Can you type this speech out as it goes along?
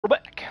We're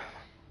back.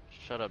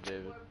 Shut up,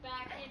 David. We're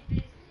back in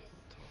business.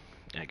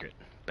 Accurate.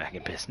 Back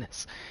in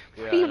business.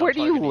 Yeah, Where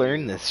do you talking to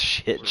learn you. this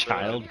shit, We're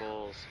child?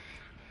 balls.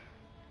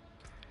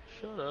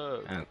 Shut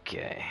up.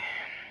 Okay.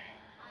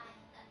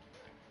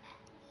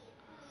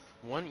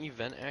 One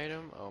event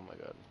item? Oh my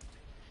god.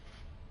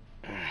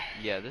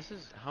 Yeah, this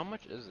is... How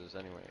much is this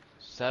anyway?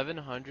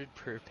 700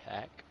 per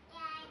pack?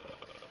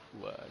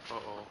 What?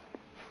 Uh-oh.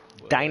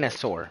 What?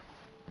 Dinosaur.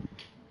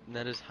 And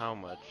that is how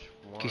much?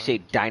 Can you say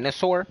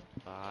dinosaur?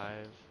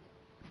 5,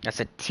 That's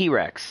a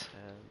T-Rex.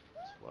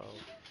 10, 12,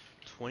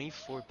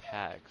 24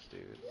 packs,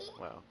 dude.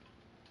 Wow.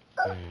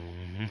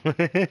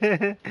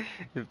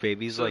 The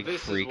baby's So like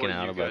this is freaking what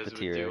out you about guys the would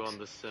do T-Rex. on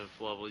the synth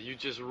level. You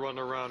just run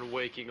around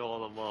waking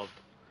all them up.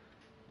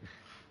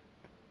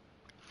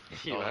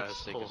 You Oh, that's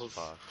sick as assholes.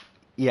 fuck.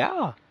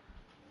 Yeah.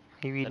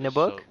 You reading That a is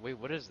book? so- wait,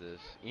 what is this?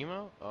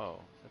 Emo? Oh,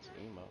 that's an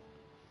emo.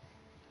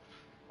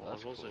 Oh,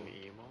 That's those cool. an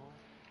emo?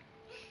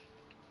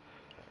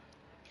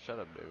 Shut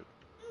up, dude.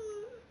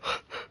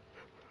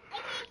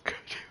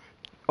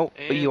 Oh,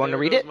 And you want to there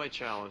read goes it? my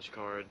challenge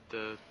card.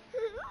 The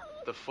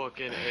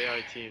fucking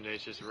AI team, they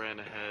just ran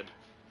ahead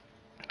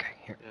Okay,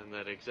 here. in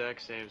that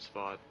exact same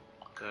spot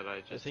that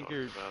I just think talked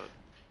you're- about.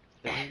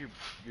 I think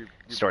you're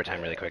Story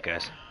time really quick,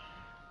 guys.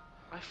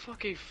 I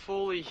fucking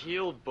fully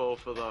healed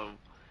both of them.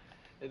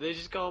 And they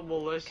just got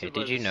molested Okay,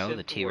 by did you the know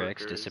the synth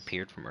T-Rex workers.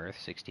 disappeared from Earth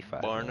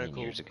 65 million Barnacle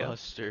years ago?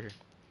 Buster.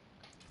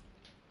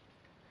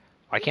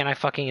 Why can't I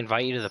fucking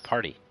invite you to the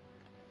party?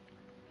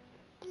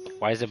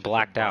 Why is it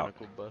blacked out?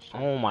 Barnacle Buster.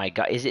 Oh my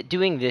god, is it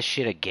doing this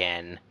shit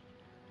again?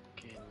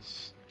 Fucking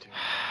stupid.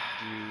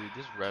 Dude,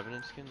 this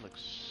Revenant skin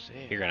looks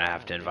sick. You're gonna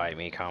have to God invite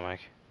me, comic.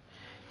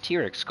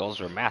 T-Rex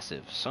skulls are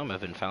massive. Some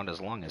have been found as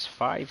long as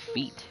 5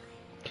 feet.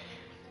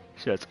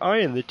 So that's I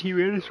am the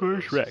T-Rex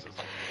Rex.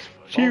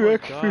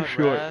 T-Rex Oh my for God,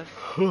 short.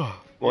 Raph.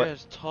 What? You're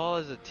as tall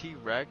as a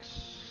T-Rex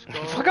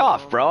skull. Fuck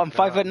off, bro. Oh I'm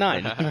my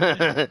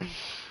 5'9".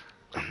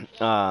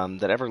 God.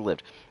 That ever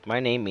lived. My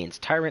name means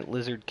Tyrant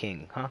Lizard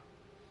King, huh?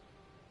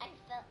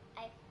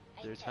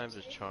 Three times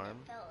his charm.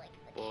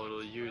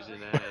 Bottle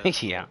using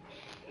ass. Yeah.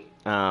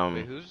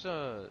 Wait, who's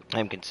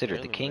I'm considered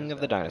the really king missed of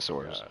the that?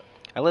 dinosaurs.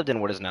 I lived in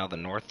what is now the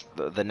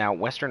now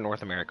Western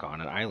North America on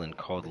an island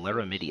called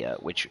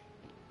Laramidia, which,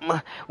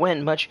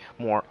 when much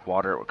more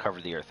water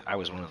covered the earth, I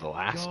was one of the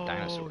last Yo,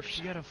 dinosaurs.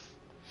 she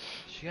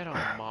got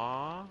a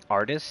maw.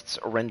 Artists'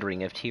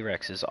 rendering of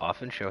T-Rexes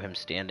often show him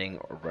standing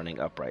or running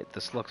upright.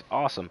 This looks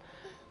awesome,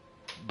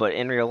 but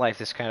in real life,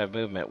 this kind of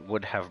movement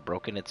would have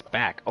broken its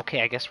back. Okay,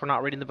 I guess we're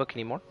not reading the book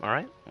anymore. All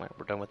right,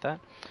 we're done with that.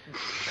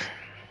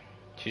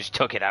 She just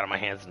took it out of my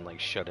hands and like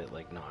shut it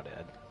like, nah,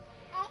 Dad.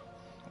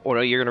 Or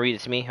no, you're gonna read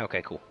it to me?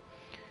 Okay, cool.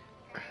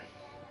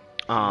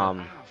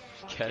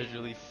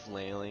 Casually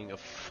flailing a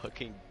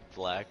fucking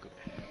black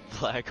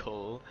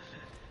hole.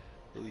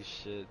 Holy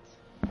shit.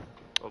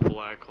 A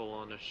black hole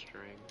on a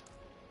string.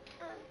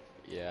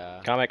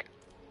 Yeah. Comic.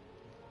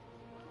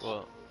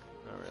 Well,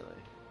 not really.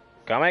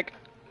 Comic.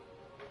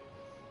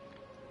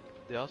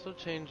 They also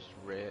changed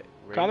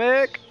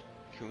Comic!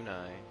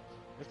 kunai.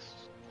 Looks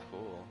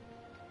cool.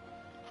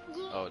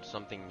 Oh, it's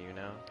something new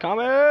now?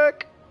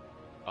 Comic.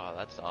 Oh,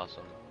 that's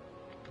awesome.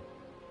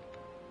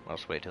 I'll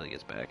just wait till he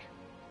gets back.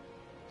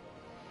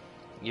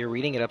 You're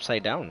reading it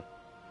upside down.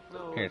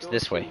 No, Here, it's don't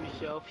this way. heal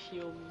yourself,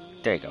 heal me.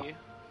 There you go. You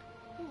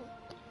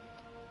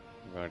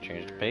want to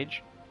change the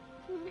page?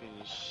 Fucking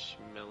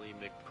smelly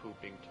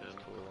McPoopington.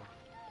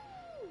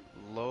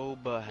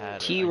 Loba had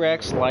it.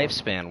 T-Rex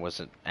lifespan was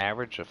an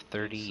average of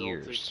 30 Insulted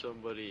years.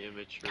 somebody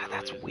immaturely. God,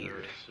 that's is weird.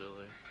 very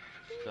silly.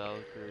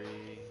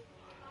 Valkyrie.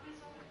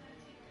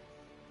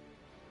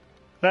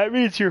 That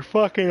means you're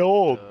fucking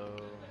old. So,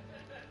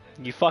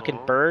 You fucking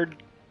Huh?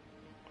 bird.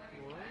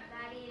 What?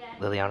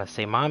 Liliana,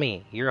 say,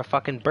 Mommy, you're a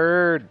fucking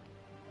bird.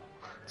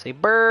 Say,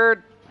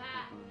 bird.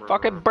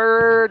 Fucking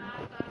bird.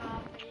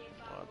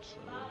 Watson.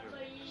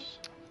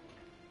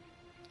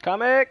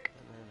 Comic.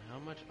 And then how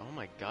much? Oh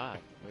my god.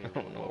 Wait, I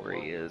don't know whoa, where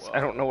he whoa, is. whoa. I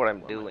don't know what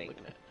I'm What am I doing.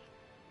 looking at?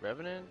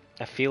 Revenant?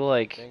 I feel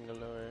like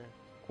Bangalore?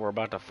 we're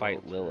about to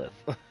fight Walter.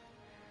 Lilith.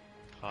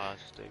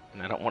 Caustic?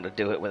 And I don't want to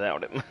do it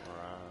without him. Mirage?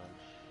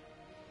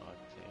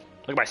 Octane?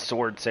 Look at my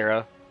sword,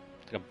 Sarah.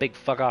 It's like a big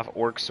fuck off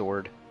orc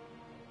sword.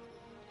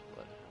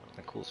 Bloodhound?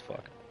 That's cool as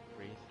fuck.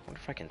 Wraith? I wonder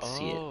if I can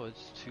see it. Oh,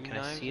 it's two Can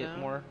knives I see it now?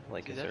 more?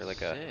 Like, Dude, is there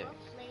that's like a... sick.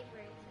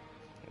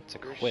 It's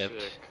You're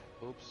equipped. sick,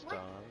 Hope's Dawn.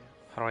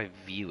 How do I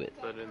view it?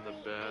 but in the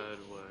bad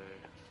way.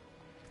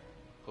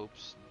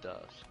 Hope's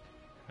Dusk.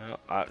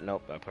 Oh,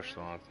 nope, I pushed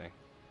the wrong thing.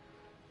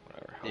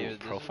 Whatever. Oh, Dude,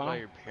 this is profile? why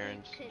your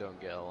parents don't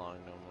get along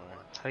no more.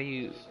 How do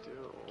you...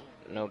 Still.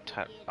 No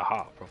type...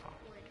 Aha, profile.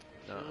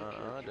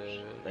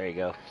 Dude. There you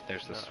go.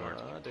 There's the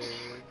sword. Dude.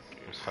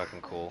 It's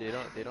fucking cool.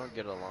 They don't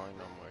get along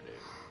no more,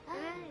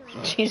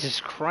 dude.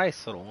 Jesus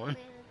Christ, little one.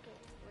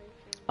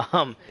 You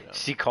know.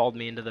 She called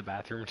me into the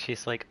bathroom.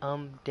 She's like,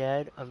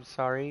 Dad, I'm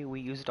sorry, we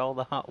used all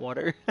the hot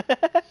water.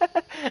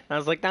 And I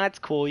was like, nah, it's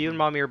cool. You and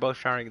Mommy are both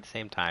showering at the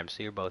same time,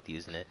 so you're both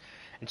using it.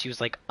 And she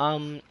was like,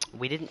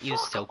 we didn't use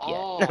soap yet.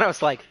 And I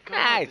was like, God,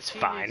 nah, the it's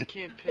teenagers fine.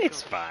 can't pick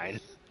It's up fine.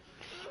 shit.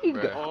 You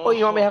can go. Right. Oh,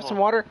 you want me to have some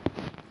water?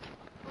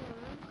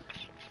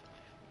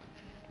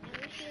 I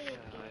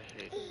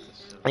hate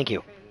this. Thank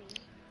you.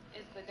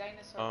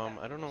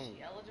 I don't know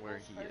where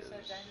he is.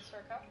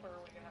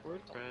 Where'd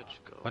Reg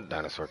go? What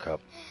dinosaur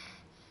cup?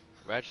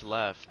 Ratch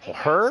left. Well,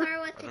 her?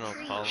 I don't know.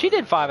 Colin, She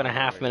did I don't know 5.5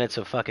 where he minutes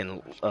is.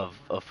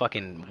 of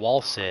fucking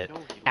wall sit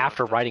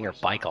after riding her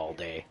bike all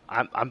day.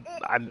 Then why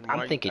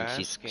I'm you thinking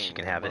she asking,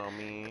 can have it.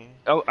 mommy?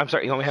 Oh, I'm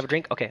sorry. You want me to have a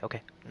drink? Okay,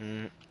 okay.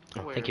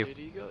 Oh, Where thank you. did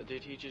he go?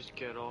 Did he just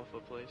get off a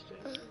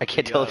PlayStation? I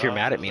can't He tell got if you're off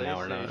mad the at me now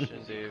or not.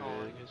 PlayStation, Is he David.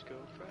 calling his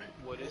girlfriend?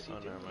 What is he Oh,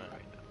 doing never mind.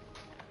 right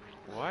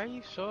now? Why are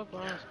you so up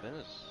on his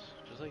business?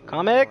 Just like leave him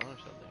Comic? alone or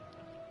something.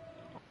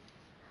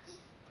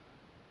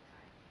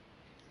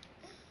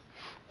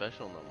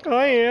 Special number.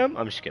 I am.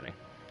 I'm just kidding.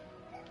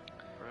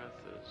 Breath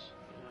is.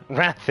 Yeah.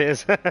 Wrath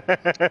is.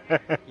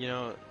 You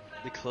know,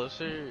 the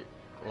closer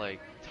like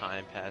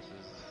time passes,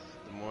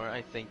 the more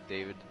I think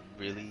David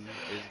really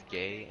is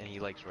gay and he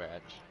likes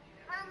Ratch.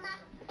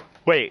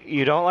 Wait,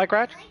 you don't like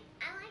Ratch?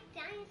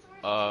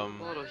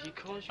 Lotto, he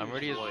calls you I'm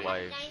already his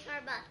wife.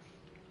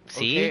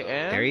 See? Okay,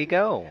 and? There you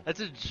go.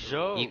 That's a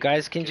joke. You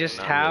guys can just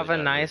Not have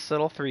really, a not nice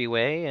little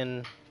three-way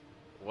and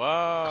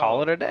Wow.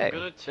 call it a I'm day.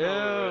 gonna tell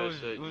Ew,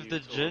 Reg that with you the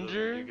told him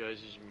ginger? you guys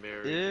is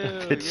married. Ew, The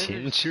you guys are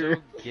ginger.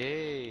 so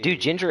gay.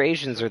 Dude, ginger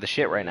Asians are the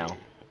shit right now.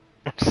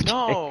 I'm just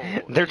No,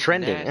 kidding. They're that's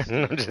trending. nasty.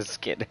 I'm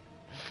just kidding.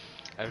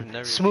 I've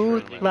never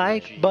Smooth seen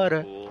like Gene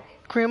butter. Pool.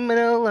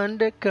 Criminal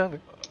undercover.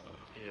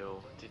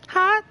 Ew. Did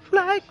Hot please.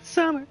 like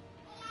summer.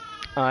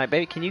 Alright,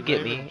 baby, can you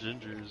get me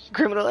Gingers.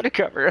 criminal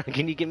undercover?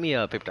 Can you get me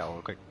a paper towel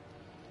real quick?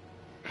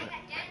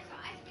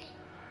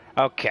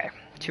 Okay.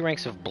 2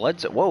 ranks of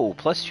blood. Whoa,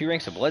 plus 2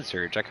 ranks of blood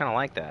surge. I kind of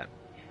like that.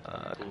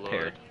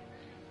 Compared.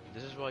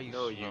 This is why you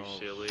No, smell. you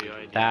silly.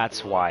 I need That's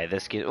blood. why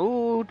this gives.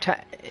 Ooh,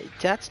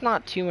 that's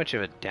not too much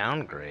of a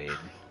downgrade.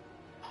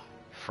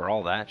 For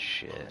all that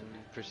shit.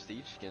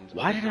 Prestige skins.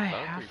 Why there's did a I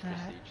Valkyrie have that?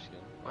 prestige skin.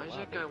 Why is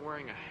that guy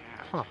wearing a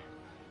hat? Huh.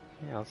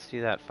 Yeah, let's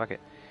do that. Fuck it.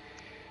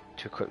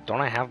 Too quick. Don't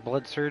I have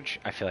blood surge?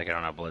 I feel like I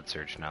don't have blood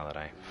surge now that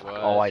I. Fuck.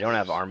 Oh, I don't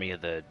have army of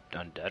the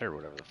undead or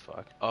whatever the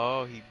fuck.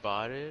 Oh, he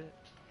bought it?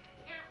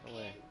 No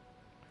way.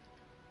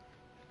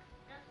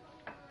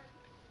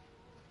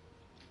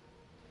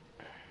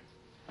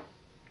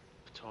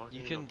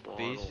 Talking You can to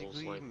bottles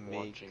basically like make-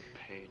 watching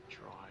paint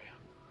dry.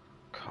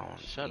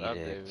 Shut up,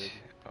 Edict, David.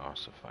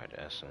 Ossified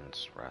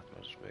essence,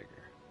 Rathmos vigor.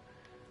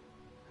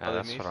 Oh,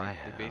 That's what I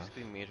have. They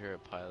basically made her a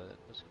pilot.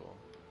 That's cool.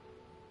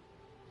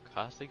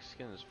 Caustic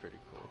skin is pretty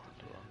cool.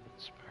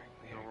 Inspiring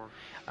leader.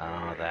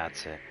 Oh,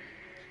 that's it.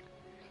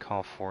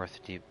 Call forth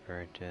deep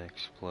bird to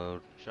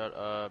explode. Shut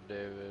up,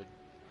 David.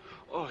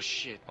 Oh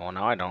shit. Oh,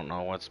 now I don't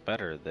know what's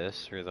better,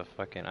 this or the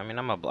fucking. I mean,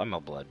 I'm a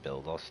blood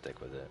build. I'll stick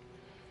with it.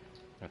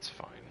 That's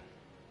fine.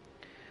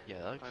 Yeah,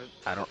 that looks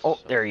I don't. Oh,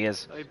 there he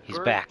is. I He's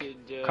burnt back.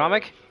 it,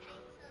 Comic,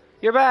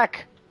 you're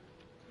back.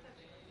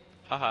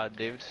 Haha,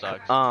 David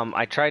sucks.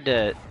 I tried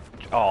to.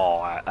 Oh,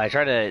 I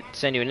tried to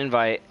send you an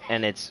invite,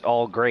 and it's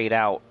all grayed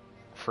out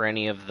for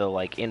any of the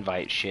like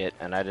invite shit,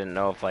 and I didn't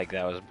know if like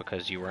that was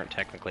because you weren't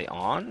technically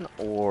on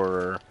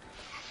or.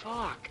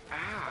 Fuck.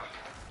 Ah.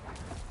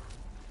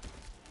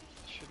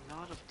 Should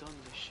not have done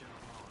this shit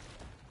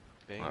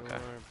alone. Bangor,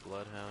 okay.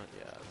 Bloodhound,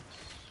 yeah,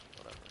 that's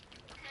whatever.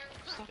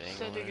 Stop Dang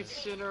sending Lord.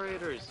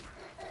 incinerators.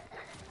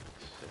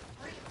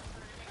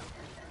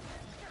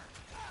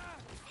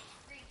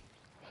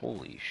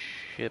 Holy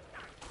shit!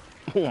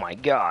 Oh my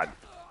god!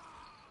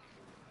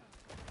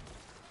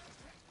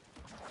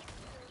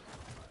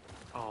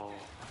 Oh.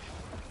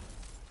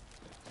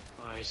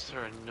 Why is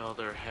there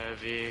another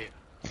heavy?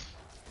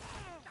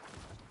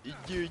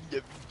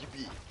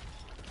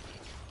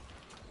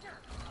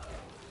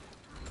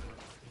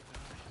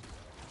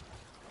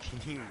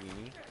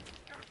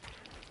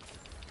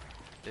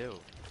 Ew.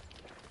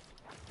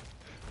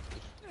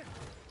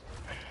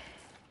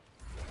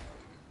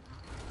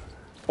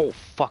 Oh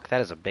fuck!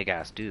 That is a big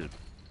ass dude.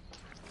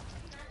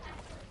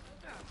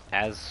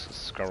 As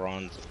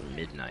Scaron's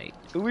midnight.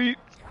 Ooh.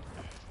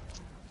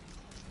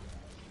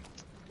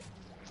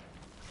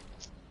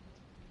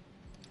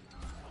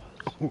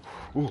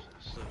 Ooh.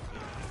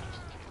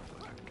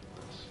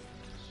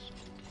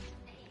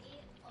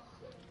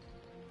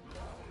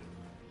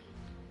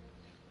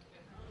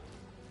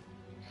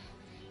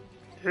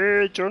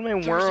 Hey, join my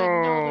There's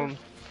world. another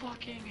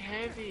fucking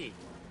heavy.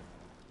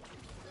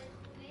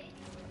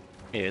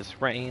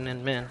 It's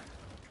raining men.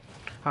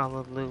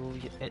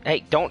 Hallelujah.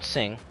 Hey, don't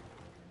sing.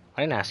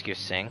 I didn't ask you to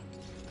sing.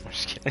 I'm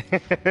just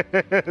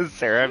kidding.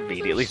 Sarah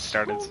immediately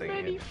started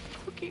singing.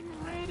 Fucking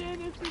red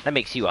enemies. That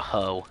makes you a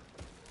hoe.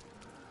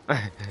 I'm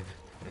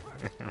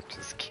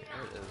just kidding.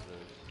 Where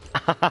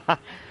is this?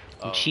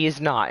 Oh. She is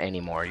not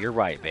anymore. You're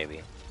right,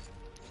 baby.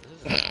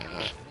 This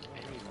is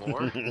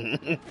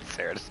Anymore?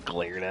 Sarah just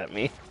glared at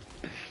me.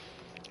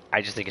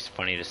 I just think it's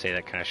funny to say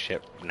that kind of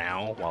shit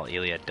now while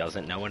Elia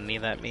doesn't know what any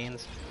of that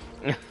means.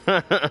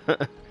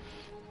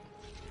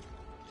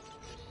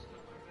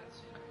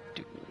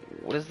 Dude,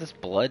 what is this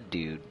blood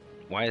dude?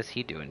 Why is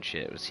he doing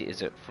shit?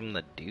 Is it from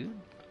the dude?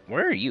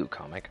 Where are you,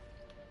 comic?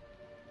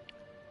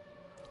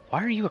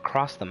 Why are you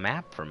across the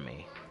map from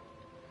me?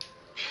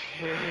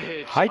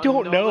 It's I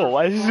don't know.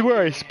 another This is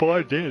where I fucking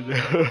spawned in.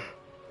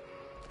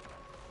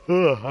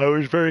 Ugh, I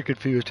was very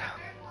confused.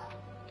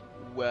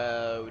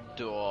 Wow,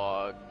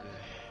 dog.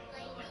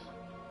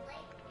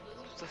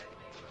 It's the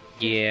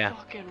Yeah.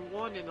 fucking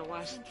one in the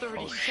last 30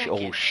 Oh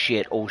seconds.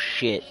 shit. Oh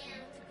shit.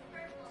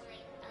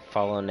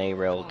 Follow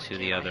Nayrel to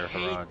the Fucking, other I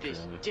hate garage this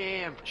room.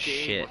 damn game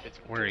Shit. with its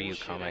Where are you,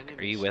 bullshit comic? Are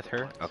enemy you with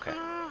her? spawns. Okay.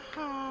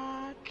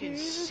 Fucking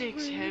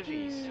 6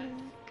 heavies.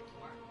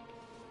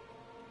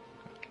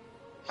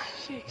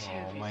 6 Oh,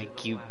 heavies my in the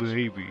cute last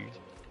baby. round.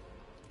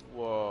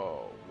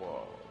 Whoa,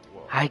 whoa,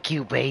 whoa. Hi,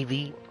 cute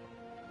baby.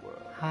 Whoa.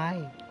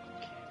 Hi.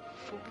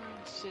 4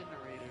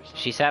 incinerators.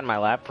 She sat in my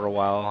lap for a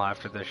while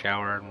after the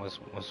shower and was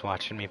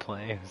watching me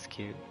play. It was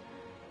cute.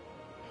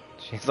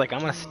 She's like,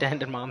 I'm gonna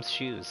stand in mom's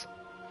shoes.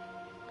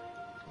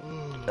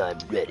 I'm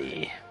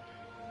ready.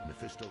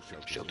 Mephisto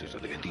Shelters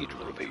of the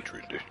Cathedral of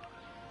Hatred.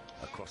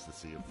 across the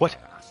sea of What?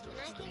 fire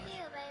asteroids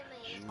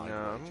to No,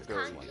 I'm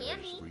good.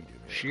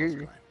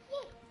 Sure.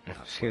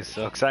 She was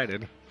so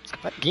excited. It's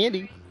got candy.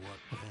 And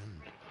what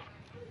then?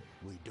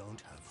 We don't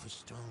have the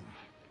stone.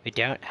 We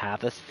don't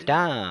have a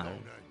stone.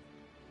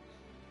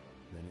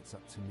 Then it's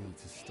up to me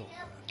to stop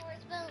her.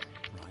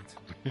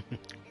 Right?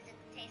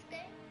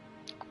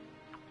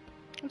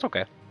 It's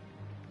okay.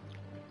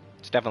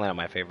 It's definitely not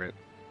my favorite.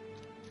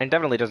 And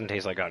definitely doesn't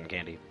taste like cotton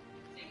candy.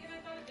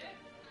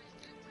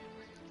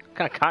 What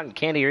kind of cotton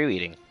candy are you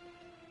eating?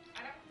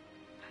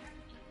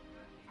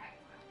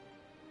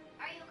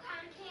 Are you a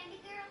cotton candy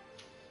girl?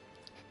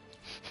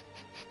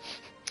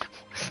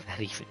 What does that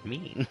even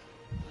mean?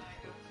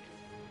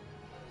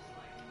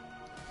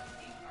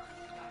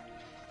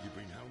 You've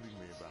been hounding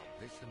me about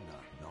this and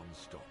that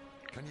non-stop.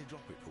 Can you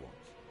drop it for once?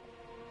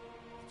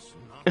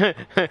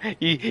 It's not.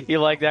 you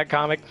like that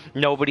comic?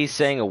 Nobody's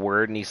saying a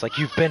word and he's like,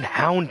 you've been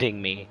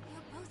hounding me.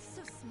 You're both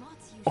so smart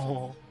usually.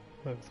 Oh,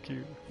 that's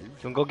cute. You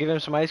wanna go give him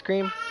some ice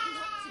cream? Not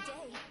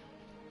today.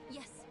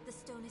 Yes, the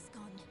stone is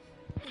gone.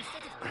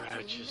 Instead of I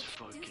arguing, just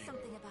let's fucking do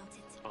something about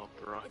it. up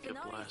If rocket an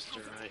artist blaster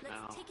has it, right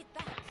let's now. take it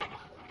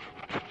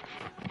back.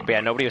 But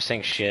yeah, nobody was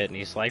saying shit and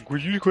he's like,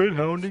 would you quit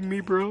hounding me,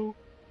 bro?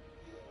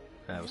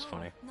 That was No,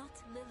 funny. Not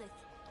Lilith.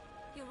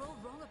 You're all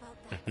wrong about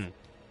that.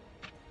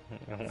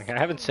 I'm like, I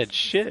haven't said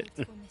shit.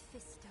 For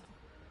Mephisto,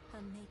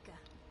 her maker,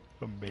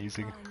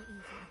 Amazing. prime evil.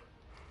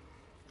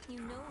 You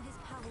know his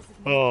powers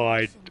of Oh,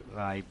 manipulation.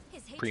 I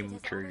His hatred has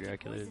premature already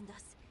ejaculated. poisoned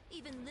us.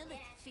 Even Lilith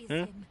fears Hmm?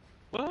 him.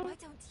 What? Why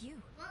don't you?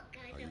 What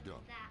good Are you is done?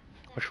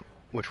 that?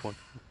 Which one?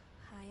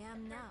 I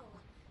am now.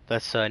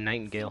 That's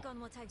Nightingale. Think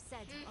on what I've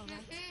said, alright?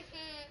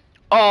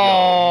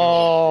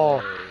 Oh!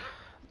 Hey.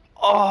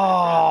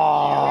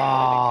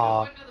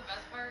 Oh! Went to the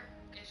best part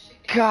is she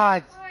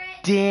God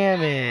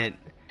damn it!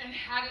 and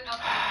had it up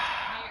the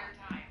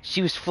entire time.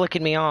 She was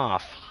flicking me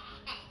off.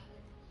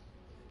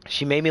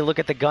 She made me look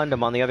at the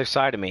Gundam on the other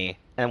side of me,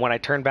 and when I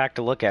turned back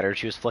to look at her,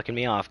 she was flicking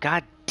me off.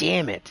 God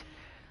damn it!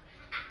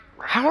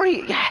 How are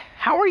you?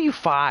 How are you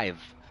 5?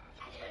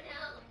 I don't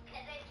know,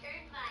 because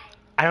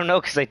I I don't know,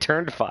 'cause I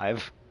turned 5.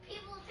 turned 5.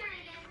 People turn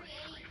every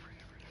 8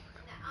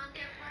 on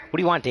their part. What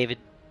do you want, David?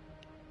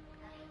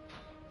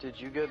 Did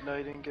you get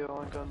Nightingale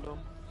on Gundam?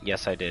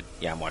 Yes, I did.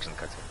 Yeah, I'm watching the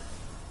cutscene.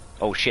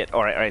 Oh shit!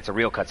 All right, it's a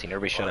real cutscene.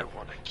 Everybody, shut I up.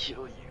 want to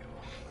kill you.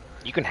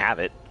 You can have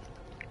it.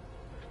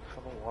 I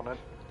don't want it.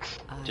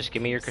 Just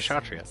give me your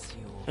Kshatriya.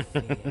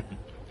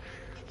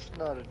 It's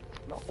not a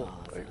no.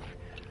 Like,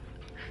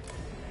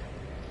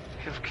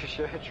 if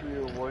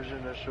Kshatriya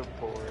wasn't a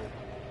support,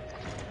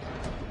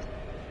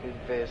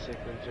 he'd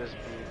basically just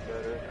be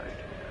better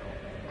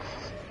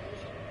Nightingale.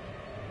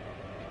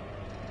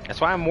 That's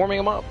why I'm warming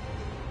him up.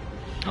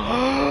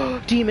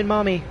 Demon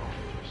mommy.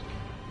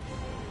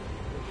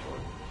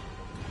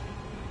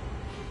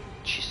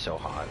 She's so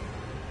hot.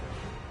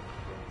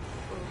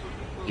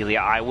 Ilya,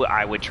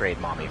 I would trade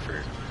mommy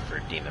for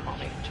demon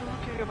mommy.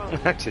 Talking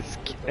about I'm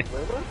just kidding.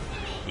 Lilith?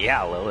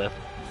 Yeah, Lilith.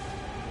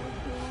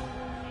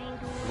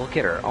 Look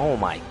at her. Oh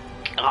my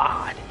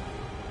god.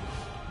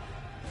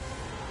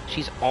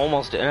 She's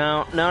almost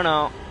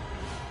no.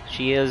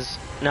 She is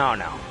no.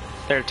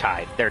 They're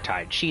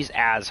tied. She's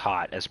as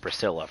hot as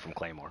Priscilla from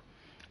Claymore.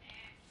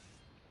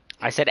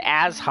 I said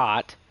as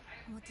hot.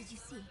 What did you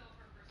see?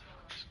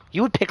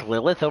 You would pick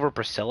Lilith over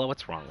Priscilla?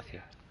 What's wrong with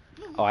you?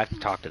 Oh, I have to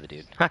talk to the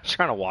dude. I'm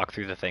trying to walk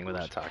through the thing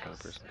without talking to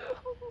the person.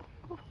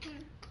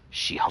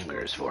 She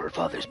hungers for her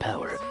father's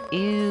power.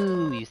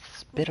 Ew, you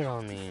spit it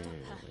on me.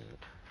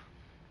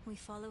 We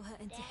follow her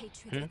into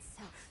hatred Hmm?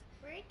 itself.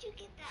 Where'd you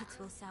get that? It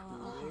will sour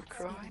our You hearts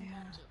crying? even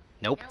more.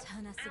 Nope.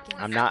 Turn us against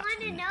I'm us. not. I want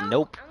to know.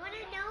 Nope. I want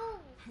to know.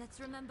 Let's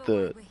remember The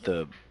why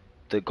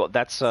we're here.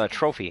 that's a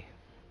trophy.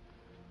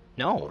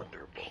 No,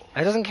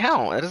 that doesn't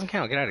count. That doesn't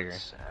count. Get out of here.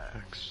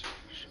 Sex.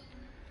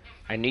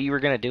 I knew you were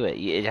gonna do it.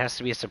 It has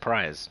to be a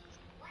surprise.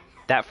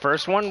 That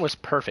first one was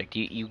perfect.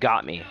 You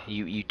got me.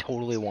 You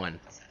totally won.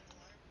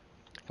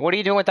 What are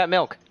you doing with that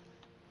milk?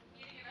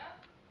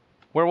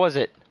 Where was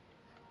it?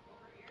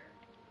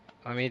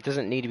 I mean, it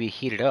doesn't need to be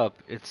heated up.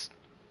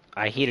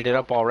 I heated it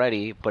up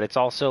already, but it's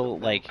also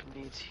like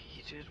Needs heat.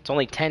 did. It's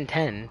only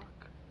 10:10.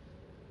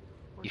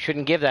 You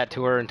shouldn't give that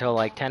to her until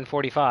like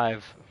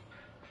 10:45.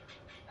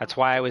 That's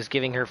why I was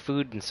giving her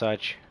food and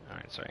such.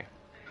 Alright, sorry.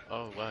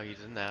 Oh wow,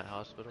 he's in that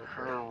hospital.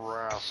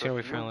 Harass. So we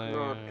If you finally-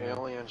 were on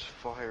Aliens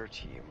fire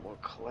team,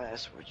 what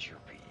class would you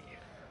be?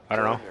 I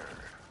don't know. Gunner,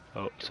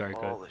 Oh, sorry,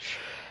 go ahead. Demolisher,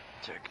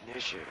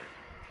 Technician,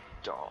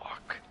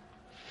 Doc,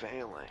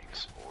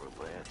 Phalanx, or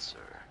Lancer?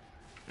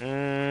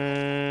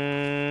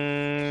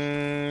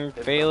 If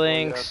the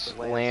Phalanx,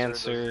 Lancer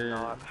Lancer, does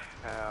not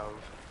have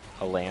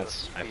a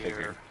lance, I spear,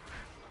 figured.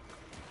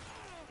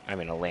 I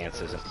mean, a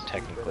lance isn't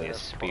technically a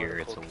spear,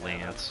 it's a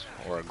lance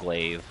or a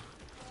glaive.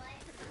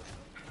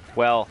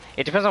 Well,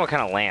 it depends on what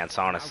kind of lance,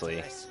 honestly.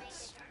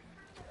 Yes,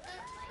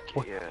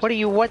 What do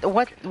you, what? Do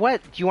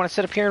you want to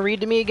sit up here and read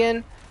to me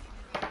again?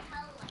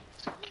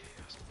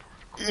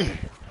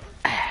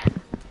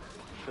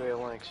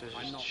 Phalanx is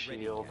just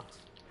shield.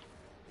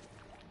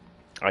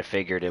 I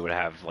figured it would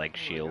have like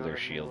shield or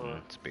shield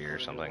and spear or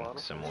something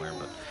similar,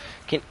 but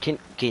can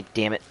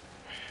damn it,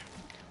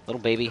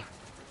 little baby.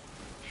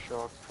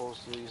 Shock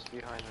pulls these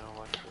behind an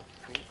electric.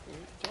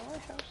 Do I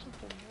have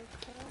something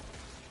like that?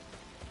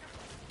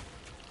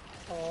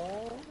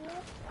 Oh.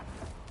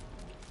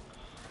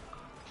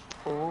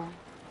 Oh.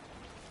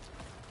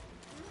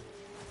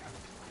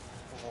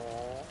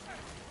 Oh.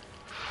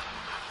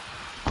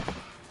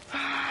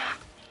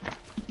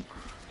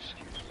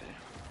 Excuse me.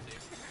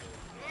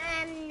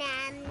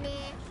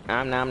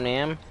 Nom nom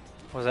nam.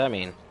 What does that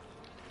mean?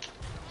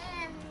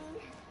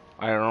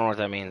 I don't know what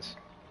that means.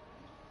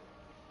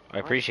 I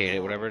appreciate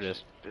it, whatever it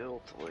is.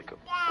 Built like a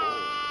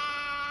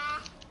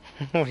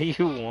What do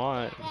you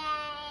want?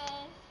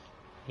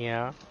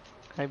 Yeah.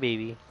 Hi,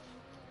 baby.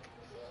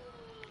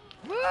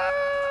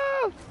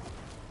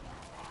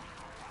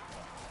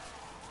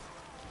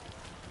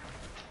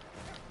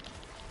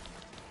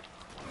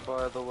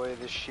 By the way,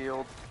 the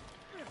shield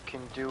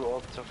can do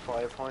up to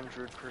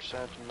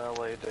 500%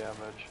 melee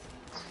damage.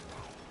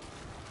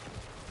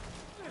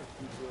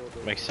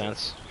 Makes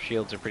sense.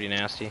 Shields are pretty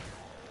nasty.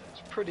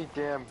 It's pretty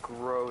damn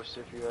gross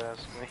if you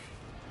ask me.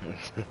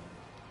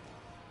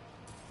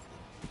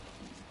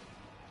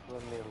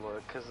 Let me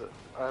look, cause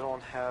I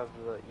don't have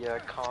the,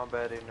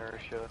 combat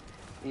inertia.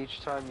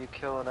 Each time you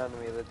kill an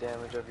enemy, the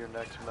damage of your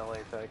next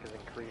melee attack is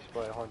increased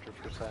by 100%,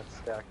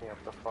 stacking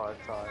up to 5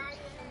 times.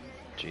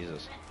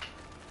 Jesus.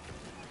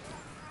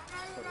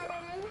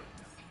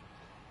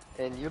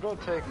 And you don't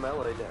take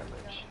melee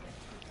damage.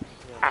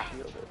 You don't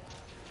shield it.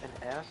 And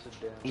acid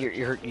damage.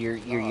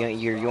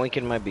 You're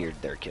yoinking my beard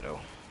there, kiddo.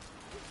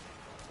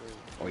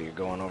 Oh, you're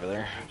going over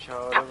there? Did your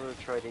child ever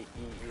try to eat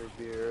your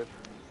beard?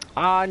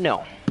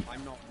 No.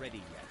 I'm not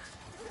ready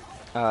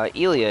yet.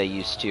 Elia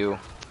used to.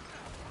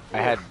 I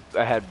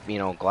had, you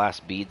know, glass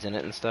beads in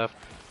it and stuff.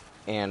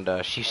 And,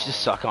 she used to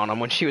suck on them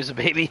when she was a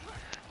baby.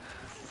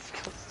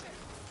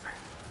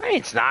 I mean,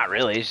 it's not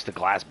really, it's just a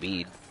glass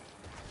bead.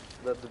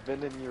 That's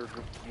been in your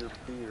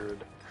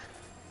beard.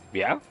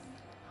 Yeah?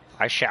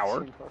 I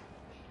shower.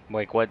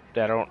 Like, what?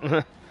 I don't...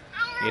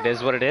 It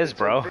is what it is,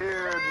 bro. It's a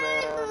beard, man.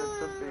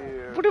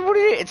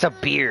 It's a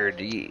beard.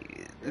 It's a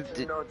beard. It's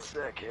not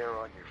sick hair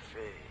on your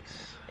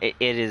face.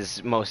 It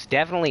is most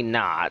definitely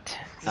not.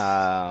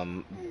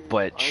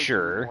 But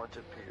sure. I want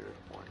a beard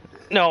one day.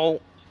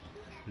 No,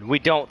 we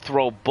don't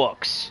throw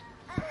books.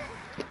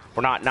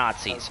 We're not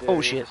Nazis. How dare Oh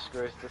you shit.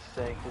 disgrace the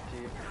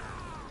sanctity.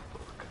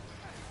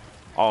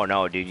 Oh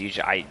no, dude.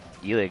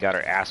 Elia got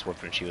her ass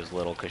whooped when she was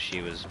little because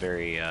she was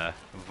very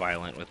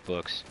violent with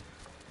books.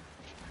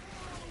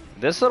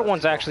 This little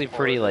one's actually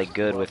pretty like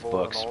good with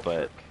books,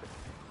 but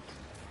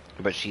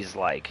she's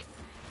like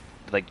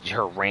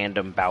her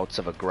random bouts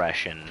of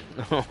aggression,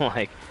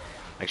 like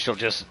she'll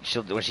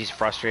when she's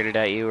frustrated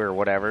at you or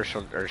whatever,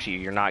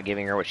 you're not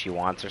giving her what she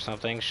wants or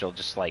something, she'll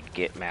just like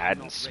get mad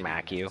and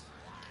smack you.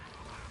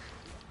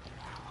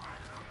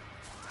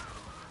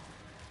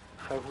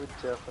 I would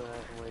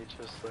definitely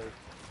just like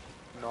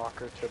knock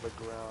her to the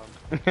ground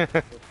if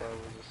I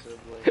was a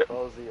sibling. If I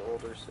was the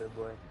older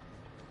sibling.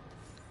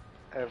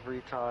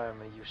 Every time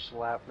you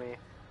slap me,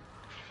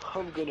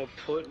 I'm gonna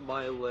put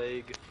my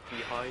leg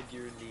behind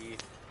your knee,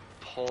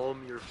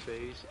 palm your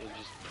face, and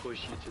just push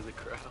you to the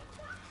ground.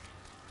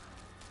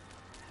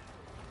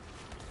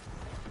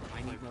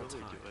 I need more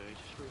time. I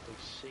just heard like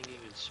singing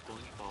in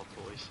SpongeBob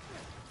voice.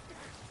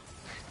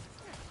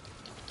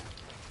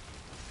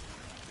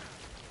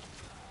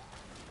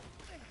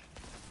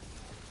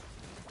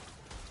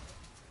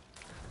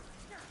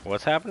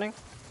 What's happening?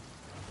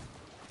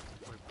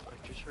 I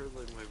just heard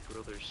like my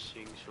brother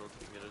sing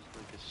something and it's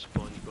like a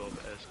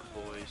SpongeBob-esque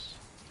voice.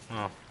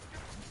 Oh.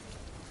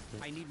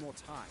 I need more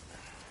time.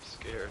 I'm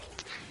scared.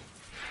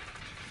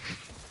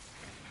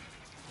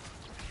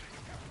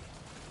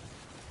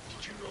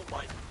 Did you know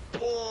my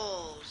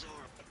balls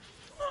are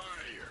on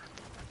fire?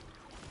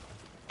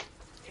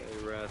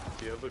 Hey Wrath,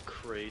 do you have a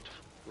crate,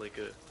 like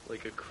a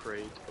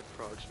crate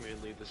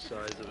approximately the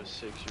size of a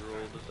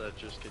 6-year-old that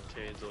just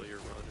contains all your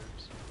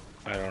runners?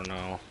 I don't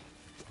know.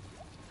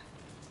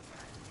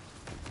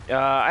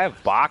 I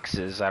have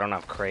boxes. I don't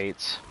have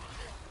crates.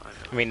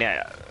 I mean,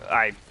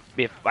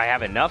 if I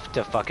have enough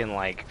to fucking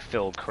like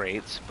fill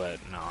crates, but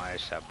no, I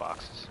just have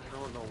boxes. I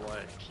don't know why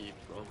I keep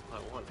them. I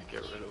want to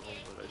get rid of them,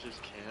 but I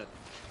just can't.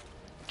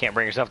 Can't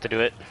bring yourself to do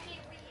it.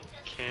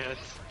 Can't.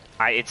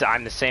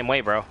 I'm the same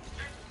way, bro.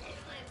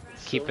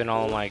 It's Keeping so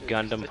all my bullshit,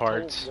 'cause Gundam I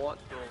parts. don't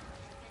want them.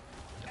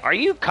 Are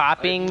you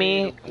copying I've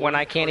me made when one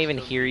I can't even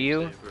custom hear beam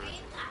you? saber.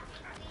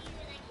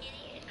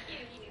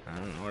 I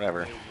don't know,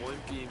 whatever. I made one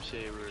beam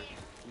saber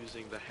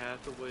using the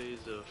Hathaway's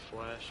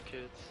flash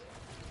kits,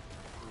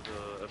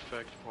 the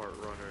effect part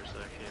runners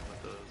that came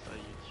with those.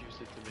 I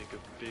used it to make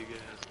a big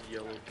ass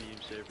yellow beam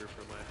saber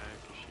for my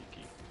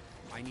Hakashiki.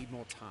 I need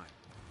more time.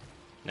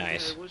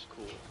 Nice. Yeah, it was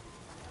cool.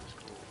 It was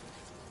cool.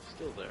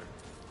 Still there,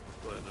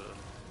 but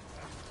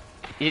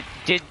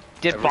Did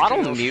everything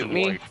Bottle else mute is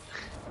me? white.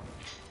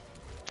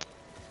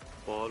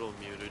 Bottle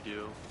muted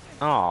you.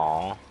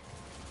 Aw.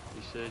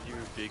 He said you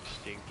were big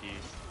stinky.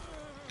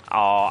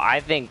 Oh,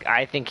 I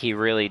think he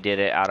really did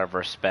it out of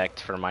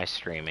respect for my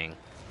streaming.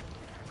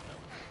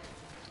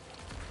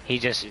 He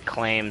just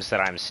claims that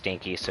I'm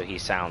stinky, so he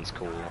sounds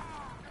cool.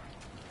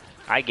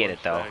 I get it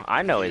though. Fun fact,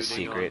 I know his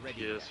muting secret. On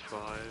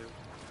PS5,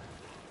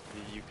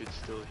 you could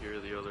still hear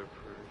the other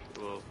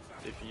person. Well,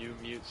 if you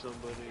mute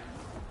somebody,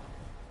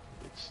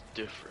 it's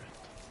different.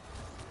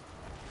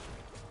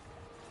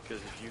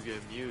 Because if you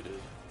get muted,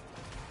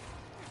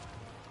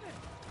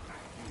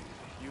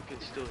 you can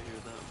still hear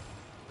them.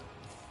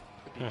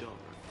 Could be dumb,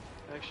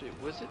 right? Actually,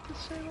 was it the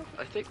same?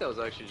 I think that was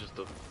actually just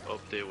the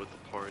update with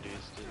the parties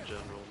in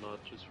general,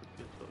 not just for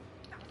GitHub.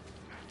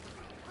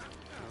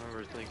 I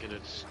remember thinking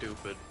it's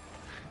stupid.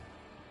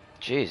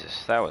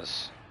 Jesus, that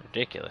was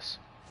ridiculous.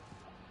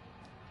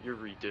 You're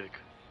ridic.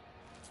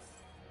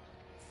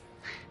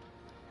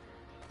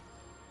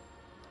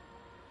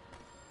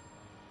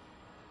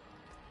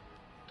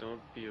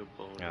 Don't be a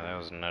boner. Yeah, that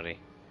was nutty.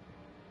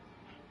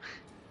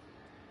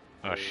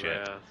 Oh Hey, shit.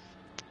 Wrath.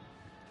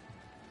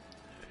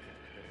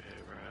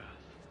 Hey,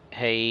 Wrath.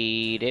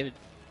 Hey, David.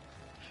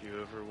 If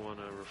you ever want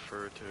to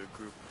refer to a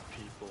group of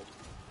people,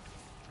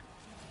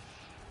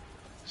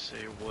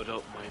 say what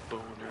up my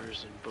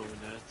boners and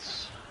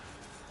bonettes.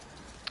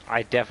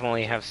 I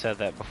definitely have said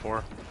that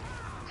before.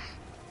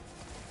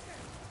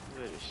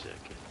 Wait a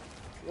second.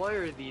 Why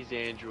are these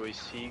androids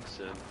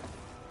Siegson?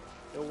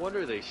 No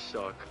wonder they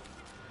suck.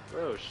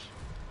 Gross.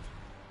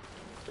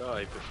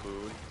 Die,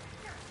 buffoon.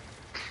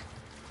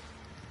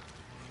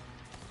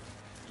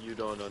 You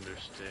don't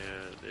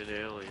understand. In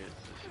Aliens,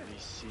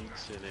 these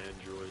Siegson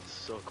androids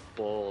suck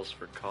balls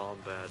for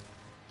combat.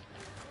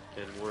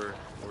 And we're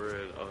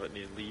an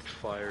elite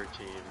fire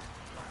team.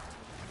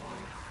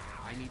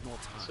 I need more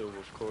time. So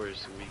of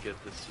course we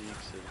get the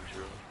Siegson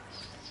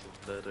drones.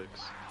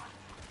 Synthetics.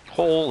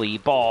 Holy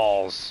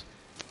balls.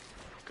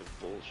 Fucking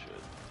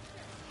bullshit.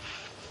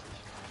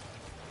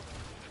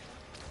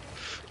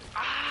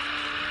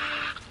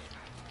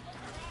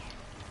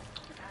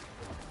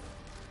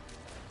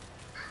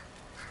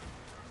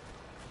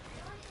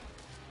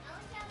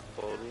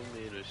 Bottle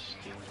made a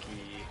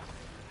stinky.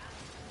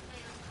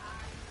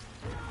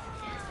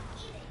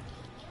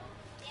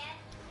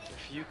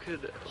 If you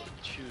could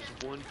choose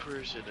one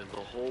person in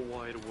the whole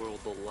wide world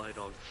to light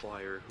on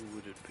fire, who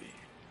would it be?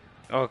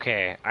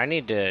 Okay, I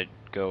need to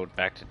go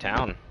back to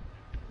town.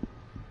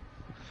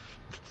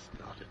 It's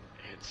not an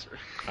answer.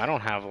 I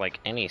don't have like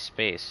any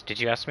space. Did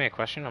you ask me a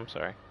question? I'm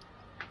sorry.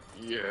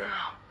 Yeah.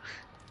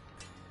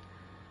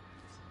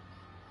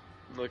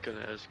 I'm not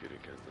gonna ask it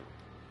again though.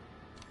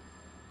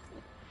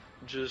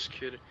 Just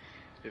kidding.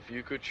 If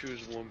you could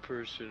choose one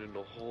person in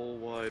the whole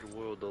wide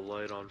world to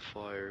light on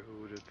fire,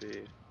 who would it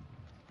be?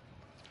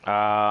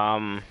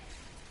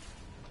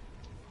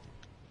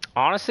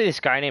 Honestly, this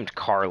guy named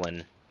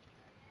Carlin.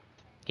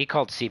 He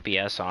called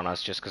CPS on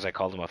us just because I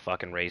called him a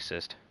fucking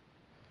racist.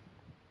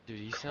 Dude,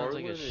 he sounds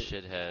like a Carlin is-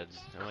 shithead.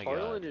 Oh my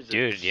Carlin god. is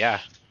Dude, yeah.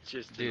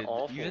 just Dude, an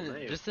awful even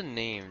name. just the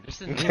name. Just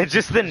the name.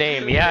 Just the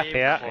name, yeah, Name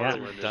yeah,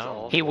 Carlin yeah. is Dumb.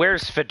 awful. He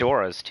wears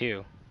fedoras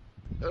too.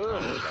 Oh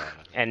Ugh. my god.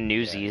 And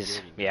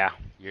newsies. Yeah.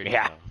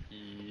 Yeah. Ew.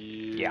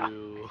 Yeah. Still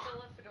love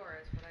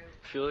fedoras, but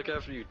I feel like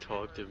after you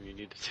talk to him, you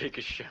need to take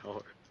a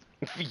shower.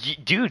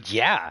 Dude,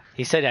 yeah.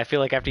 He said, I feel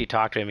like after you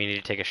talk to him, you need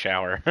to take a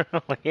shower.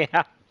 Like,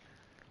 yeah.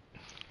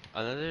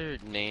 Another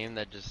name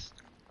that just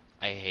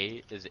I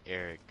hate is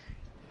Eric.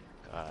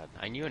 God,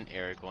 I knew an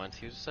Eric once.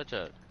 He was such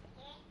a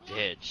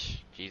bitch.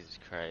 Jesus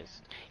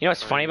Christ. You know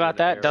what's I funny knew about an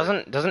that?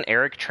 Eric. Doesn't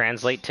Eric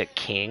translate to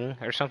king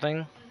or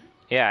something?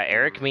 Yeah,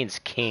 Eric means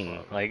king.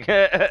 Like,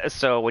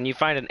 so when you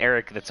find an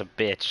Eric that's a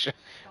bitch,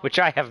 which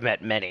I have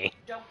met many.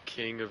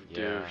 King of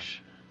Yeah. douche.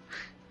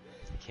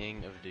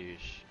 King of douche.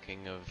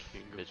 King of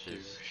King of bitches.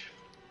 douche.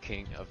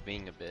 King of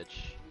being a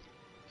bitch.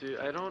 Dude,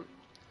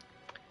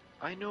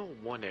 I know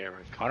one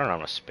Eric. I don't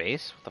know, a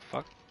space? What the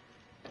fuck?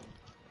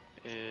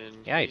 And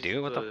Yeah, I he's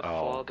do. What the- the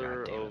oh,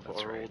 father God damn it, of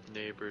that's our right. old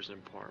neighbors in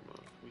Parma.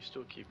 We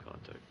still keep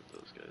contact with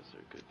those guys.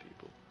 They're good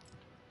people.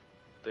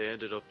 They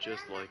ended up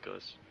just like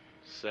us.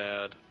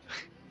 Sad.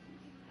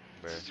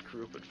 Bruh. Just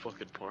grew up in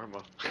fucking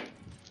Parma.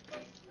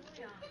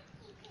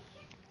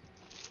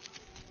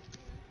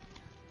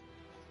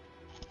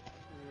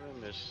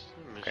 I miss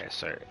Okay, you.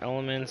 sorry.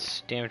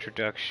 Elements, damage But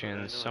I know reduction, I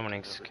can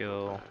summoning never go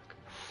skill. back.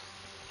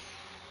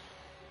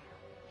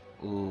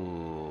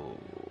 Ooh.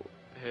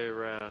 Hey,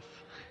 Wrath.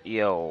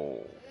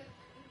 Yo.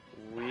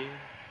 We,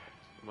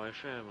 my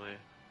family,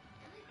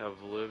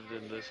 have lived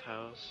in this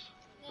house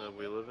that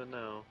we live in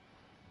now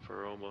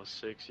for almost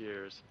 6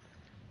 years,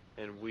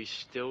 and we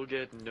still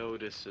get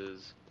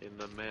notices in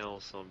the mail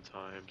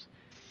sometimes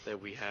that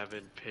we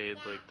haven't paid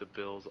like the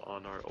bills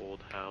on our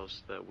old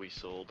house that we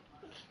sold.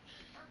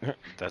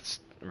 That's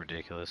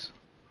ridiculous.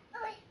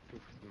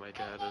 My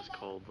dad has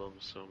called them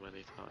so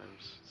many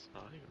times. It's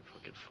not even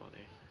fucking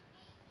funny.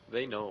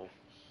 They know.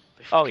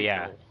 They Oh fucking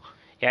yeah. know.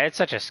 Yeah, it's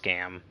such a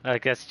scam.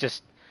 Like that's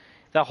just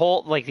the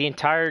whole like the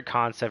entire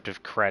concept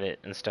of credit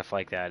and stuff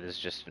like that is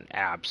just an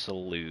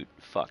absolute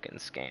fucking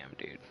scam,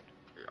 dude.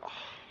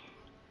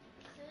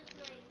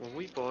 When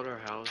we bought our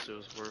house, it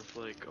was worth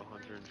like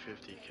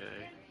 150K,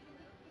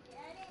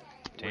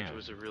 which Damn.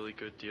 was a really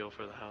good deal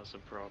for the house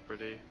and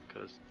property,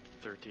 cause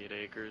 13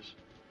 acres.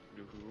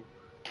 Woohoo.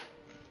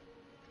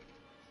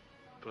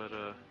 But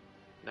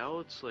now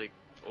it's like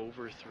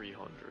over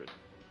 300.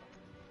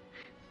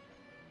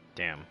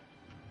 Damn.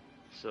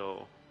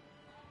 So,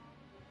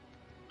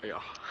 yeah,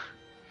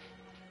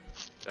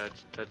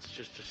 that's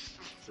just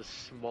a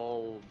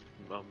small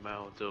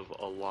amount of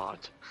a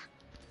lot.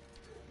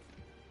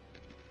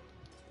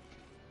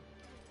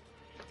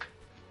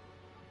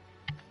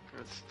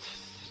 That's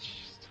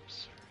just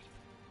absurd.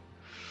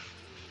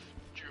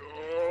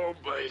 Joe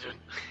Biden.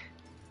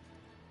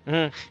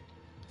 Mhm.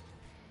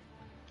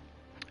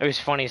 It was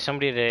funny.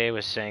 Somebody today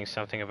was saying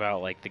something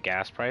about like the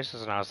gas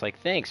prices, and I was like,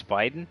 "Thanks,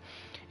 Biden."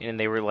 And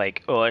they were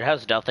like, "Oh, it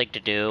has nothing to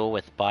do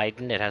with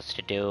Biden. It has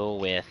to do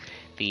with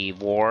the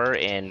war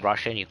in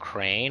Russia and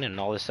Ukraine and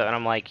all this stuff." And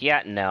I'm like,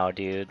 "Yeah, no,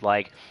 dude.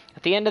 Like,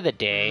 at the end of the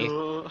day,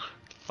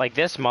 like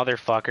this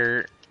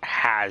motherfucker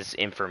has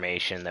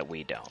information that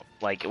we don't.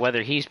 Like,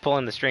 whether he's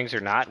pulling the strings or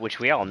not, which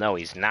we all know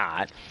he's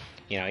not.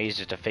 You know, he's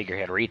just a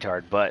figurehead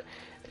retard. But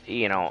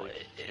you know, Like,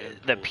 he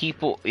can't the pull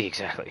people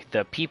exactly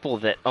the people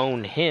that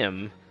own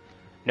him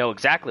know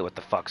exactly what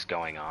the fuck's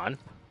going on.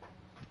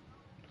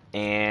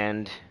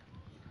 And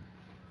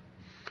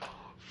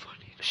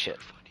Funny number,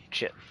 shit, funny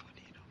shit. number,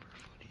 funny number,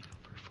 funny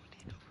number,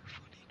 funny number,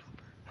 funny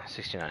number.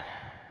 69.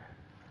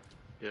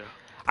 Yeah,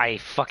 I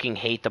fucking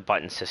hate the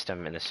button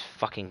system in this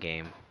fucking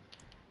game.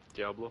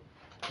 Diablo.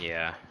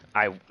 Yeah,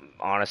 I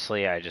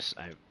honestly,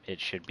 it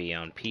should be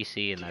on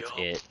PC and that's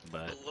it.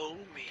 But Blow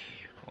me.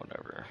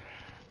 whatever.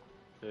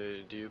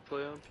 Hey, do you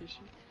play on PC?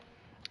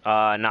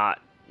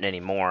 Not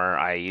anymore.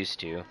 I used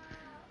to.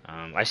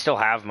 I still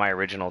have my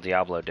original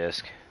Diablo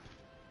disc.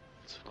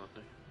 It's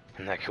funny.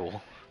 Isn't that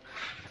cool?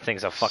 That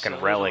thing's a fucking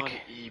Sell relic.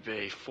 it on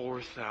eBay,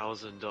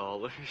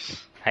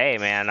 $4,000. Hey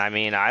man, I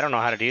mean, I don't know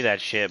how to do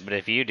that shit, but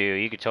if you do,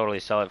 you could totally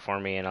sell it for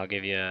me, and I'll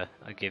give you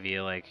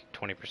like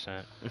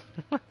 20%.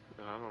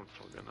 I don't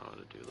fucking know how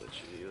to do that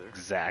shit either.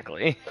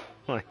 Exactly.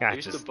 Like I I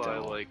used to just buy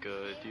don't. like,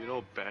 do you know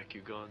what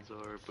Bakugans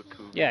are?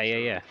 Bakugans? Yeah, or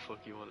yeah. what the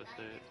fuck you want to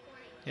say it?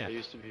 Yeah. I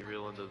used to be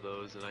real into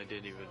those, and I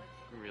didn't even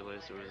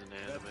realize there was an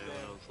anime when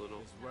I was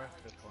little.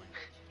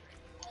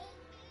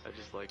 I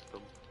just liked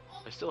them.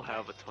 I still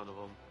have a ton of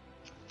them.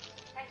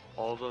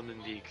 All of them in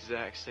the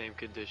exact same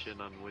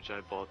condition on which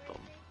I bought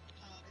them.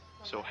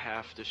 So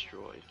half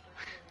destroyed.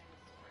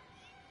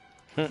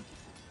 Not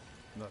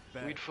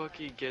bad. We'd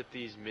fucking get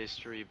these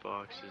mystery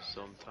boxes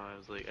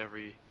sometimes, like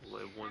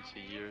once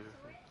a year,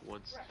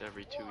 once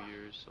every 2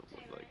 years,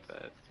 something like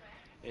that.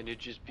 And it'd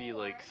just be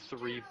like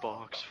 3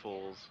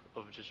 boxfuls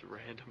of just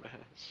random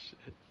ass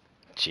shit.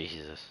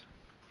 Jesus.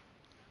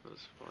 It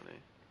was funny.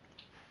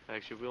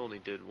 Actually, we only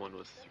did one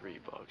with 3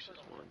 boxes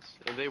once.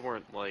 And they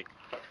weren't like,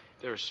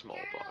 they were small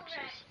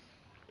boxes.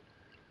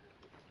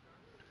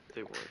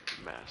 They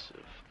weren't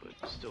massive, but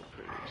still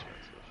pretty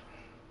expensive.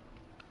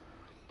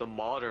 The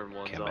modern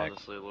ones Came back.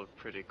 honestly look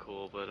pretty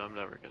cool, but I'm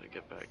never gonna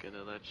get back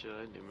into that shit.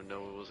 I didn't even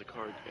know it was a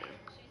card game.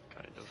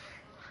 Kind of.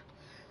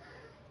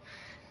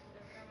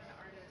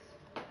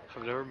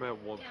 I've never met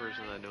one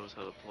person that knows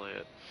how to play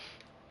it.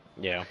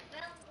 Yeah.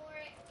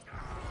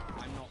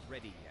 I'm not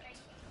ready yet.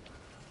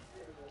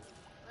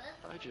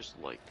 I just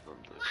liked them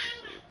because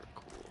they were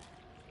cool.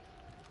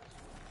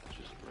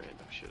 Just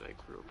random shit I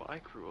grew up on. I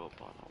grew up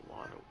on a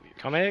lot of weird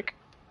Comic.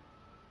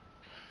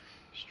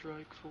 shit.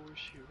 Strike Force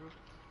Hero.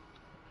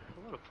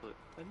 I wanna play.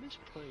 I miss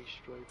playing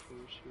Strike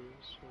Force Hero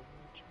so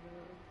much,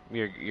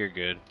 man. You're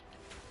good.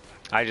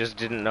 I just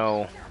didn't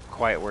know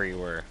quite where you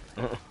were.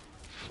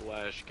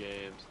 Flash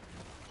games.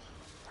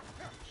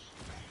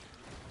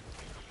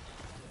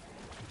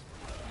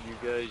 You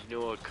guys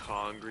know what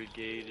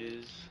Congregate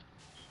is?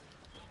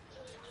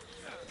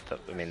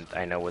 I mean,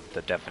 I know what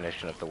the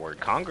definition of the word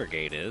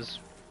congregate is.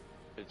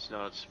 It's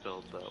not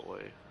spelled that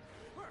way.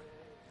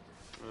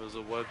 It was a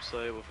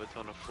website with a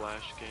ton of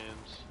Flash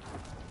games.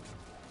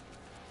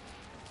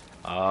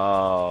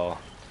 Oh.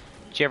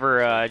 Did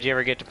you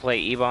ever get to play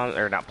E-Bomb,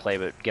 or not play,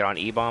 but get on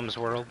E-Bomb's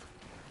World?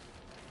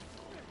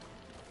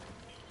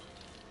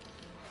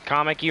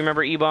 Comic, you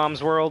remember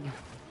E-Bomb's World?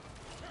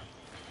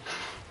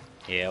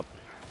 Yep.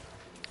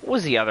 What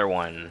was the other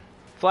one?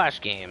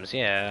 Flash games,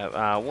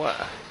 yeah. What?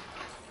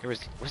 There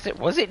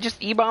was it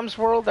just E-Bombs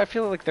World? I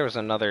feel like there was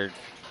another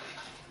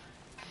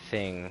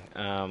thing.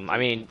 I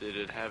mean, Did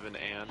it have an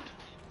ant?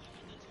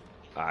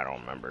 I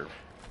don't remember.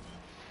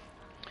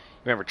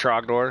 Remember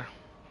Trogdor?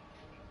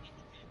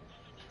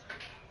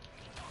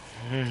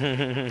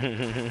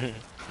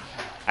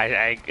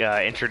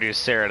 I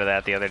introduced Sarah to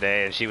that the other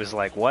day, and she was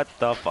like, "What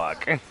the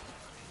fuck?" I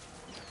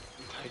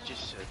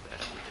just said that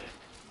today.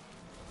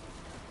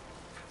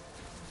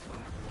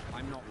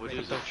 I'm not What ready.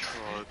 is a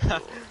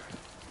trogdor?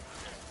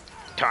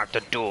 Time to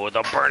do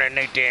the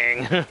burning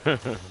thing.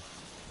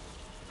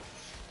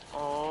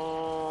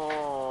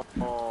 Oh.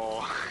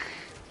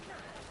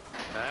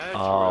 That's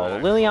Oh, where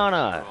that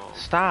Liliana, comes from.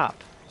 stop.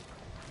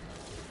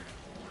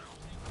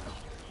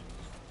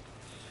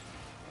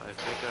 I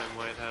think I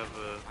might have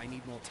a I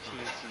need more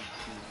time.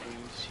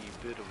 teensy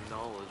bit of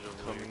knowledge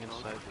of what Coming you're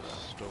inside talking the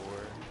about.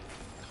 store.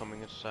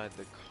 Coming inside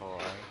the car.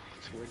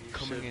 It's when you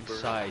Coming said burn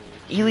inside.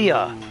 things.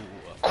 Elia, you.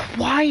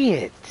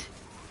 quiet.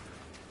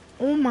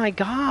 Oh my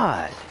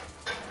god.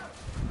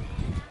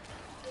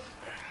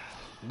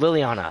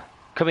 Liliana,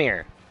 come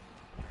here.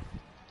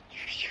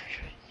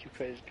 You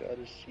guys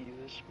gotta see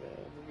this,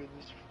 man. Look at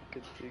this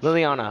fucking big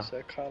Liliana. face.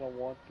 I kinda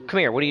want this. Come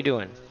here, what are you dog,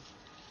 doing? man.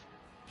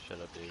 Shut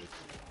up, David.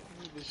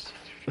 Look at this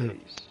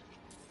face.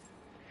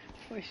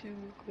 Why does he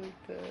look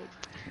like that?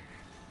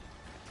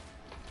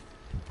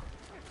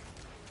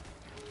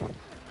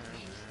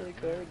 He's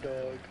like our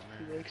dog.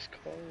 He likes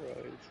car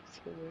rides. It's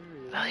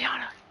hilarious.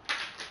 Liliana.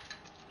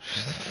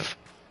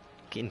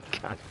 Fucking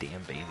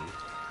goddamn baby.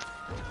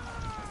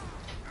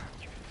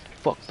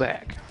 Fuck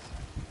back.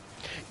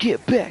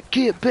 Get back,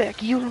 get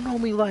back. You don't know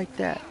me like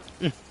that.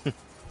 It's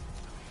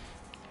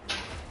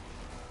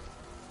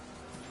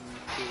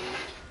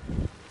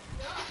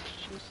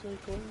just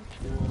like our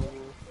dog.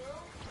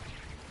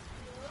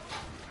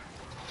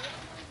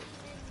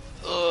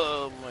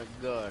 Oh my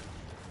god.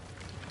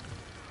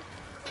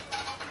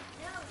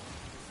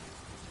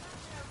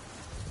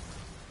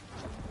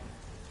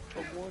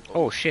 I want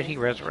Oh shit, he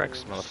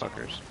resurrects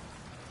motherfuckers.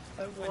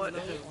 I want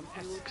him.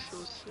 He looks so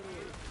silly.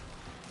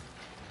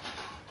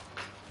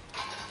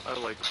 I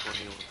like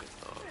funny looking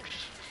dogs.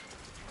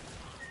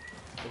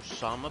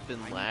 Osama bin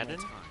I need more Laden?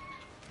 time.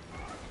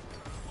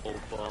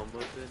 Obama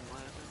bin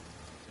Laden?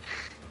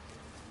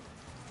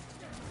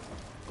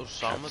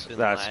 Osama bin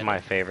That's Laden? my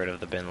favorite of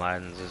the Bin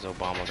Ladens is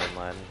Obama Bin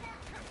Laden.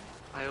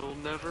 I'll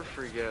never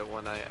forget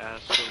when I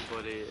asked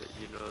somebody,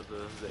 you know,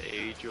 the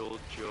age-old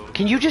joke.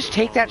 Can you of just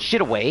take that Obama shit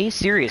bin away?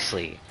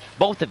 Seriously.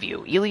 Both of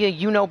you. Elia,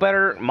 you know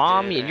better.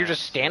 Mom, Dead and you're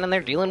just ass. standing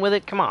there dealing with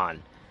it? Come on.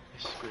 Laden.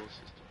 School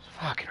systems.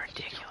 Fucking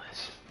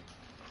ridiculous.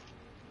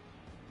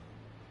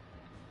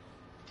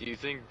 Do you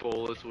think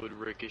bullets would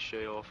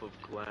ricochet off of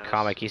glass?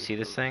 Comic, you if see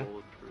this they're thing?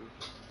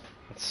 bulletproof?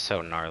 It's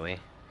so gnarly.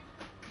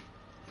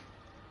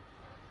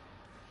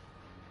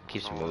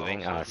 Keeps Oh,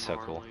 moving. Oh, so that's so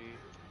cool. gnarly.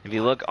 If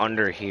you look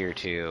under here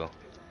too.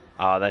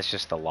 Oh, that's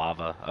just the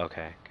lava.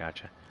 Okay,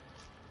 gotcha.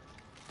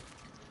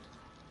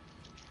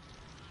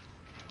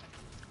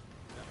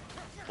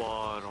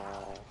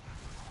 Bottle.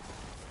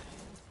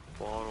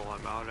 Bottle,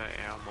 I'm out of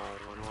ammo.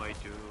 What do I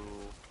do?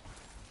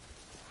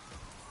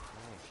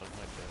 Oh, something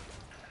like that.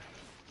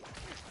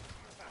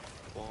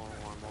 Bottle,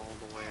 I'm all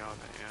the way out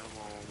of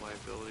ammo. My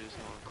ability's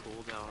on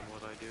cooldown.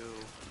 What I do?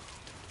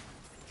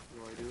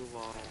 What do I do,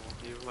 Bottle?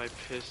 Even my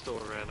pistol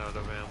ran out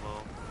of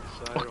ammo.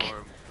 Okay.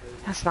 Sidearm.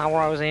 That's not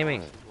where I was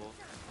aiming. Impossible.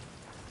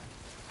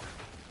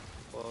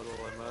 Bottle,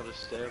 I'm out of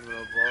stamina.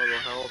 Bottle,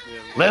 help me.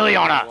 I'm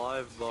Liliana!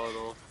 alive,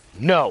 Bottle.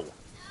 No.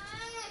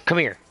 Come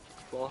here.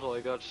 Bottle,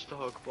 I got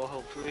stuck.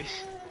 Bottle,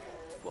 please.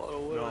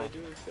 Bottle, what do No. I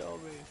do? Tell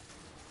me.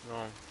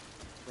 No.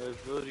 My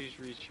ability's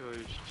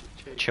recharged.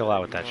 Chill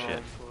out with that No, shit.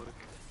 fuck.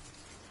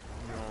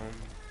 No.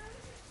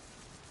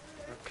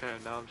 Okay,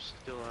 now I'm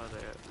still out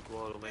of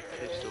Bottle. My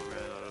pistol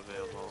ran out of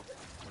ammo.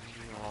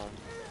 No.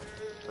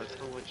 That's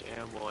how much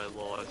ammo I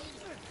lost.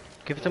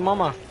 Give it to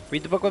Mama.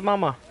 Read the book with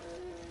Mama.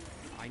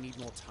 I need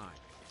more time.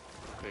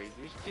 Okay,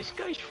 this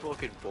guy's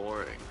fucking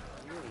boring.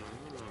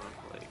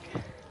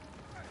 Like,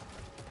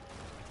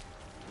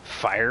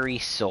 Fiery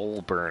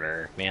Soul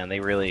Burner. Man, they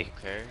really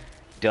Okay.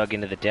 dug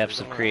into the depths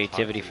You of don't wanna talk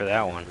creativity to for me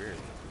that weird. one.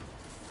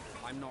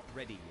 I'm not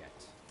ready yet.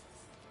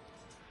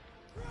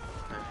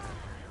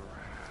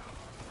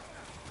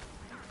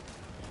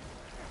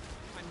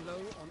 I'm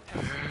low on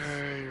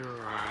energy.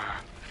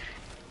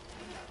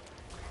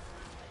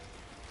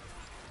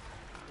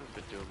 I've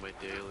been doing my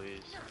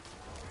dailies.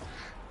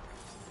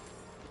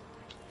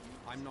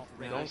 I'm not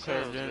ready. Don't I said I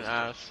was care, didn't gonna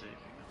start ask. saving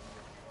up.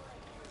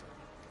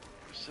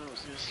 I said I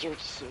was gonna start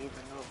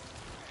saving up.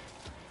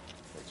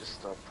 I just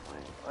stopped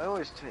playing. I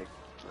always take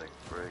like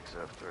breaks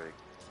after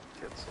I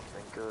get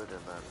something good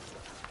and then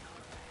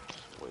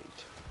just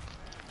wait.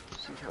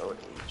 See how it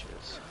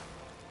ages.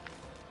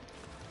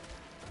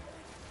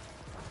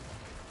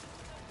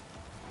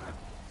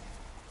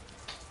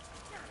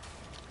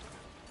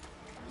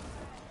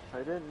 I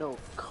didn't know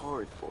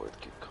cardboard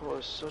could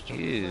cause such a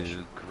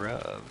Ew,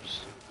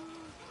 grubs.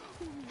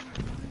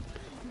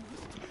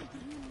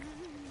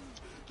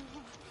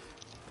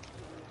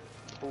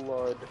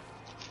 blood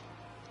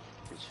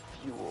is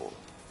fuel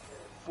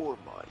for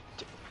my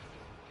day.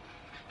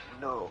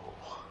 No,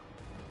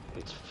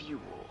 it's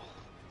fuel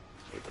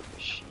for the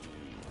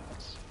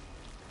machines.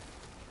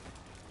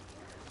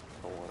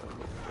 I wanna go there.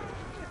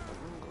 I'm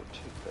gonna go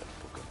take that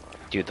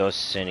Pokemon. Dude, those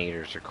Sin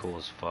Eaters are cool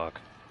as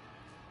fuck.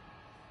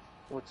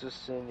 What's a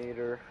Sin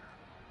Eater?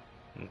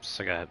 It's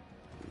like a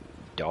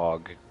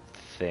dog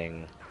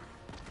thing.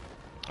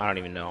 I don't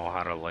even know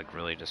how to like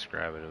really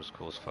describe it. It was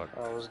cool as fuck.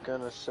 I was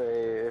gonna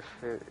say if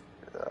it,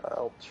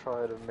 I'll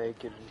try to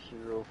make it in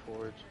Hero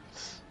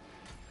Forges,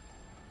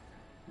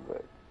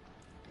 but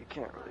you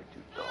can't really do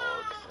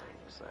dog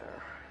things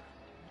there.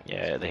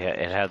 Yeah,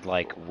 it had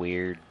like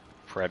weird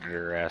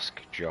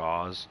predator-esque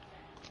jaws.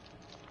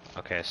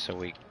 Okay, so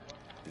we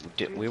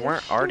Dude, we this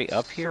weren't already shit's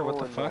up here. What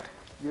so the fuck? annoying.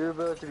 You're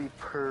about to be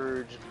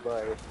purged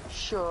by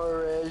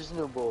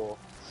Reasonable.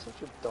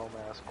 Such a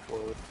dumbass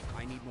quote.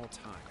 I need more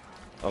time.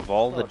 Of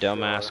all the Not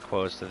dumbass sure.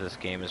 quotes that this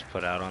game has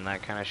put out on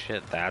that kind of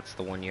shit, that's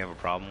the one you have a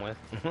problem with?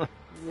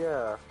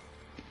 Yeah.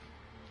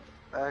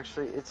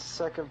 Actually, it's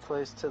second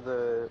place to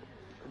the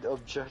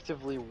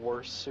objectively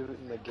worst suit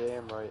in the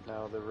game right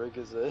now, the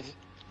Rigazid.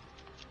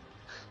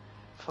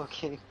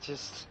 Fucking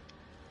just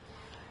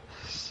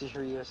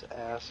serious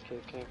ass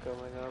kicking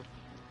coming up.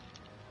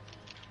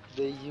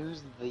 They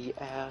used the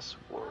ass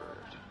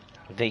word.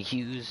 They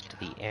used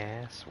the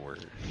ass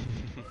word.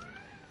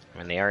 I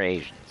mean, they are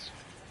Asians.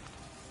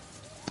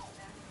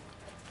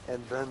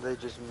 And then they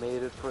just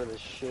made it for the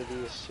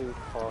shittiest suit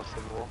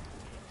possible.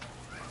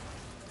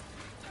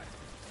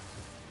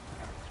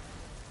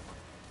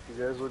 You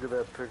guys look at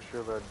that picture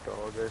of that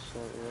dog I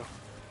sent you.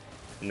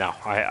 No,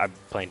 I'm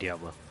playing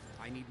Diablo.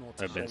 I need more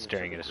time. I've been Send it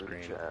staring to at a the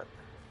group screen. chat.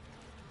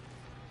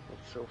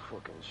 It's so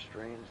fucking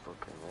strange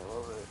looking. I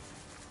love it.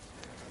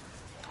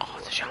 Oh,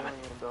 it's a shaman.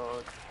 Alien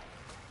dog.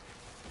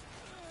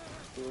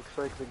 He looks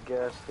like the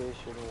gas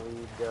station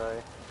lead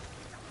guy.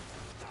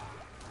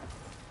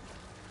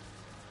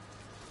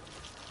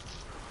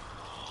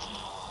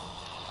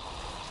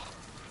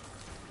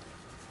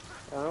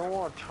 I don't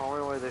want to tell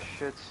me why this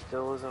shit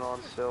still isn't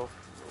on sale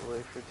for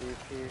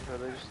DP. Are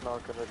they just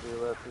not gonna do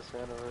that this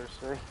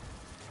anniversary?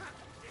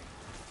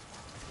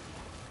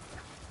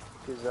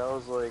 Because that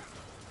was like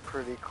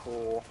pretty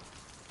cool.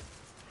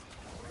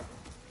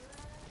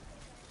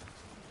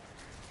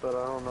 But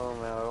I don't know,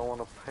 man. I don't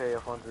want to pay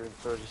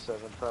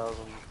 137,000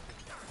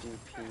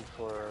 DP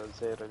for a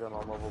Zeta gun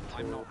on level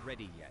 2. I'm not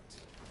ready yet.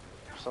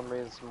 For some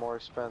reason it's more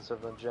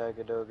expensive than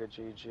Jagadoga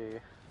GG.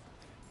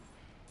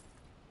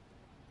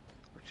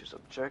 Which is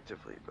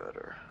objectively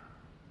better.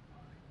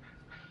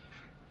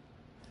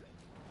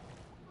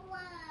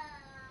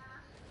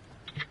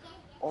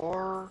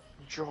 Or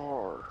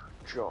Jar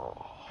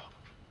Jaw.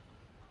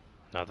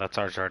 No, that's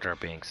our Jar Jar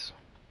Binks.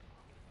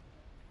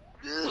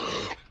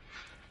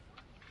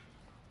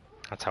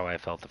 That's how I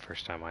felt the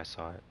first time I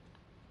saw it.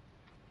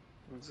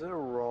 Is it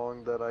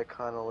wrong that I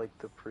kind of like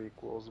the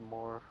prequels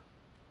more?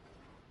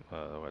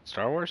 What,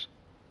 Star Wars?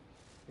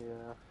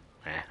 Yeah.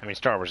 I mean,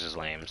 Star Wars is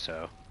lame,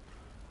 so...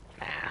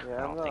 Nah, Yeah,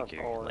 I I'm don't think not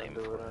you're all lame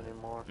into for it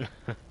anymore.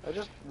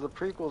 The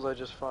prequels I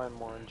just find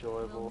more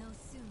enjoyable.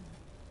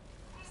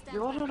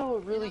 You wanna know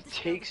what really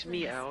takes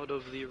me out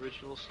of the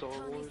original Star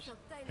Wars?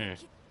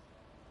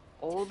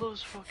 All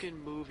those fucking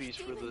movies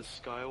for the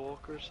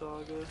Skywalker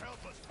saga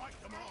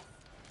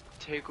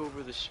take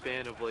over the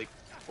span of like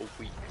a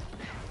week.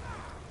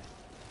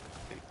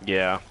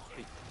 Yeah.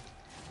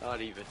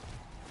 Not even.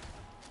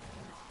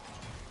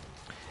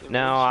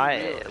 No,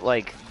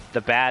 like the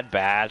Bad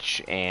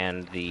Batch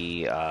and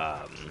the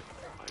oh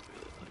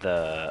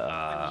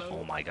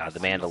my god, the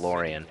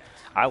Mandalorian.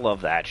 I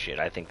love that shit.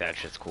 I think that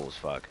shit's cool as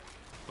fuck.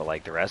 But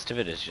like the rest of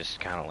it is just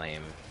kind of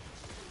lame.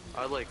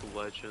 I like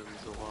Legends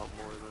a lot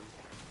more than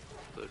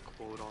the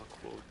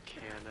quote-unquote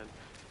canon.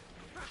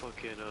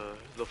 Fucking,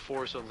 The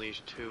Force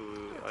Unleashed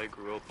 2, I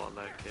grew up on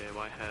that game.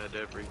 I had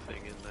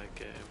everything in that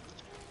game.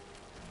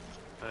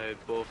 I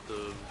had both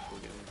the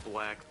fucking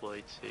black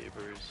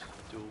lightsabers,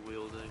 dual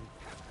wielding.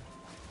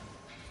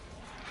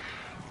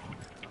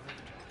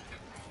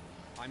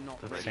 I'm not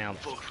That ready. sounds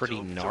fucked pretty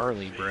up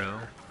gnarly, Darth bro.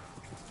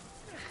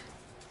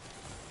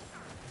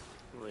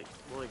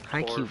 Like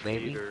Hi, Darth cute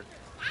baby. Vader.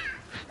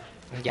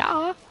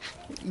 Yeah,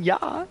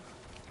 yeah.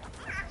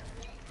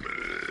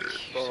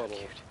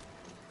 Bottle.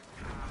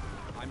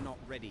 I'm not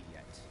ready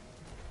yet.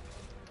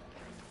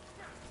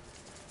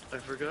 I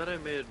forgot I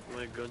made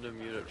my Gundam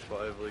Unit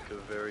 5 like a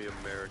very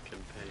American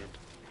paint.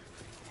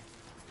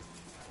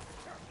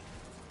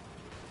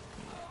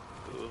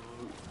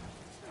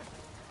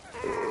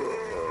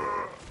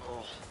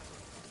 Oh.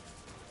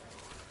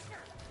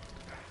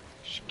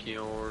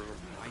 Skjorn.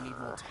 I need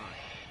more time.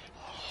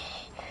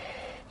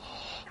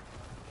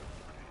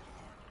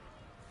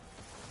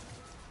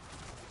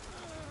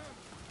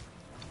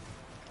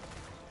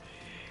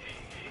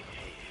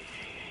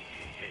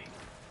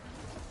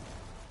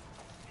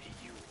 Hey,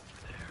 you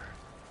over there.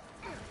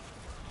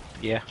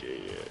 Yeah.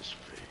 Gay ass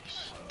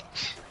face.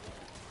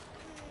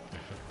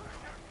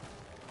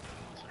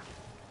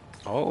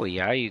 Oh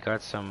yeah, you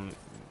got some.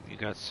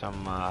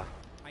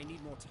 I need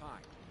need more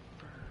time.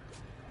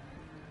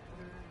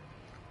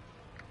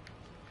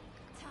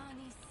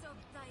 Tani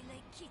subdile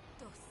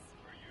kitos.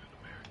 Are you an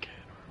American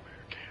or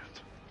Americans?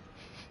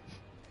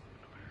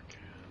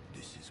 American.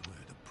 This is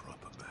where the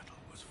proper battle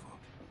was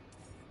fought.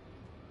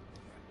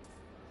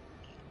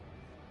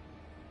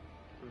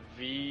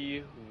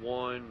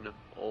 V1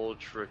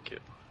 Ultra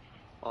Kit.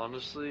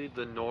 Honestly,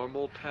 the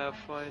normal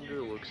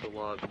Pathfinder looks a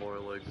lot more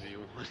like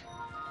V1.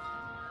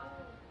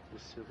 The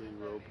silly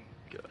robe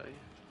guy.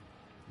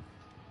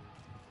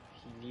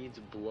 He needs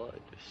blood,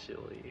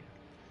 silly.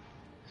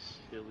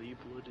 Silly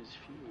blood is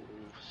fuel,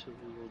 silly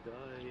little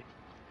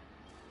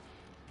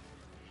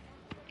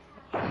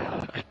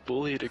guy. I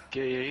bullied a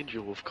gay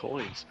angel with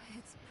coins.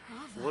 It's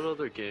Prava. What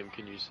other game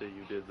can you say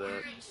you did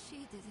that?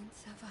 She didn't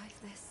survive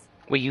this.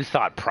 Wait, you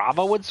thought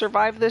Prava would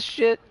survive this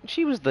shit?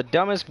 She was the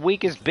dumbest,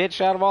 weakest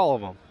bitch out of all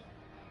of them.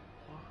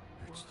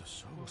 It's the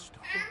Soul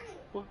Stone.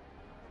 What?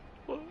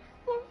 What?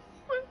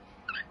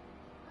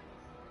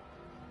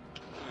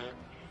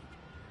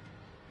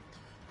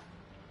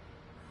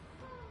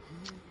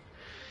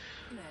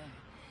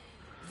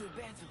 The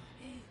battle.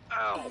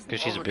 Ow!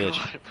 Because she's a my bitch.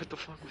 God, what the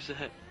fuck was that?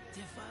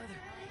 Their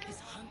father is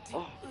hunting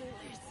Oh.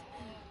 others.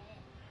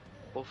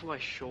 Both of my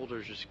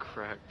shoulders just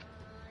cracked.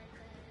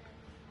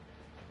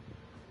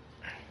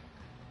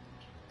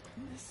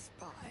 The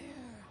spire.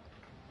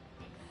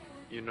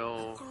 You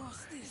know,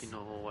 Across this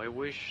I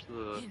wish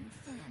the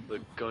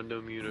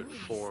Gundam Unit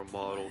 4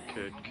 model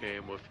kit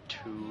came with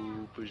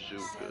 2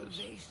 bazookas.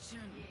 salvation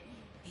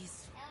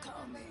is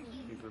coming.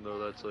 Even though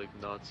that's like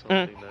not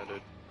something that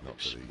it Not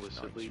for these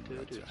explicitly knights you did,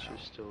 led to it's hell.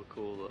 just still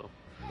cool though.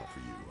 Not for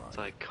you, It's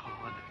right?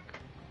 iconic.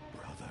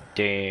 Brother.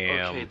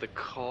 Damn. Okay, the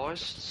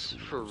costs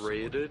for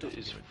rated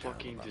is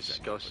fucking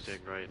disgusting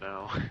right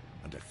now.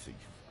 And a thief.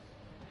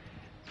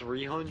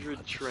 300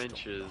 Had to stop the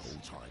trenches,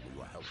 whole time we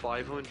were helping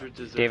 500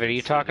 deserted David, are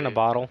you talking to city.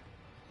 Bottle?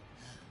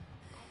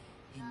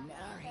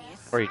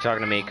 Inarius Or are you talking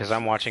to me? Because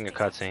I'm watching a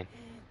cutscene.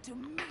 to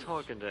me.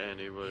 Talking to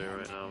anybody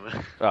right now,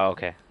 man. Oh,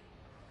 okay.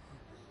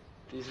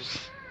 These are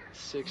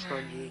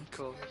 600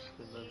 costs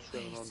and then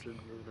 700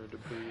 lunar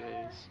debris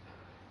A's.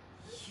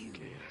 You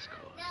Okay, ass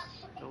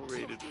costs. No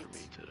rated for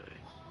me today.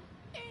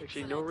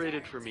 Actually, no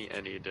rated for me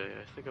any day.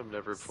 I think I'm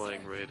never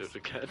playing rated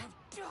again.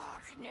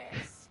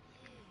 darkness.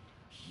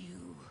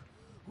 You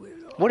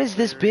will What is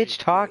this bitch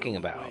talking Wait,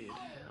 about? hell.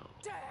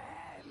 stand.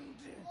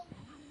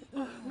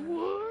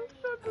 What?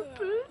 I'm a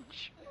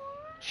bitch.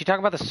 She talking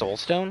about the Soul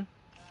Stone?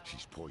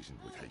 She's poisoned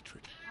with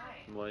hatred.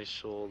 My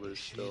soul is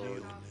She still. the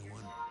only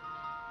one.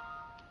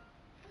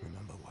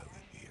 Remember why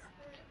we're here.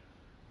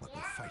 What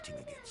we're fighting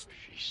against.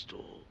 She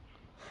stole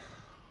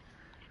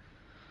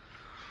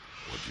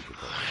What do you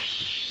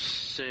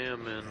propose?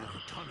 salmon.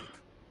 Tonic.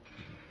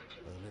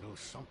 A little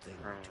something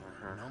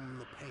to numb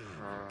the pain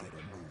and get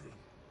her moving.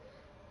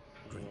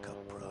 Drink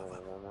up, brother.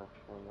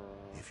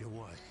 If you're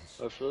wise.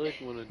 I feel like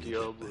one of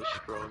you'll get Diablo's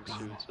back strong to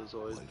suits has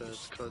always while been you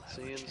its still have a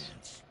cutscenes.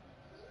 chance.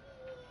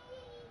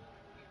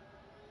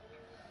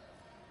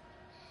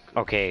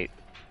 Okay,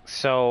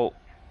 so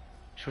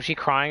was she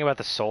crying about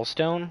the Soul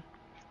Stone?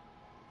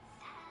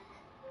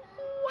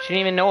 She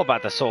didn't even know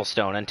about the Soul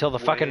Stone until the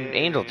fucking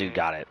angel dude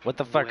got it. What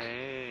the fuck?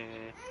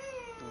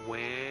 Wah.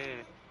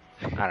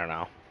 I don't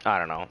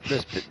know.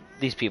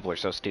 These people are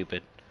so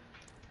stupid.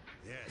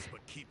 Yes,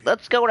 but keep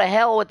Let's go to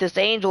hell with this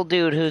angel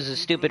dude who's a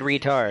stupid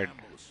retard.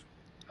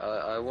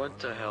 I went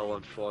to hell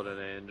and fought an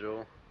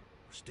angel.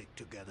 Stick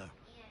together.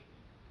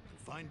 And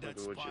find Look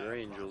that at what's spire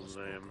your Prava angel's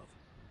spoke name.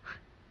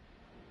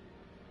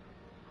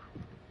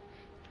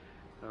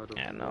 of. Out of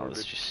Yeah, no, morbid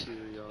it's just-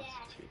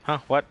 curiosity. Huh?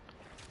 What?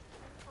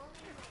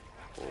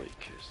 Holy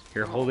kiss.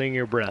 You're holding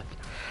your breath.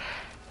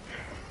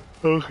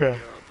 Okay. Gabriel.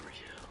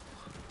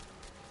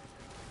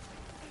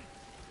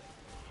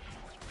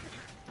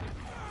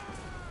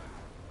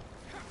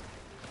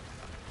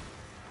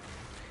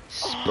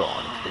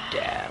 Spawn of the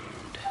damned.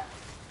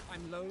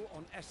 I'm low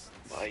on essence.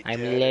 My I'm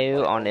dad low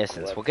and my on uncle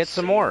essence. have We'll the get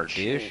some same more,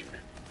 chain. douche.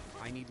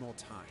 I need more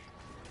time.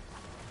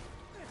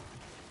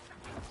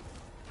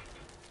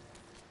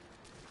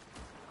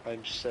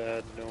 I'm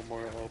sad, no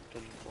more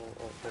Oppenheimer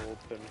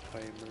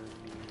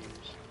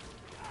memes.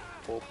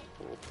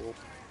 Oppenheimer.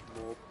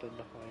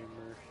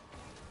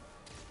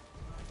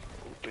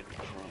 Open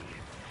crime.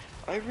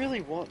 I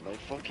really want my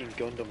fucking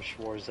Gundam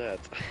Schwarzette.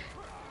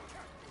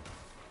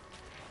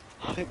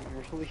 I'm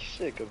really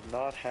sick of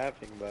not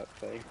having that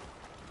thing.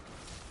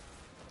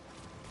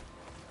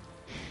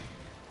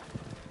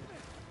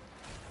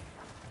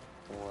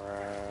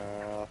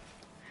 Wrath.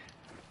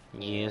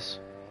 Yes.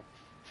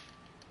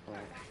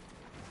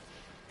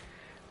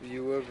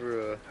 You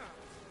ever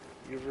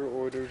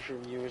ordered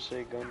from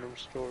USA Gundam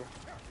Store?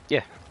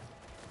 Yeah.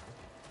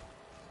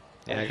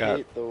 Yeah, I got.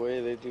 hate the way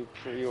they do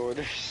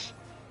pre-orders.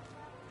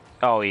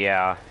 Oh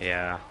yeah,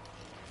 yeah.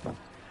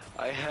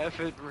 I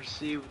haven't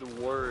received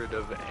word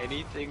of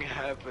anything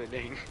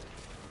happening.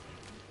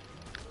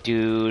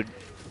 Dude,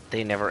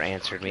 they never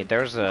answered me.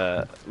 There's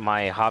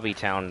my hobby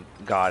town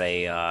got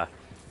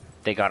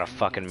they got a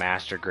fucking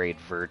master grade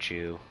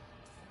virtue.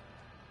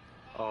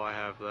 Oh, I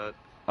have that.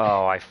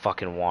 Oh, I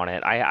fucking want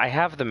it. I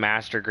have the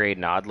Master Grade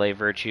Nodlay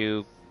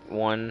Virtue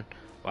one.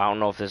 I don't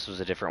know if this was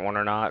a different one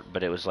or not,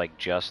 but it was like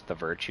just the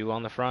Virtue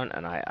on the front,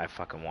 and I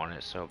fucking want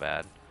it so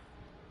bad.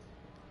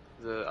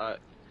 The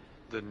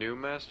new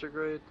Master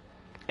Grade?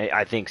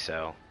 I think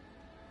so.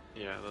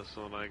 Yeah, that's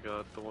the one I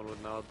got. The one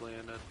with Nodley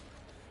in it.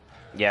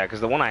 Yeah,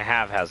 because the one I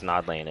have has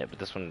Nodlay in it, but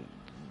this one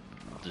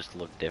just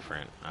looked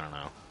different. I don't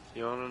know.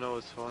 You wanna know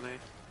what's funny?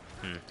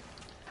 Hmm.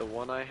 The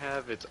one I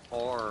have, its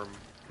arm,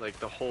 like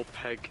the whole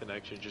peg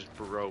connection just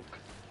broke.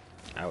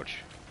 Ouch.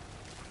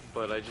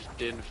 But I just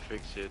didn't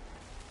fix it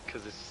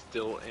because it's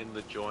still in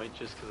the joint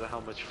just because of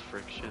how much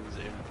friction's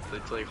in.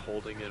 It's like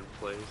holding it in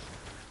place.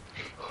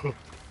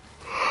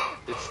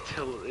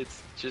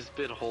 It's just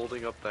been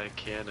holding up that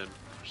cannon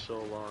for so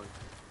long.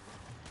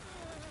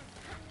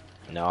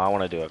 No, I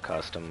want to do a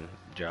custom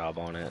job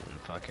on it and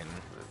fucking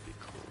That'd be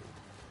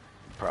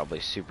cool.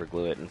 probably super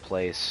glue it in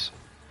place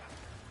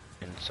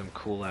in some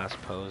cool ass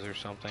pose or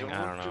something.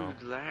 I don't know. Don't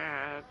do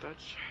that.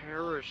 That's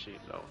heresy.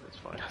 No, it's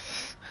fine.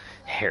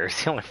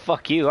 Heresy, only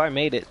fuck you. I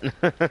made it.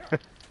 I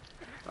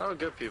don't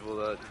get people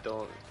that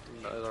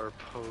are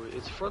pose.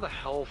 It's for the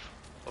health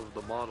of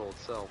the model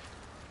itself.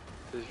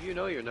 Because you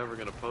know you're never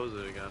gonna pose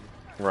it again.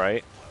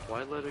 Right.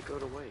 Why let it go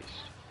to waste?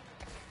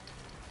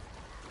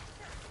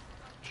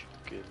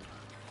 Chicken.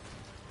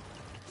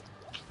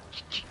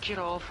 Get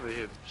off of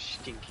him,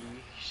 stinky,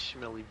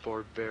 smelly,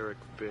 barbaric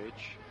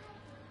bitch.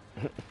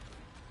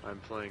 I'm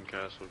playing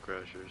Castle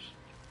Crashers.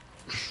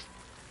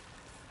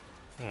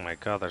 Oh my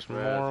god, there's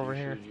more Brad, over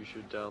here. You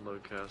should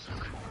download Castle.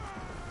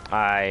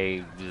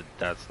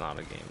 That's not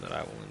a game that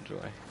I will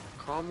enjoy.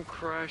 Come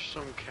crash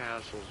some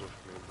castles with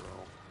me, bro.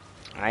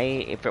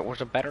 If it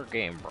was a better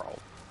game, bro.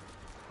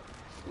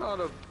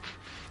 Not a.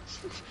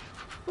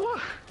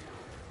 What?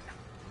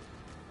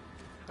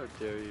 How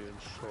dare you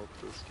insult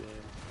this game?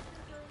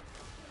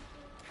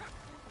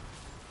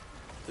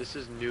 This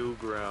is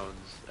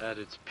Newgrounds at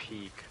its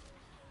peak.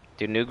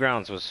 Dude,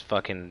 Newgrounds was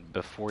fucking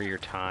before your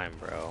time,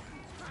 bro.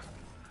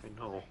 I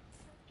know.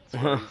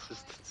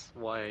 It's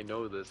why I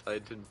know this. I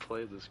didn't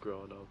play this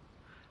growing up,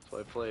 so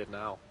I play it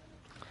now.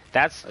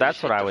 That's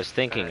just what hate I the was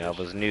thinking of, fattest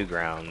was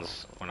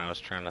Newgrounds, when I was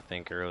trying to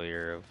think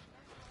earlier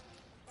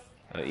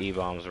of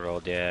E-Bombs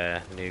World.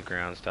 Yeah,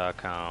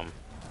 Newgrounds.com.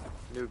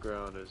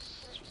 Newground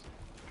is just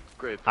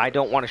great. I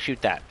don't want to shoot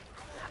that.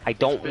 I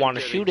don't want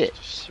to shoot it.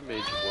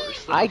 Smidge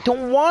worse. I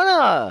don't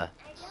wanna.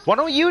 Why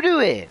don't you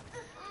do it?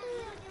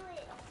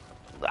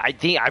 I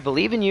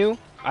believe in you.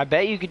 I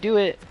bet you could do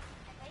it.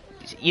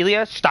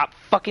 Ilya, stop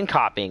fucking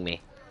copying me.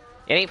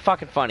 It ain't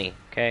fucking funny,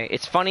 okay?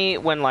 It's funny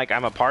when, like,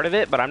 I'm a part of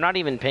it, but I'm not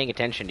even paying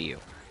attention to you.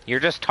 You're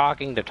just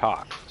talking to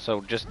talk,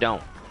 so just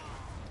don't.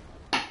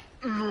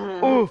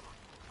 Ooh.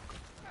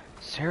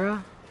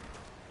 Sarah?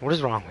 What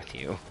is wrong with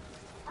you?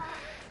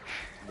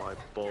 My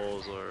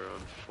balls are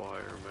on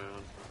fire,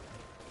 man.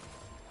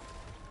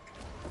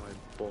 My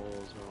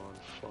balls are on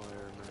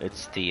fire, man.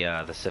 It's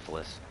the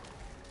syphilis.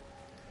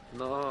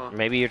 No.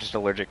 Maybe you're just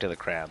allergic to the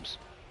crabs.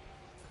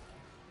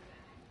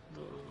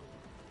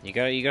 You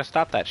gotta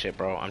stop that shit,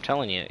 bro. I'm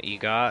telling you, you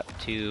got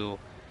to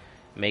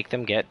make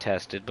them get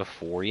tested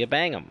before you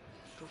bang them.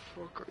 What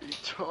the fuck are you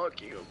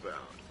talking about?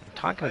 I'm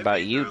talking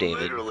about you, they're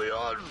David. Literally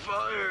on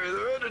fire.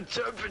 They're at a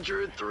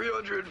temperature at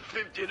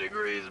 350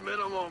 degrees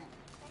minimum.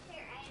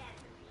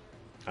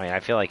 I mean,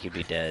 I feel like you'd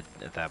be dead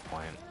at that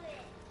point.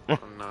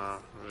 Nah,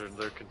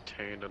 they're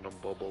contained in a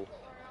bubble.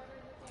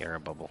 You're a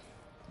bubble.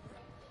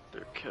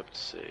 They're kept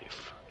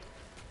safe.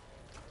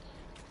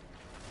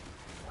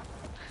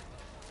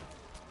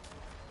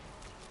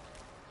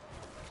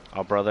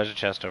 Oh, bro, there's a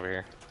chest over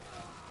here.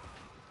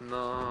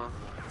 Nah.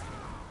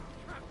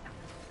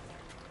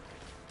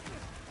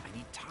 I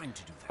need time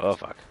to do that. Oh,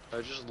 fuck.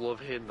 I just love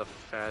hitting the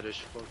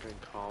fattest fucking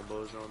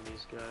combos on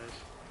these guys.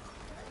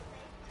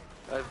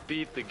 I've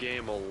beat the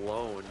game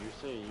alone.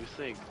 You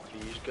think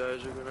these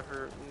guys are gonna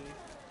hurt me?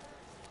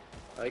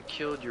 I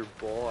killed your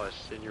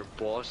boss, and your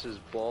boss's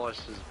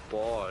boss's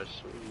boss.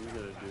 What are you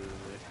gonna do to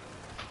me?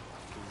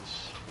 Fucking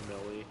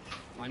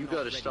smelly. You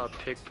gotta stop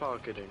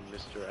pickpocketing,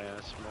 Mr.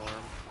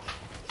 Assmarm.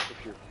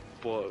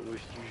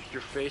 With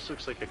your face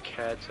looks like a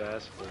cat's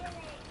asshole.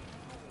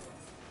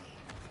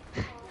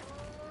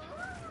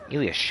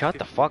 Ilya, shut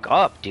the fuck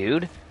up,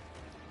 dude.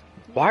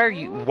 Why are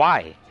you...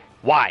 Why?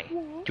 Why? Do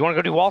you want to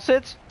go do wall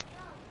sits?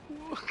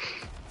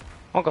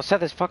 Uncle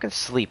Seth is fucking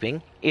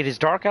sleeping. It is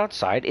dark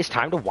outside. It's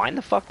time to wind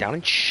the fuck down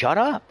and shut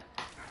up.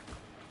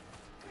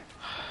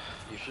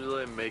 You should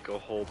like make a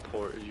whole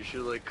you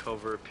should like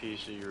cover a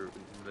piece of your,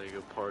 like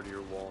a part of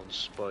your wall in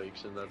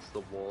spikes, and that's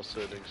the wall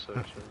setting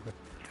section.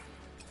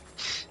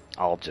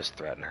 I'll just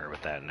threaten her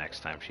with that next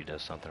time she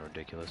does something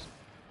ridiculous.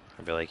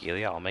 I'll be like,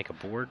 Ilya, I'll make a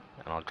board,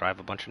 and I'll drive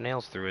a bunch of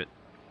nails through it.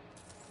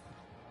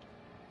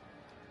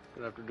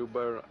 Gonna have to do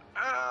better.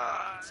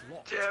 Ah,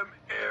 damn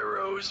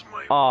arrows,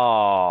 my.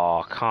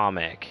 Aw,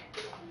 comic.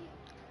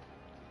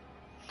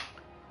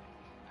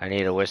 I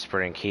need a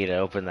whispering key to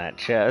open that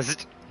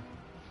chest.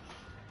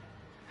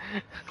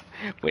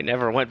 We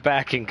never went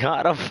back and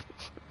got him.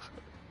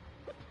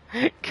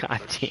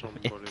 God damn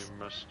it. Somebody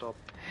messed up.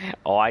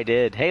 Oh, I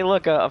did. Hey,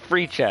 look, a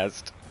free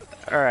chest.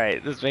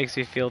 Alright, this makes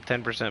me feel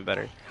 10%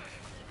 better.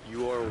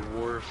 You are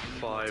worth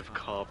 5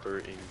 copper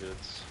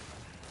ingots.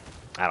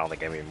 I don't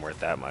think I'm even worth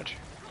that much.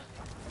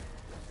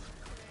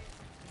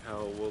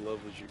 What level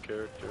is your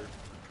character?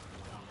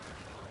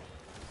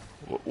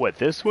 What,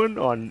 this one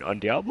on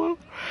Diablo?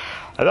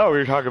 I thought we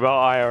were talking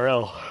about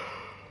IRL.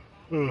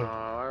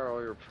 No,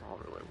 you're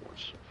probably like more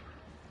silver.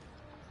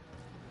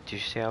 Did you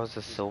say I was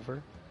a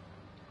silver?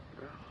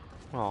 Yeah.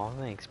 Oh,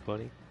 thanks,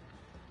 buddy.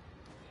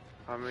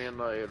 I mean,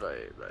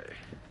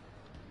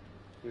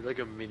 you're like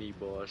a mini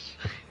boss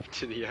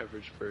to the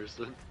average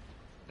person.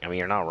 I mean,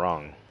 you're not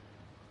wrong.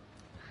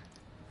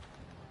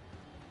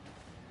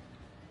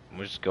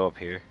 We'll just go up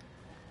here.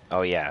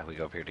 Oh yeah, we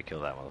go up here to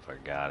kill that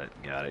motherfucker.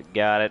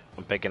 Got it.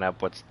 I'm picking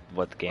up what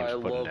the game's I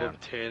putting love down.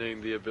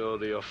 obtaining the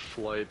ability of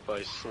flight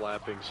by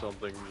slapping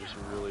something just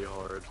really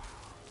hard.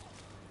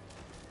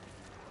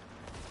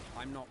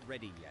 I'm not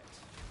ready yet.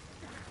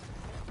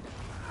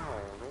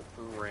 Oh,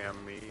 don't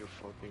ram me, you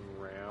fucking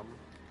ram.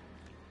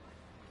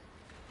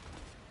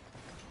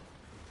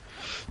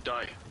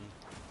 Die.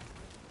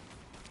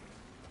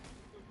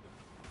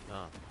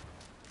 Oh.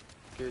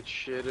 Get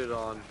shitted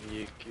on,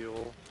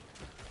 vehicle.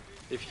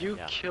 If you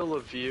kill a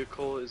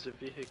vehicle, is it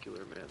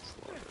vehicular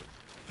manslaughter?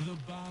 The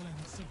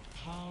balance of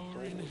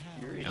power in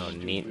hell. Oh,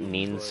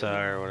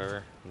 Ninsa or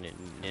whatever.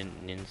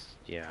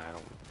 Yeah, I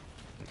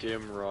don't.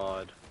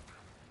 Dimrod.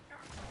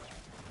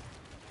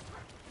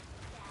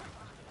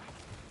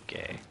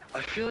 Okay.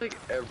 I feel like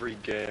every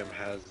game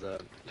has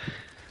that.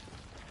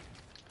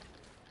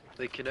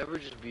 They can never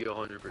just be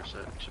 100%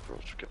 except for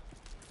Ultra Kill.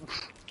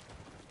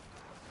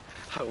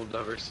 I will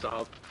never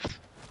stop.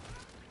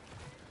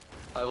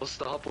 I will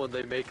stop when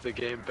they make the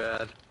game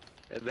bad,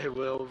 and they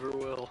will.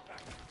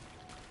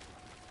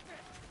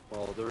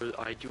 Well,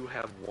 I do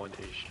have one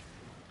issue.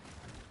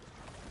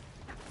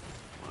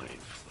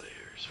 Mind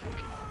flayers.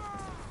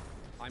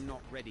 I'm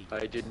not ready.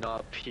 I did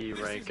not P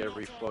rank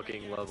every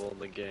fucking level in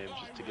the game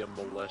just to get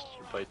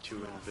molested by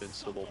 2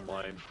 invincible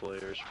mind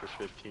flayers for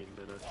 15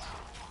 minutes.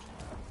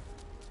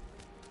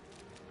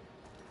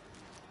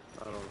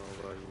 I don't know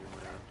about you,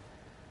 man.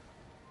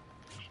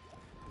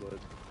 But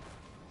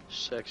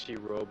sexy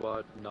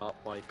robot, not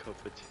my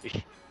cup of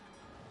tea.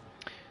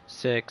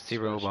 Sexy Especially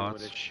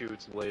robots. when it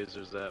shoots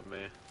lasers at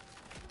me.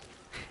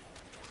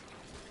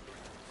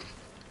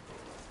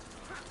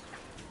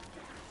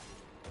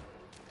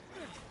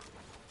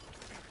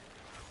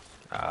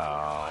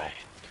 Oh.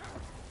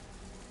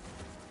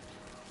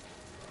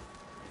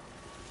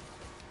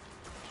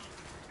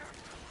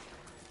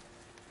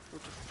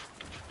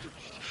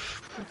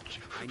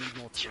 I need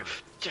more time.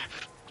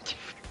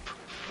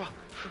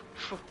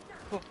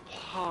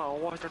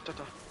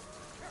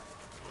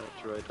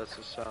 That's right, that's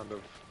the sound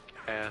of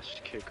ass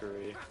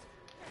kickery.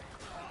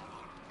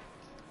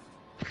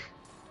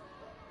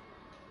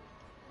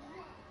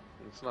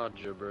 It's not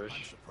gibberish.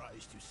 I'm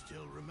surprised you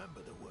still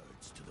remember the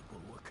words to the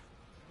bulwark.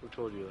 Who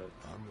told you that?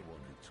 I'm the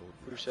one who told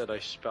you. Who said I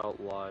spout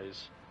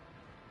lies?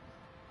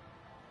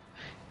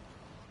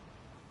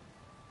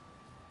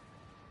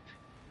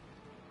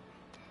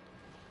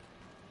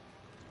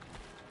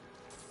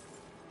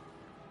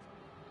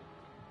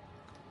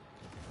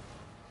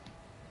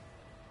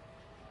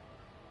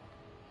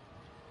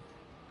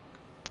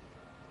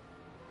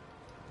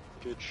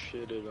 Get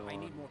shitted on. I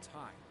need more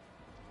time.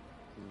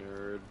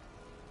 Nerd.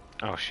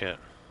 Oh shit.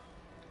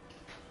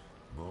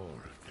 More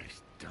of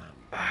this damn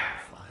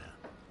fire.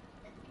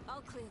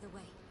 I'll clear the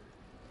way.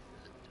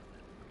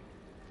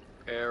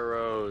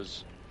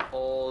 Arrows.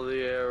 All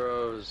the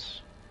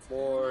arrows.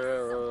 More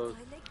arrows.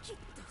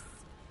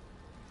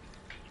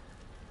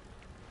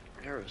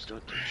 Arrows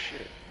don't do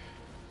shit.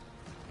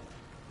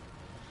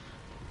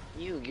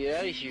 You get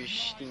out of here,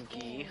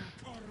 stinky.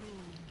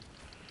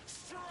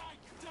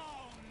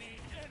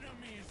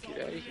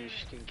 Get out of here,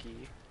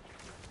 stinky.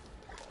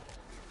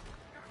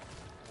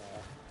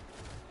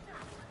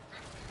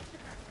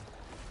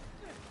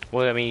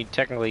 Well, I mean,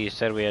 technically you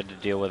said we had to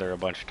deal with her a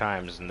bunch of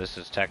times, and this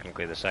is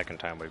technically the second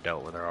time we've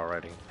dealt with her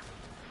already.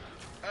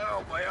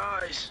 Ow, my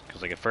eyes!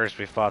 Because, like, at first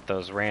we fought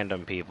those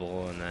random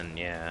people, and then,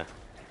 yeah.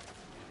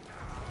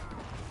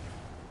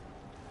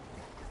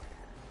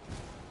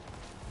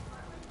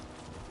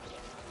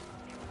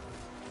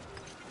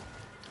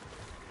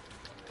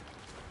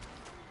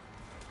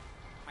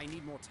 I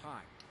need more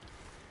time.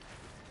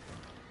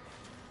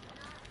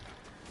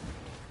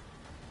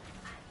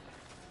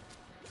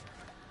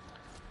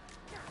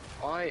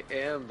 I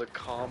am the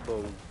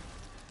combo.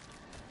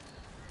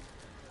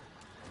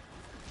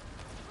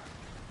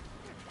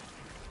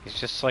 He's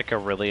just like a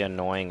really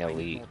annoying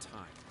elite.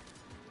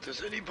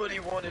 Does anybody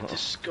want to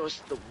discuss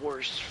the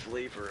worst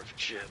flavor of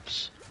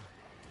chips?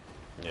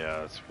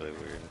 Yeah, that's really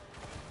weird.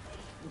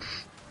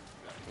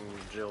 Ooh,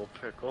 dill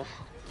pickle.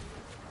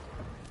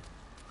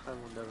 I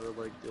will never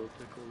like dill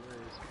pickle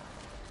lays.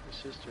 My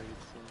sister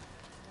eats them.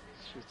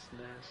 Shit's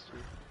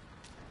nasty.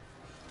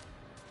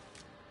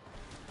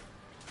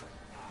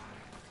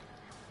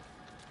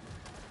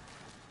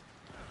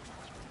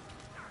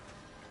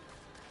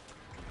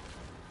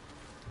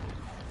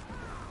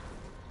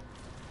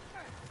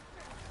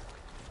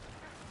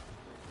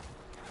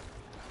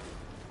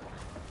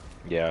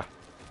 Yeah.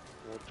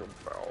 With the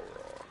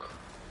Balrog.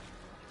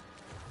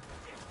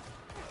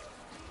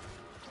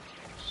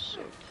 So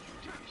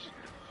cuties.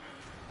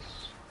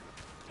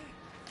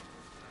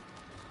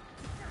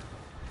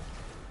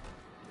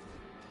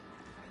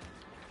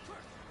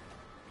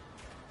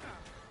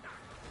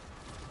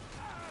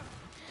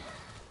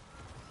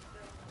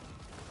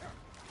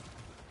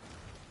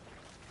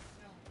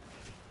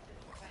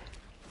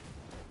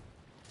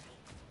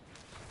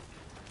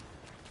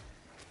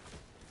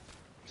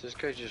 This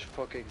guy just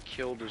fucking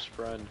killed his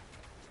friend.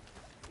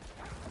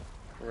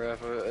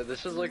 Rafa,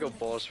 this is like a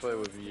boss fight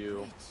with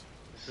you.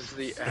 This is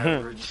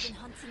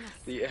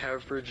the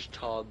average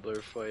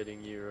toddler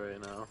fighting you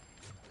right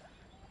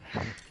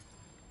now.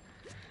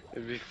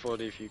 It'd be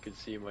funny if you could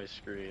see my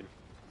screen.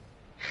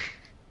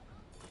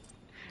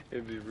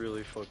 It'd be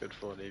really fucking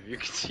funny if you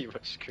could see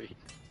my screen.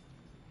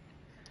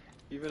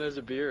 Even as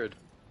a beard.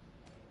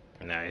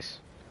 Nice.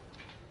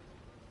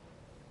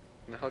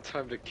 Now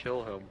time to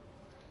kill him.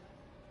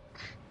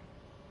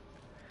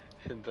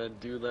 And then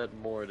do that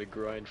more to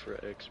grind for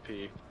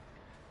XP.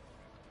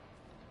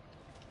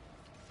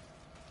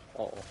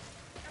 Oh.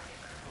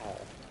 Oh.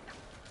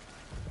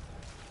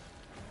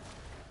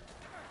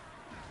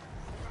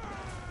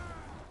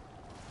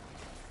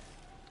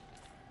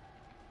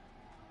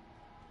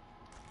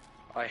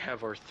 I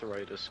have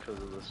arthritis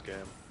because of this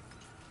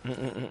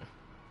game.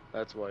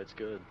 That's why it's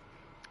good.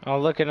 Oh,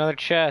 look, another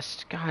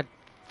chest. God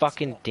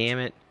fucking damn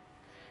it.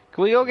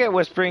 Can we go get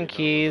Whispering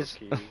Keys?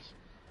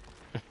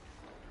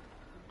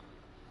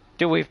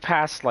 Dude, we've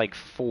passed like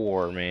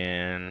 4,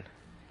 man.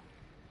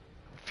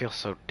 I feel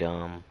so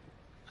dumb.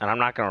 And I'm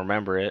not gonna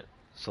remember it.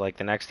 So, like,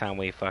 the next time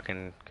we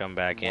fucking come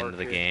back into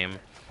the game,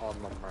 on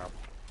the map.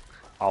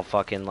 I'll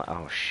fucking...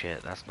 Oh,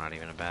 shit. That's not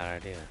even a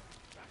bad idea.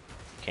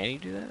 Can you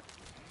do that?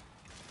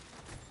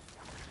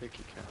 I think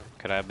you can.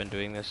 Could I have been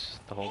doing this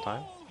the whole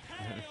time?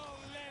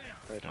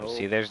 Oh,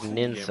 see, there's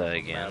Ninsa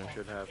again.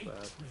 Should have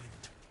that.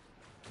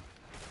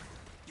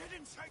 Get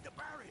inside the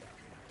barrier.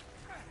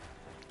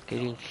 Get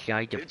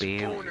inside the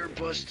barrier. It's boner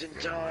busting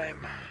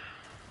time.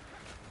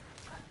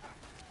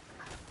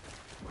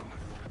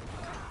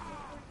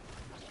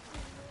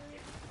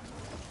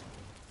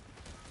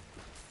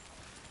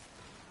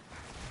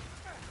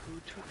 Who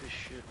took a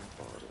shit in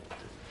a bottle?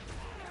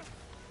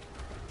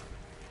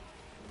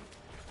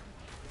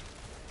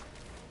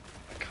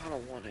 I kinda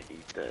wanna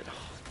eat that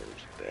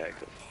first bag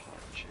of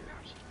hot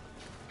chips.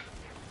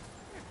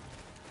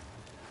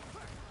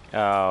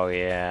 Oh,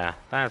 yeah.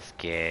 That's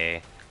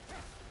gay.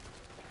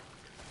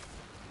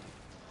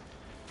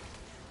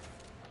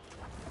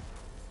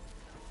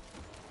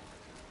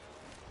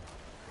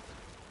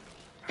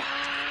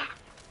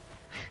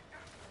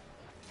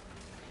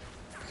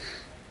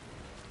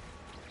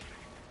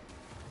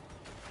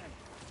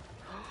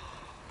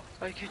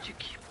 Why could you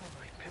keep all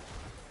my pip?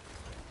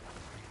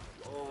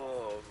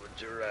 Oh, a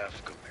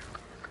giraffe, come here,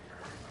 come here, come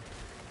here.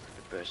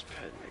 The best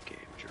pet in the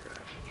game,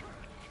 giraffe.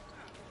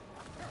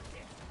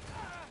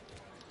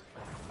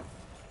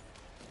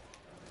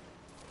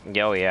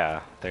 Oh,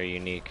 yeah. They're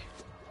unique.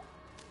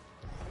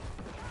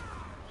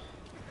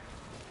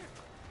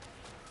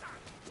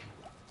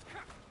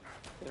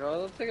 You know, I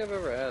don't think I've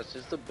ever asked,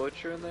 is the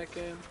butcher in that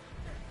game?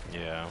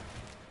 Yeah.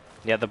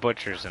 Yeah, the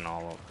butcher's in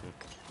all of them.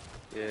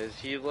 Yeah, is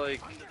he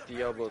like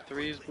Diablo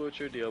 3's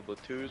butcher, Diablo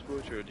 2's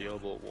butcher, or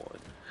Diablo 1?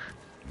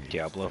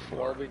 Diablo 4.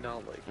 Probably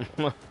not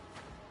like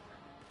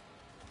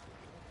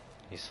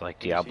He's like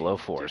Diablo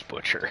 4's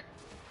butcher.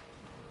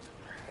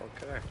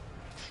 Okay.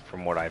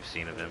 From what I've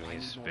seen of him,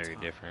 he's very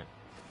different.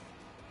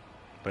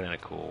 But in a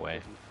cool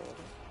way.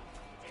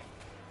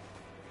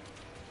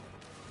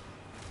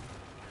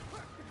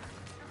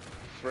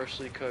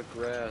 Freshly cut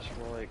grass,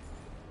 more like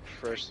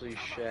freshly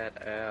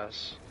shat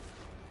ass.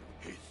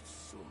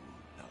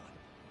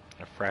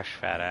 A fresh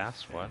fat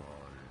ass? What?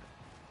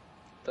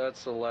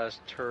 That's the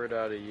last turd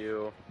out of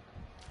you.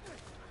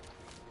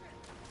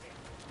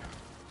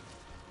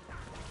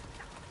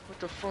 What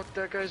the fuck?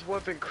 That guy's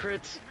weapon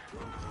crits!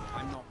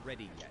 I'm not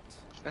ready yet.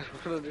 I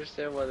don't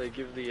understand why they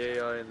give the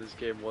AI in this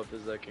game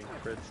weapons that can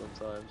crit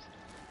sometimes.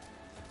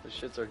 The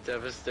shits are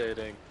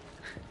devastating.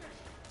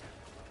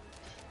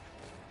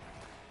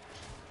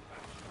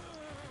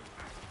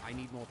 I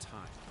need more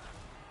time.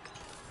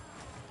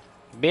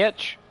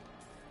 Bitch!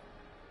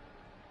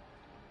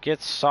 Get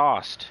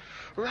sauced.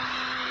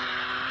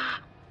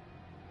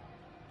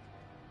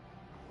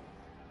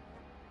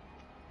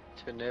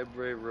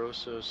 Tenebre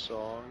Rosso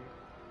song.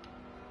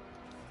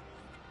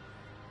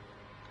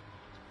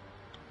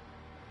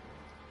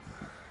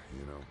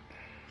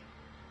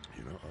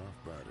 You're not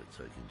half bad at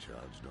taking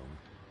charge, Dom.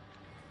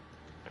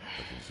 I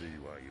can see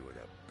why you were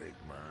that big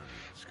man.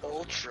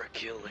 Ultra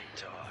killing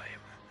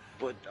time.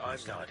 But I'm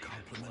not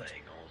even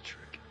playing Ultra.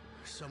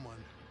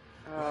 Someone.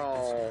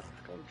 Oh,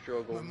 don't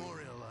juggle.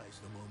 Memorialize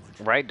the moment.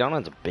 Right?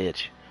 Donut's a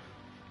bitch.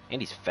 And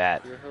he's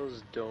fat. Your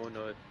hell's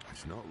donut.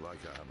 It's not like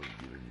I haven't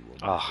given you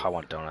Oh, I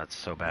want donuts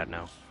so bad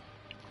now.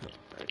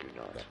 I do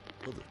not.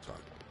 Other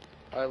time.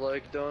 I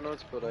like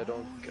donuts, but I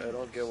don't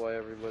get why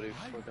everybody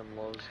fucking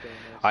loves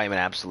donuts. I am an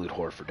absolute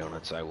whore for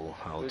donuts. I'll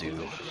They're do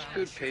just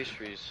good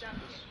pastries.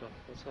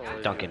 That's all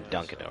I Dunkin' do.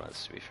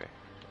 Donuts, to be fair.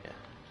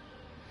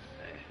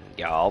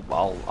 Yeah,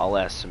 I'll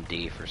ask some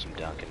D for some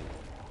Dunkin'.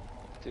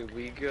 Dude,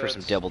 For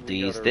some double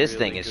D's. This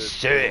thing is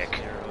sick.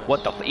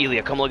 What the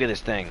Elia? Come look at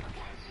this thing.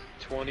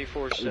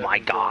 24/7. Oh my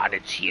God,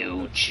 it's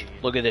huge.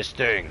 Look at this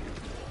thing.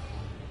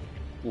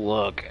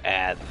 Look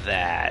at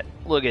that.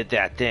 Look at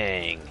that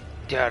thing.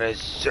 That is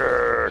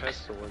sick.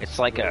 It's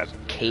like a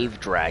cave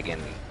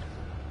dragon.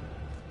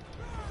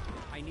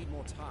 I need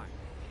more time.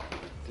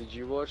 Did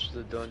you watch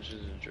the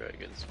Dungeons and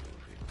Dragons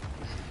movie?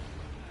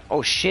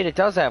 Oh shit! It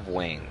does have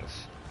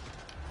wings.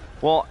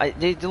 Well,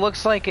 it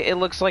looks like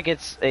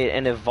it's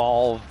an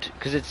evolved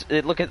because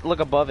look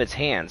above its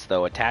hands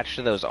though. Attached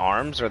to those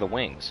arms are the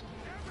wings,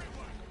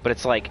 but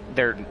it's like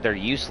they're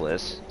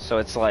useless. So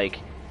it's like,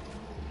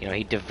 you know,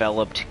 he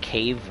developed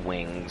cave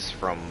wings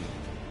from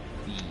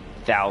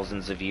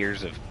thousands of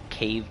years of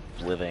cave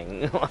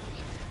living.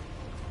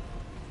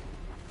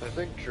 I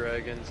think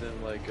dragons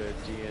in like a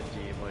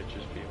D&D might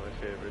just be my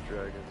favorite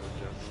dragons in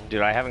general.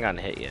 Dude, I haven't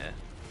gotten hit yet.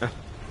 Just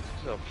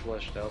how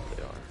fleshed out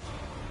they are.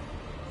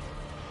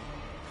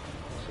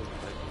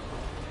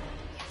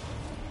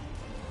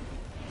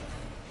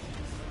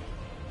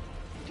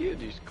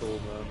 D&D's cool,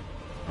 man.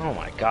 Oh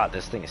my God,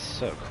 this thing is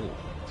so cool.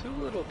 Too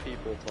little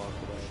people talk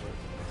about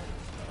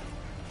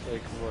it.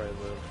 Like where I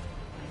live.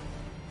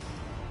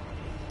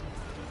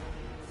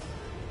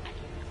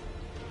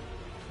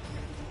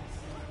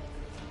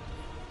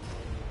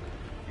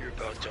 You're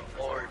about to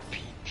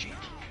RPG.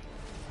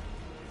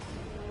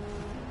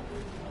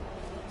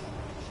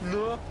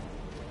 No.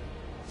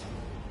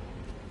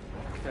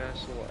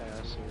 Castle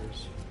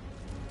Assers.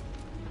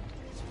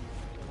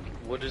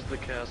 What is the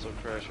Castle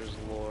Crashers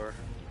lore?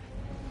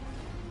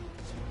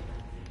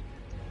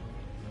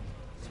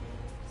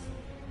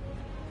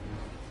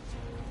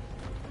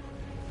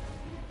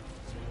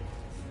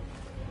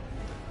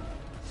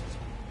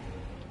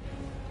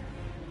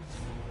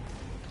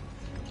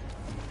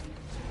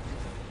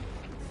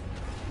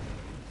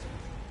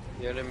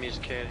 The enemies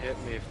can't hit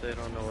me if they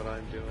don't know what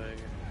I'm doing.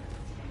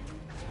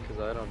 Because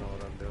I don't know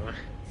what I'm doing.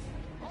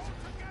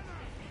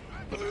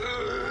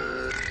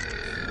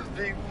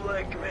 Big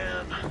black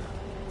man.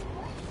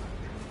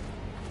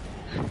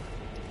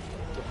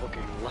 The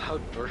fucking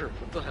loud burp,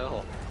 what the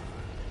hell?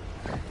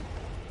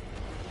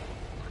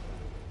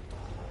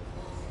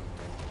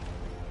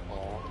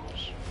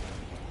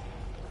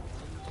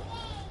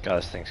 God,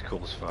 this thing's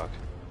cool as fuck.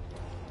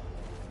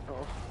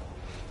 Oh.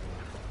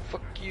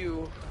 Fuck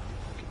you.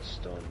 Fucking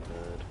stun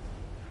nerd.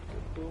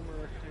 Good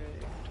boomer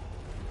hanged.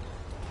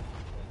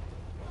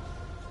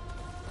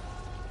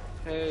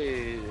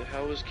 Hey,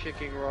 how was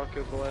kicking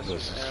Rocket Blast?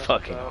 This is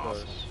fucking about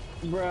awesome. us?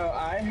 Bro,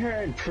 I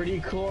heard pretty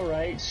cool,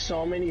 right?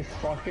 So many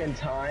fucking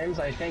times.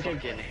 I think I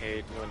fucking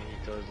hate when he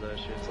does that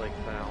shit. It's like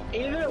foul.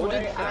 Either What way,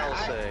 did Foul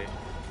say?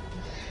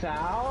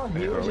 Foul? He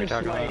Wait, was what are we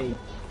just talking like. about?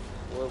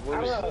 What I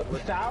was, don't know.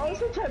 what, Foul is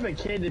the type of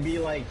kid to be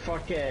like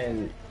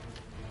fucking.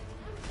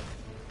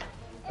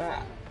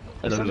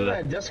 Something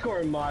that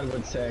Discord mod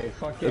would say.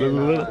 Fucking.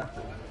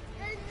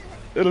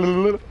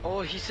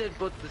 oh, he said,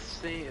 but the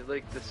thing,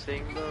 like the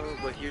thing though.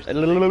 But here's the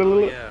thing. Oh,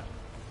 yeah.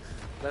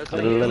 That's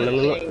like the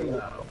thing,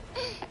 though.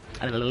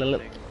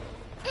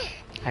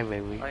 Hi,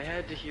 baby. I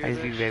had to hear Hi,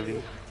 that baby.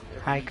 shit.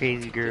 Hi,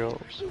 crazy girl.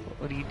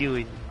 What are you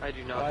doing? I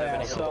do not Oh, have yeah,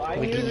 any so help. I What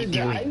are you muted,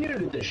 doing? I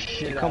muted the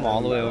shit You out come of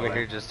all the him, way by over way.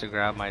 here just to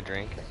grab my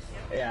drink?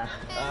 Yeah.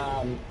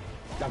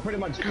 I pretty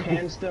much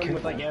pantsed him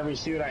with like every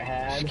suit I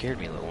had. Scared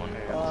me, little one.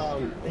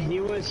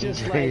 He was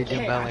just like,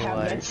 hey, I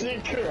have that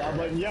sticker. I'm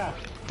like, yeah,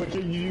 but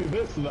can you use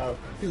this though?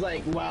 He's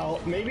like, well,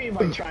 maybe if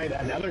I try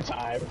that another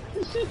time.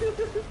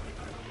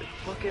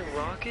 Fucking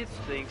Rocket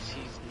thinks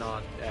he's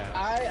not ass.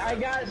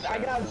 I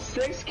got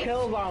 6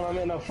 kills on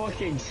him in a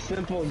fucking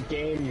simple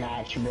game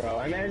match, bro.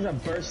 I managed to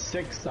burst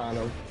 6 on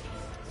him.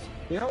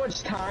 You know how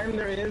much time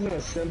there is in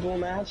a simple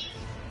match?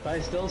 But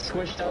I still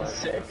squished out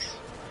 6.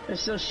 I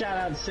still shot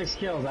out 6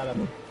 kills out of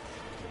him.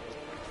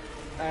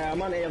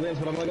 I'm on aliens,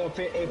 but I'm gonna go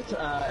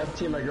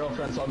FT my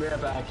girlfriend, so I'll be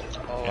right back.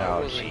 Oh, I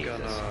wasn't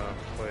gonna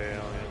play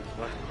aliens,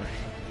 but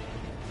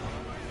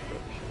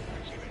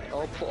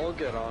I'll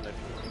get on it.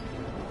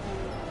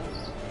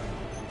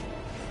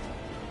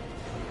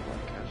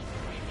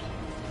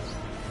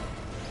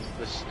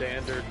 The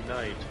standard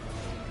knight.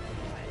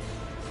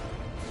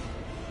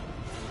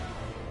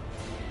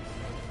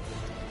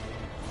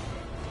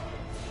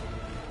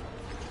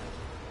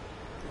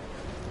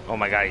 Oh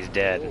my God, he's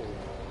dead.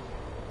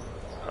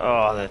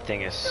 Oh, that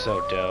thing is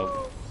so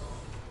dope.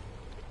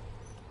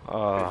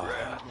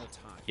 Oh,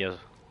 yes.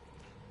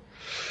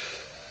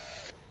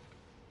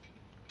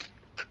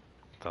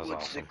 That was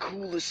What's awesome. the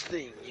coolest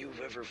thing you've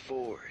ever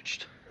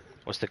forged?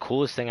 What's the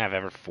coolest thing I've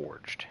ever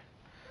forged?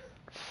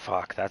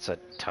 Fuck, that's a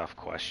tough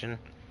question.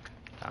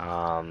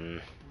 I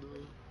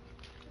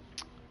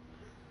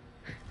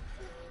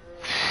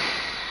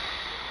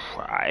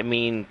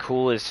mean,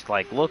 coolest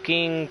like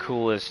looking,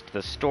 coolest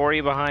the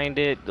story behind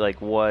it, like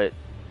what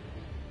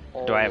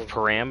Do I have of it.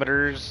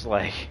 parameters?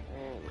 Like,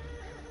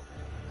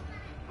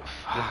 The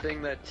fuck.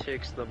 thing that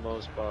ticks the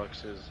most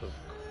boxes of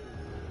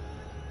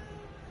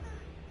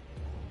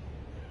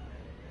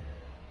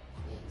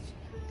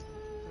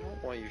I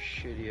don't want your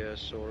shitty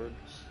ass sword.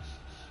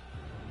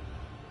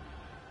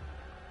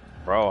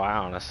 Bro, I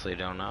honestly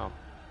don't know.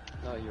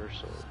 Not your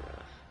sword,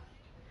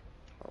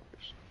 Wrath.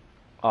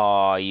 Oh,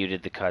 Oh, you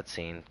did the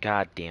cutscene.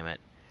 God damn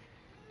it.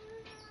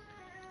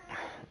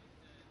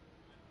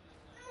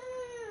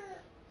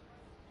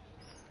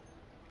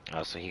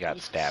 Oh, so he got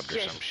stabbed or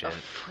some shit.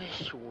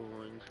 Fresh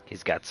wound.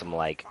 He's got some,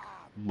 like,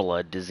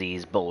 blood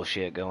disease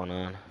bullshit going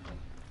on.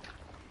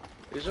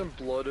 Isn't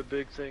blood a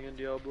big thing in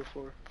Diablo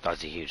 4?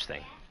 That's a huge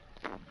thing.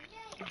 I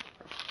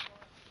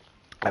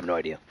have no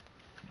idea.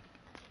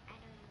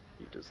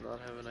 He does not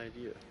have an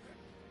idea. You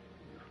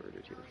heard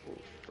it here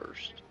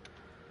first.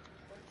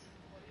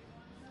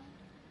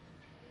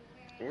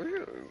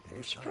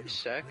 I'm surprised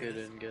Saka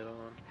didn't get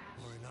on.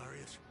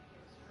 Morinarius?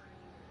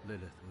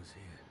 Lilith was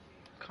here.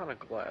 Kinda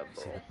glad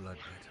See though. the blood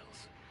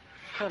petals.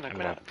 Kinda I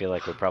mean, I glad. feel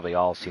like we probably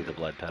all see the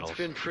blood petals. It's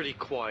been pretty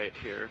quiet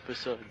here,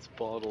 besides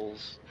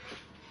Bottle's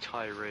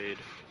tirade.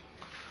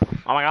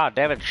 Oh my god,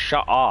 David,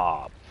 shut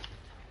up!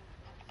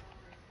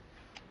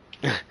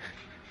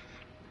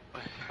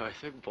 I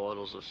think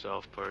Bottle's a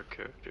South Park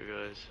character,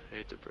 guys.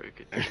 Hate to break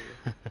it to you.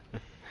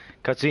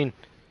 Cutscene.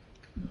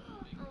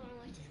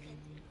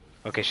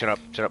 Okay, shut up,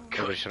 shut up,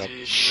 everybody shut up.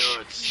 these Shh,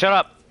 nuts. shut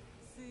up!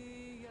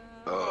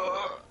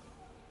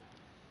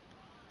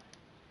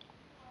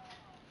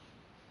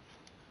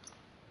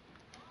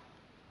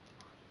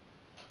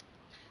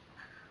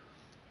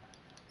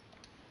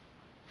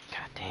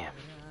 God damn.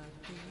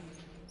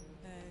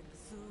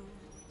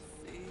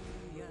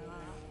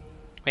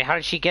 Wait, how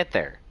did she get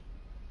there?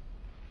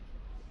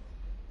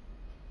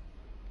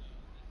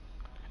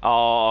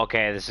 Oh,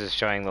 okay, this is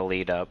showing the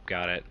lead up.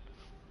 Got it.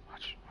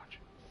 Watch, watch.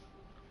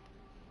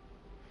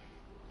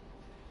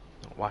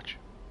 No, watch.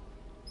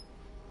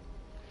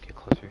 Get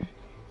closer.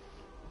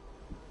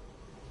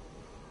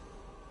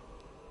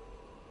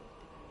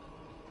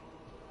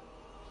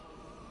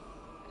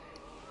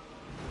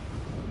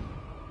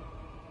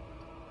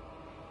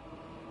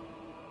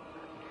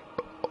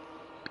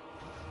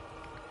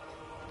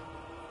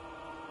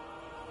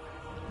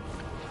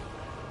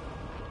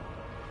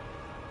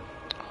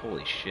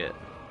 Holy shit.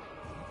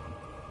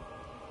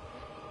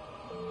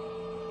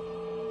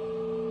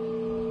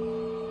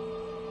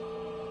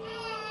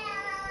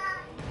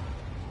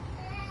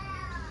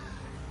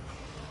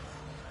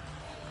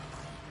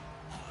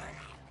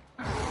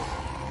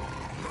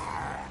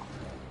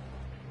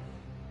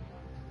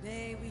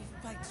 May we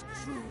fight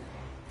true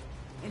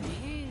in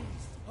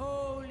His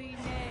holy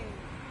name.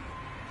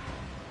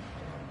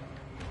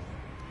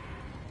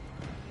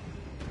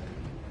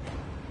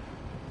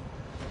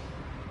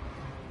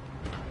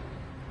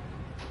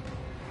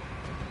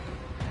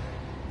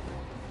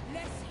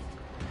 Blessed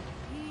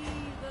be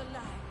the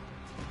light.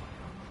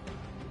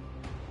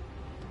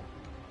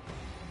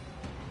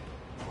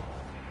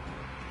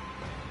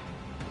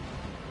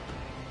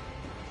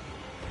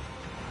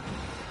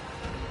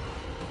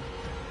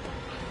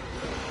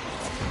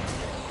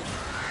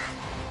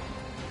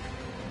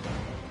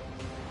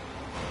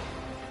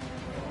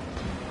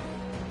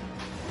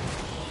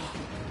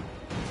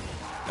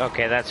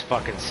 Okay, that's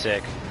fucking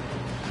sick.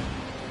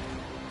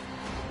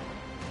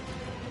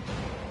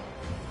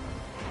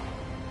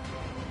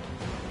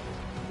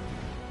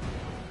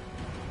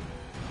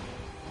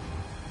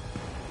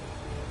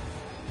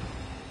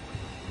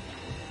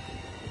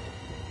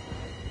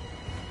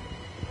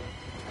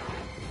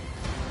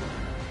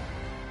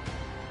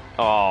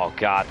 Oh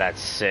god,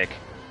 that's sick.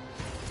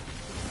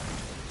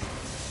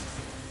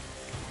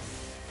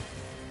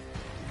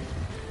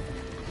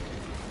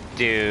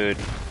 Dude.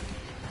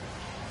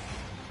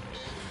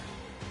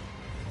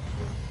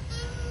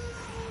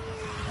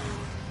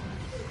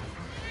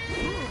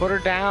 Put her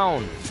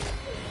down.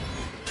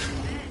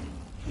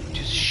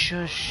 Just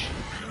shush.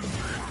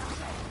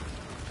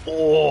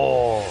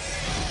 Oh.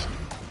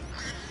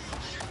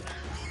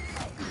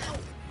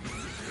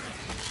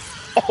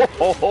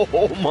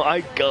 Oh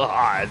my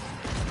god.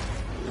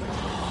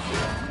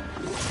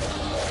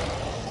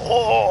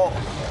 Oh.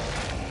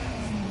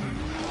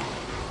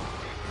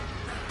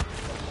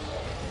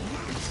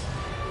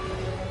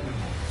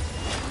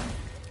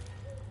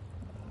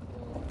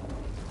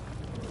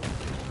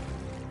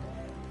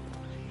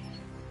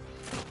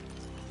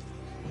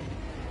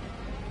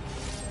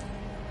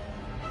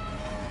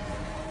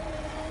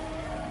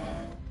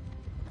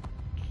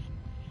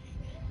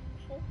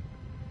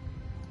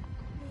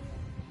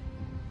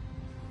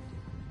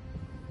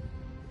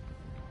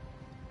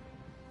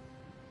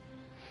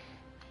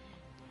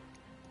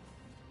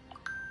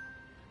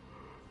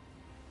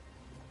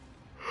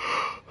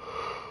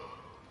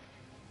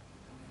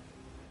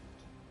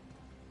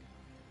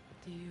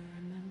 Do you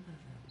remember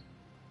them,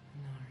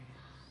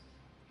 Narius?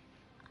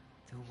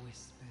 The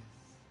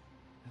whispers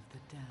of the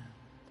damned.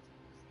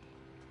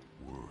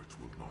 Words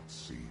will not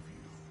save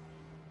you.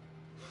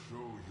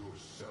 Show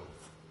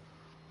yourself.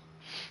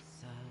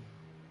 So,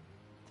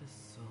 The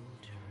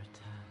soldier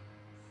returns,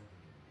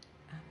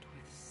 and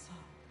with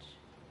such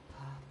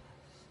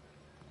purpose.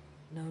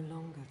 No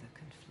longer the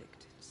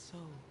conflicted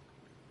soul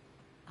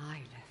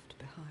I left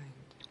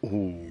behind.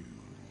 Ooh.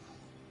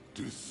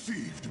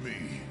 Deceived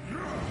me.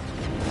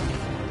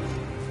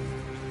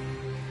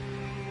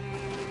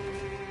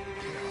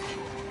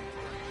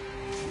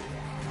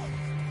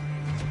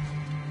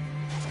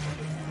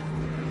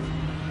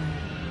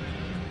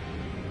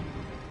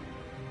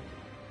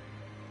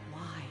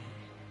 Why,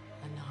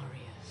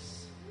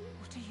 Anarius?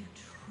 What are you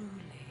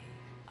truly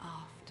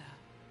after?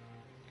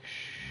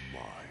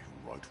 My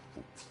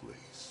rightful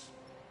place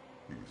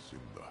is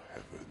in the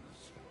heavens.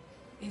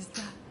 Is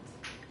that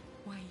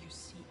why you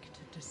seek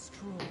to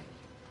destroy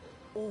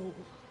all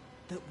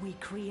that we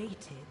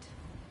created?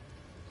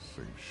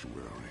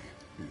 Sanctuary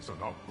is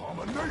an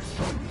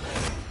abomination!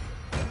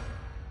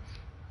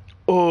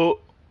 Oh.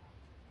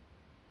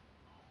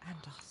 And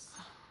our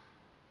son.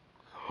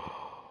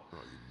 I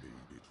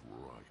made it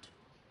right.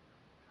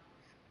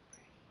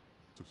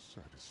 To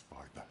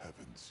satisfy the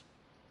heavens.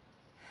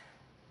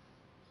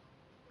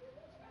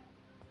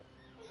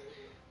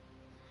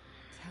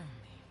 Tell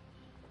me,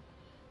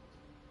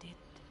 did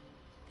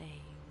they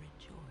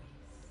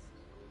rejoice?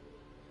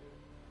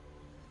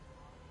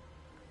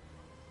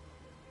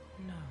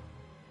 No.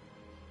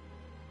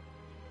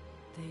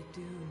 They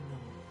do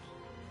not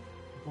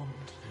want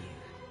you.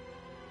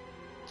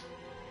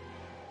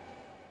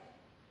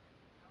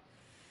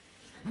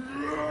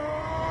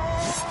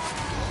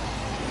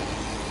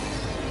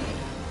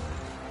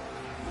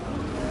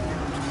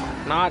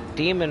 Not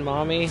demon,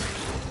 mommy.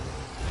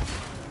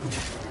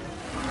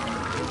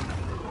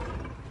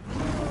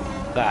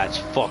 That's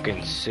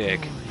fucking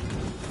sick.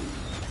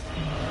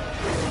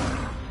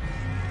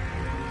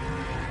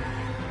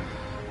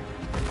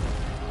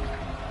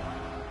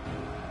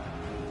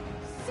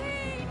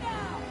 See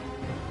now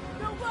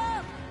the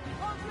work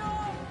of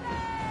your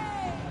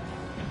faith.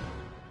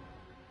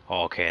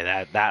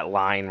 Okay, that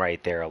line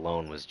right there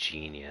alone was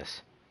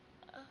genius.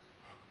 It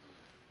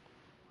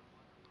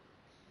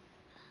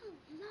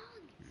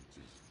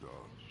is done.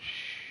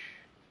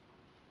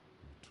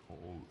 It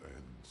all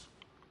ends.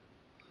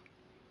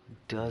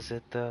 Does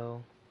it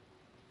though?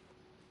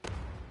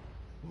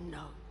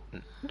 No.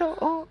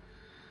 No.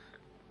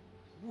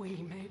 We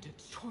made a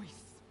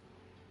choice.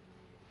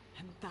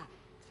 And that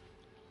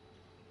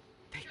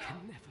they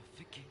can never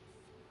forgive.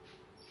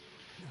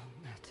 No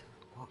matter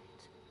what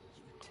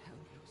you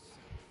tell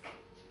yourself,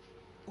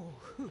 or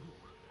who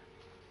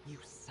you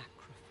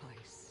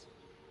sacrifice.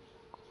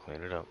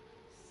 Clean it up.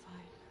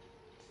 Silence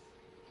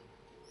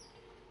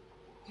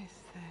is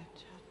their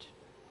judgment.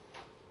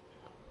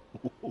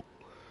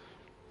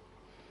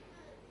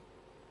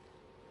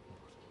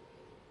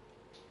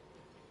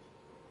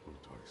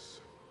 But I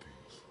set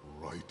things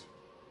right.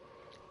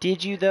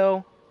 Did you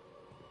though?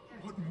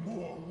 What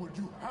more would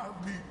you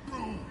have me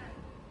do?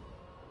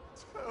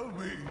 Tell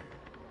me.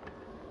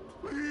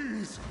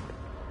 Please.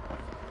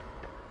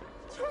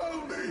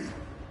 Tell me.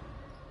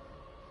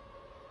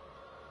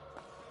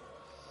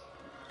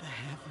 The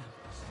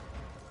heavens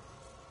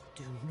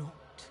do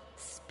not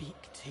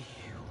speak to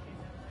you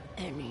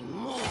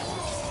anymore.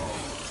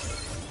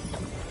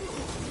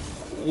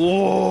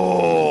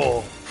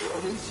 Whoa!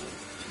 Heavens,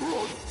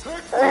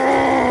 protect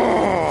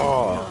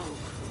Oh!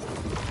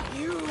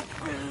 You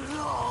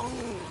belong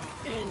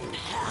in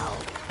hell.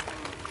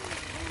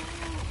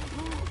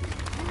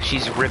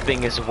 She's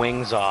ripping his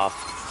wings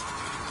off.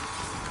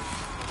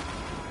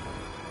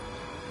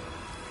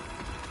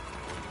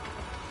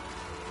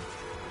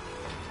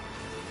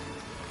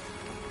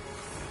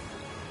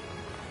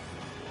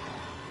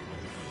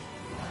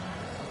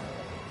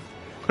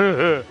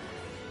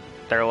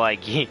 They're like,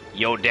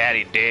 yo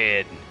daddy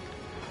dead.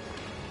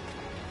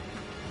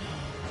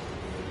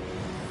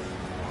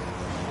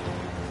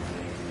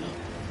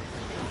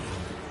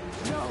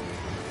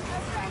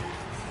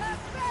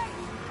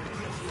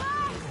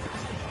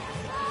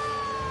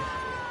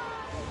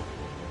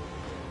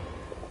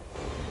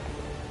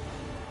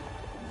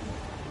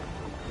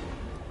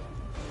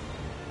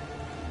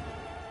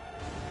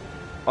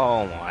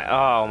 Oh my,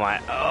 oh my,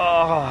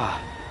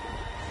 oh.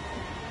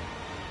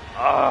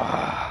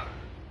 Oh.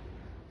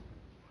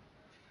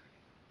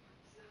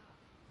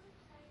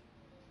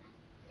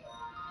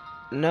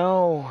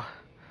 No.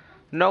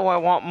 No, I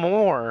want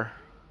more.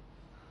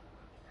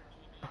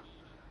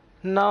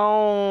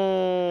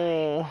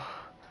 No.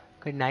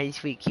 Good night,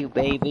 sweet cute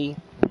baby.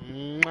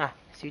 Mwah.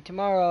 See you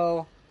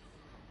tomorrow.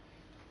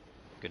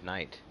 Good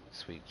night,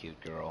 sweet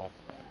cute girl.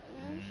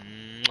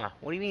 Mwah.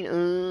 What do you mean?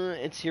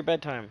 It's your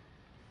bedtime.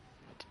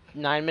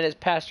 9 minutes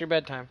past your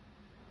bedtime.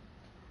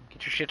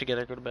 Get your shit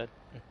together. Go to bed.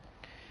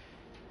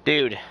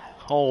 Dude.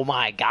 Oh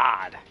my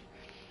god.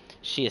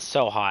 She is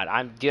so hot.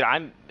 I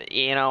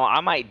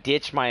might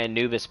ditch my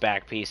Anubis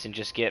back piece and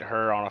just get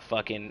her on a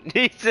fucking,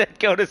 he said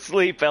go to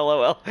sleep,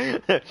 lol.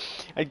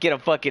 I'd get a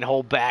fucking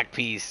whole back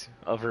piece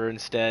of her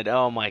instead.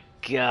 Oh my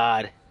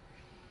god.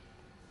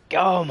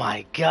 Oh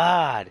my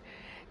god.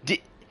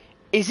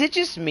 Is it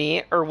just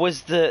me, or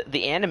was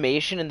the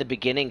animation in the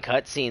beginning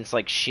cutscenes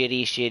like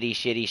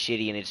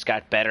shitty, and it just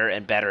got better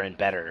and better and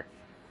better?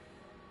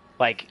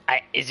 Like,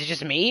 is it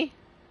just me,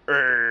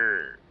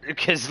 or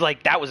because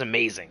like that was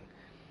amazing?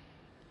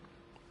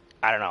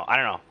 I don't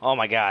know. Oh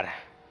my god,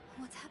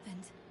 What's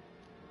happened?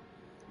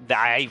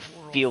 I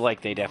Tore feel off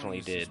like they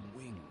definitely Marius's did.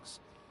 Wings.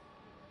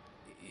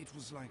 It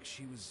was like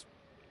she was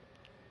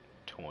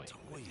Toying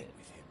toying with it.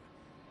 with him.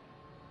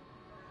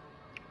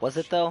 Was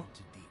it She though?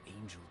 wanted the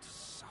angel to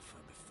suffer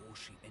before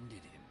she ended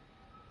him.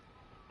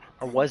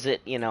 Or was it,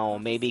 you know,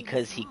 maybe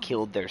because he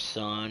killed their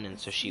son, and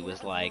so she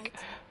was like,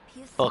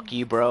 "Fuck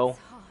you, bro."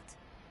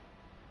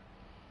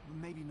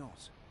 Maybe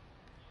not.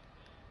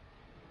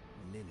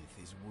 Lilith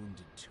is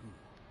wounded too.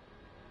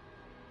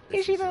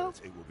 Is she though?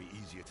 It will be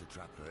easier to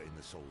trap her in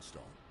the Soul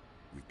Stone.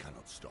 We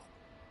cannot stop.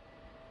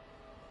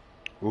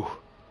 Ooh.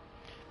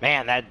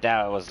 Man, that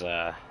was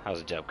a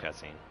dope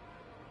cutscene.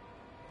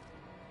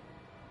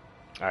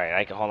 All right,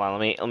 I can hold on.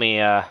 Let me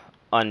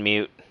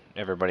unmute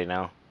everybody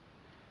now.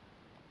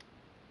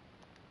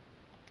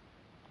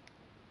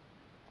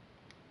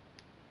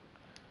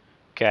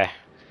 Okay.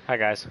 Hi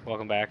guys,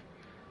 welcome back.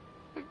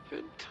 I've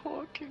been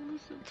talking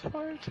this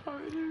entire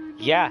time.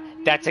 Yeah,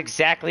 that's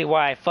exactly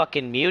why I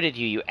fucking muted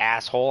you, you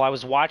asshole. I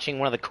was watching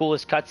one of the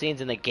coolest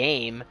cutscenes in the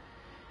game,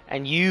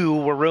 and you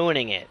were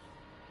ruining it.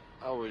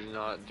 I was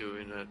not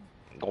doing it.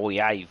 Oh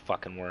yeah, you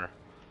fucking were. I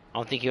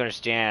don't think you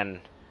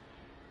understand.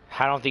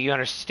 I don't think you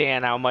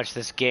understand how much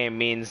this game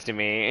means to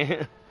me.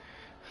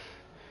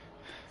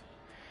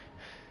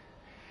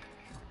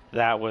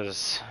 That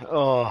was...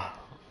 oh.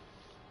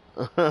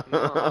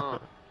 Nuh-uh.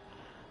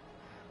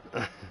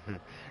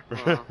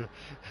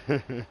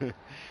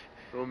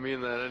 Don't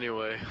mean that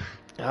anyway.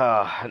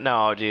 Oh,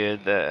 no,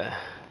 dude. But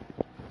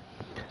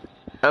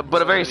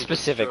a very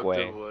specific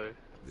way.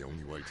 The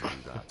only way to do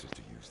that is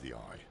to use the eye.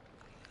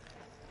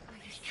 Are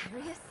you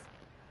serious?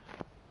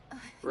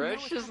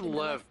 Rex just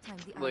left,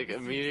 like,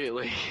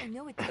 immediately.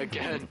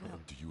 Again.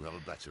 Do you have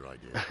a better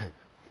idea?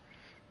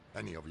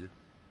 Any of you?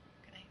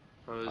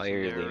 I was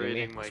you're leaving me?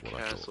 narrating my That's what I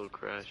thought. castle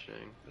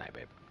crashing. Night,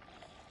 babe.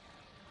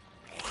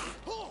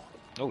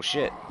 Oh,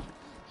 shit.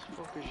 This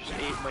fucker just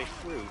ate my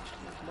fruit.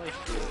 It's my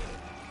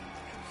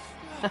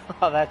fruit.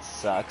 Oh, that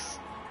sucks.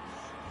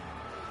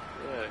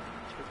 Yeah, he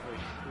took my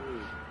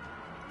fruit.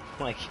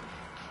 Like...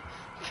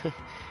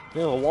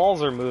 you know, the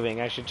walls are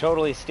moving. I should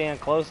totally stand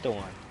close to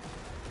one.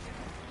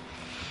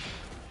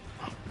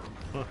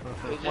 I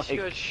just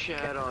got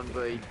shat on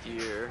by a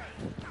deer.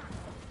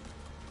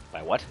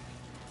 By what?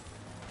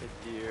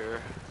 A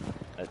deer.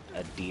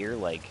 A deer?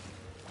 Like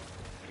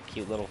a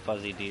cute little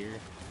fuzzy deer?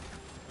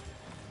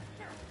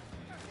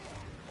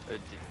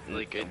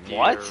 Like a deer.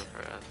 What?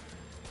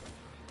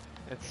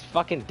 It's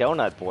fucking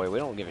Donut Boy. We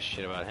don't give a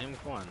shit about him.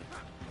 Come on.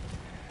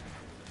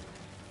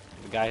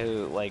 The guy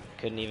who, like,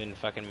 couldn't even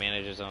fucking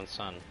manage his own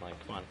son. Like,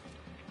 come on.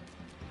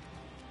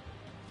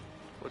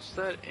 What's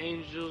that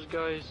angel's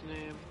guy's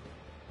name?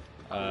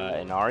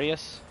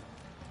 Inarius?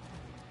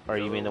 Or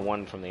you mean the No.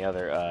 one from the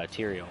other,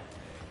 Tyrael?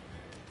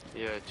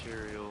 Yeah,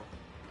 Tyrael.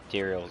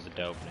 Tyrael's a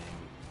dope name.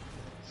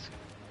 It's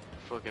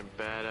fucking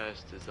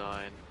badass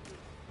design.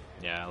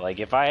 Yeah, like,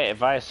 if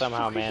I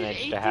somehow Fucker, he manage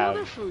ate to the have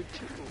other food,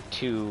 too.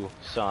 2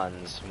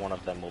 sons, one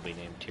of them will be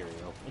named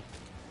Tyrael.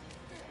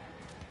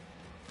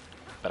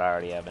 But I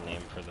already have a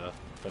name for the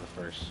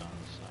first son,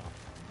 so.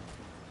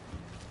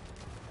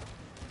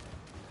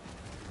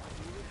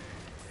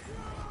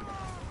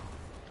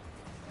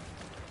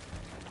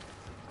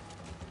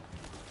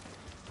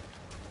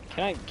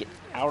 Can I get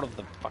out of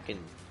the fucking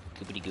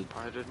goopity goop?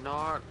 I did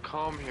not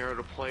come here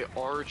to play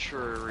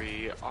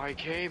archery. I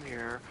came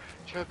here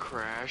to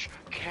crash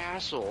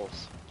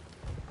castles.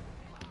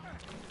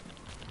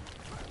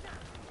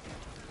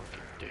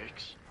 Fucking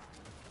dicks.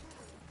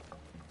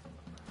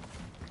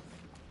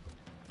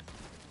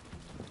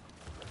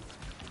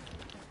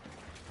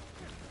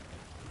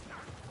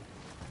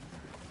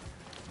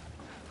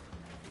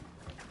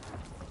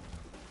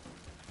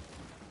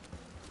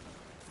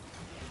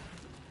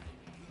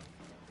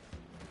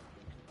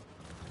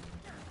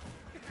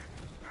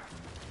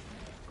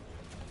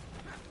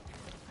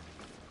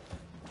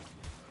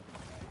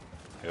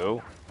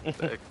 Who?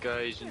 That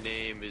guy's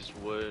name is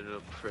what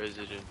a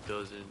president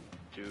doesn't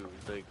do.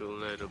 Like,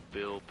 let a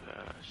bill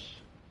pass.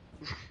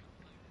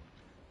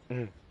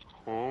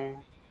 Huh?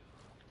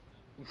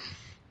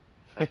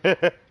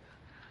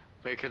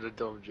 Making a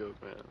dumb joke,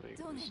 man.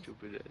 Making a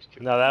stupid ass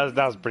joke. No,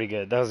 that was pretty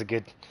good. That was a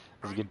good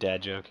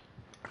dad joke.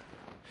 I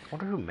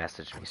wonder who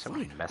messaged me.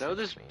 Somebody messaged Now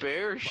this me.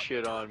 bear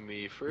shit on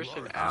me. First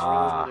an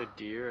Ah. owl, then a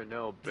deer, and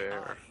now a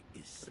bear.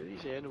 Is What are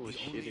these animals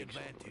the only shitting so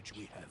advantage much?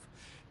 we have.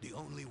 The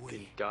only way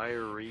Fucking to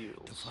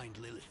diarrheals. find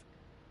Lilith.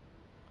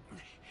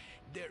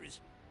 There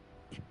is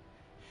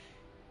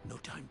no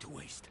time to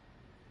waste.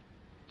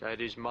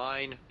 That is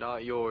mine,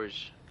 not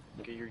yours.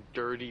 Get your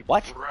dirty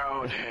What?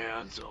 brown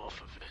hands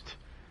off of it.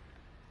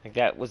 Like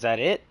that, was that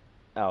it?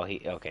 Oh,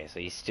 okay,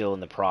 so he's still in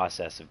the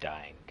process of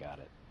dying. Got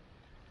it.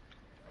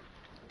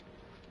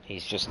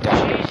 He's just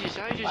Jesus,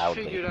 I just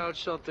loudly. figured out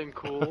something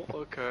cool.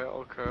 Okay.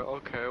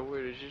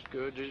 Wait, is this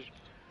good?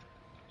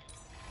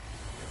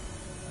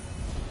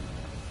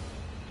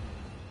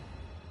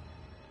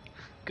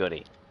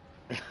 Goody.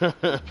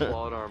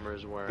 Plot armor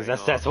is wearing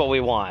Because that's what we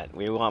want.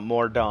 We want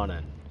more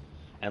Donna.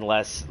 And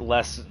less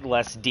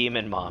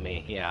demon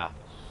mommy, yeah.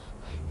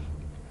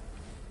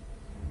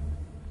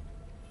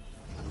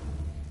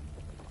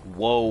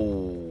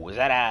 Whoa, is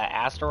that a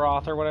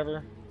Astaroth or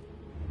whatever?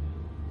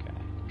 Okay.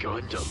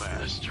 Gundam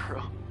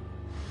Astro.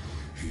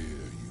 Here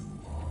you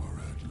are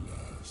at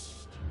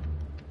last.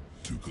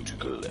 To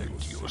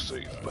collect your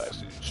safe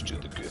passage to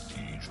the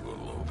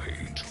Cathedral of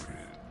Hatred.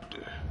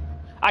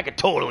 I could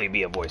totally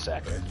be a voice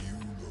actor. And you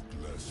look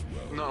less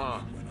well Nah.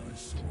 when I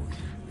saw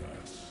you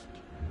last.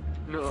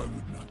 No. I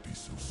would not be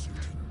so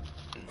certain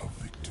of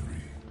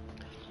victory.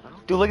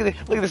 Dude, look at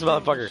this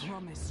motherfucker.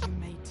 Promise you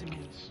made to me.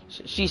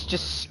 She's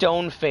just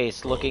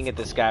stone-faced looking at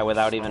this guy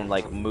without even,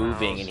 like,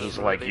 moving, and he's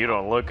like, you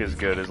don't look as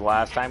good as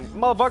last time.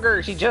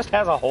 Motherfucker, she just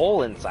has a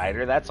hole inside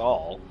her, that's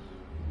all.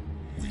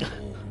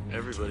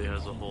 Everybody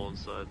has a hole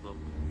inside them.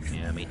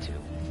 Yeah, me too.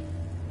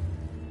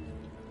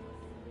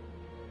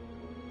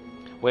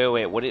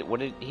 Wait, what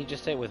did he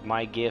just say with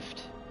my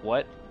gift?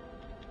 What?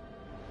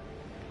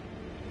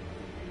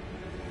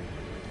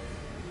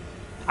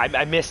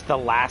 I missed the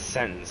last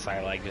sentence. I,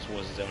 like, just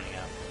was zoning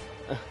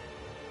out.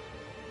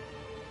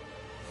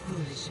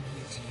 Foolish of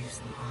you to use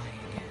the eye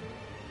again.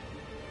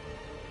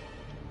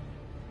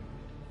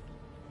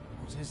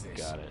 What is this?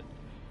 Got it.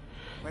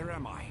 Where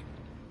am I?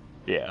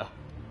 Yeah.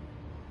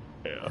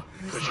 Yeah.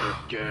 Cause you're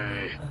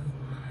gay. Oh,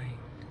 mind.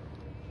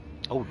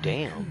 Oh,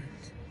 damn. Can't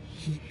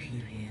keep you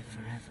here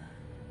forever.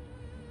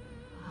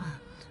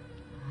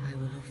 But I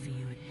will offer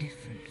you a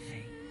different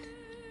fate.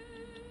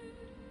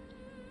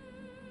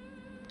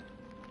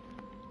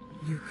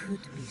 You could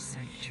be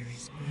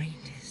Sanctuary's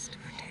greatest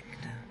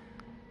protector.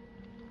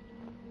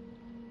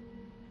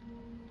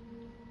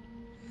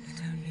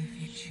 But only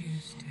if you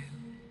choose to.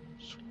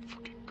 So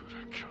fucking good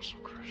at Castle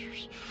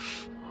Crashers.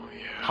 Oh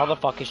yeah. How the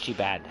fuck is she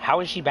bad? How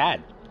is she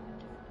bad?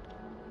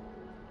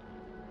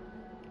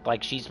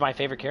 Like, she's my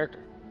favorite character.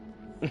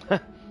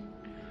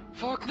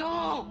 Fuck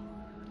no!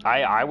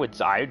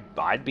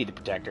 I'd be the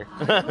protector.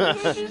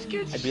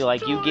 I'd be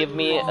like, you give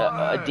me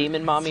a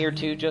demon mommy or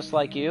two just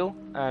like you,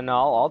 and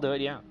I'll do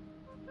it, yeah.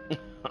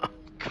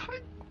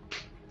 God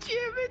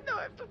damn it, now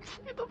I have to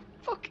play the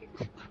fucking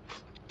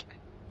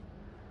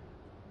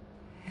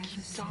I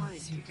keep dying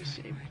to the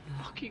same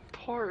fucking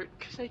part,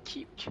 cause I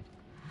keep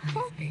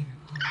fucking.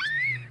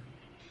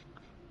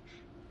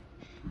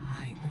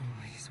 I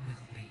always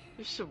will be.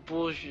 This is some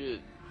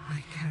bullshit.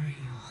 I carry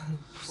your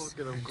hopes.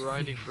 Fucking, I'm and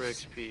grinding for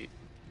fears XP.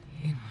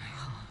 in my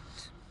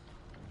heart.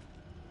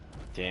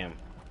 Damn.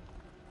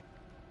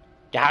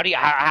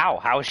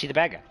 How is she the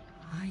bad guy?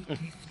 I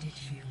gifted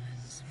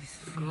humans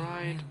with The free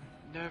grind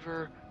will,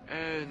 never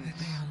ends. but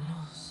they are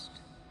lost.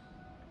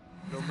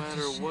 No Without a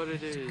matter what it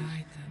shepherd to is,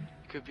 guide them.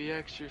 it could be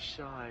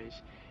exercise,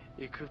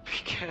 it could be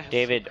gas.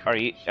 David, are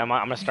you? I'm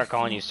gonna start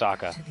calling you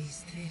Sokka. To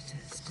these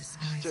theaters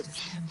disguised as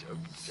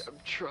temples, I'm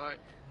trying.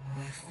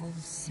 where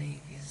false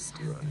saviors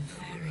tell them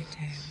fairy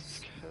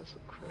tales Castle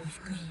of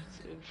Crashers, good it's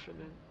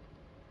infinite.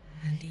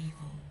 and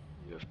evil.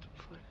 You have to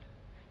play.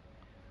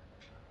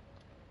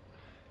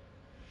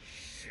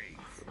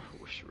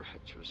 I wish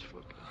Ratch was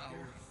fucking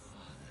here.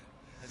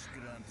 Has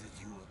granted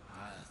you a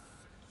path.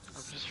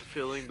 I'm just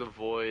filling the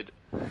void.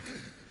 And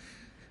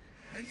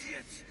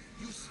yet,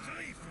 you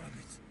stray from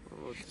it. I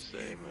don't know what to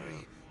say,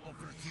 man.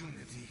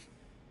 Opportunity.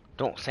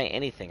 Don't say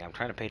anything. I'm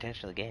trying to pay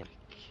attention to the game.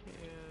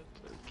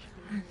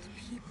 And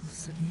people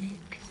submit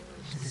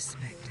to the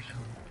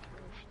spectacle,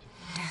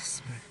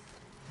 desperate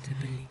to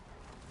believe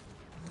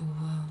the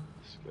world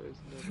This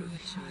guy's through never a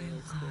seen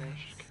child's Crash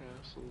eyes.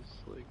 Castles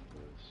like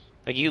this.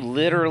 Like, you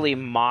literally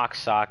mock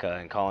Sokka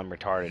and call him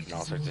retarded and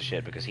all sorts of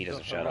shit because he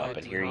doesn't shut up,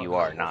 and here you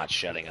are not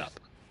shutting up.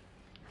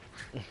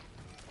 Yes.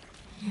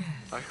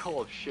 I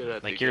call him shit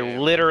at Like, the you're game.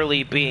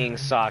 literally being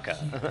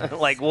Sokka.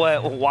 Like,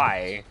 what?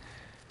 Why?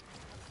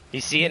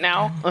 You see it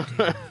now? You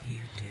do.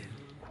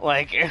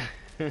 Like...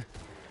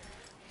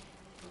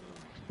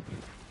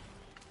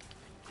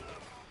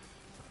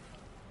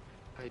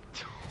 I don't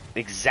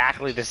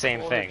exactly the same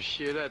call him thing.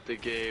 shit at the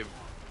game.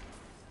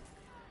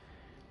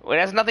 It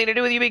has nothing to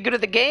do with you being good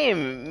at the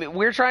game.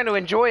 We're trying to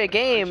enjoy a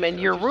game, and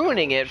you're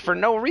ruining it for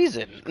no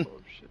reason. Who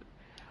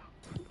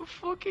the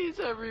fuck is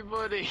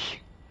everybody?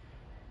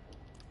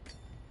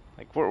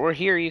 Like, we're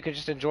here, you can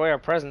just enjoy our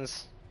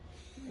presence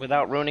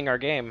without ruining our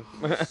game.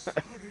 I just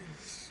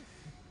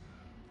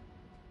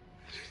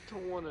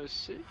don't want to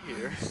sit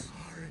here.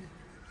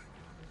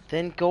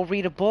 Then go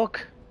read a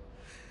book.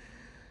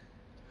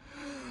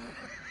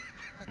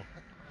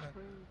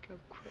 I'm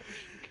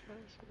crashing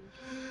castles.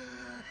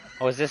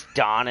 Oh, is this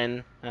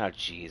Donnan? Oh,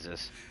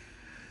 Jesus.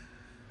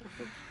 Where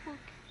the fuck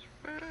is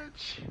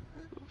Ratch?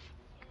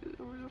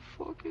 Where the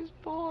fuck is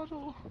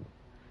Bottle?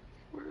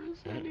 Where is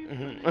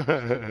anybody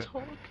to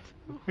talk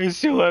to? We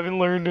still haven't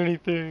learned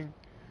anything.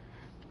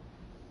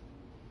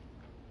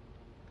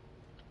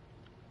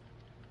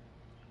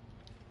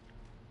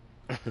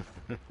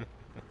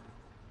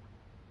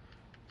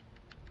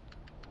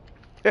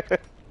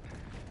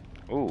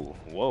 Ooh,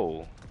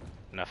 whoa.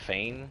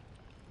 Nafane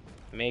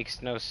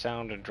makes no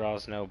sound and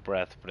draws no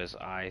breath, but his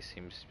eye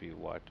seems to be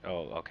what?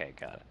 Oh, okay,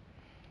 got it.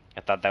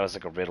 I thought that was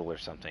like a riddle or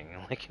something.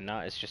 Like,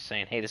 not, it's just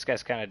saying, hey, this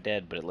guy's kind of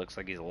dead, but it looks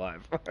like he's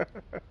alive.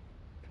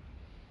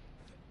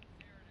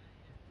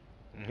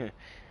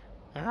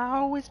 I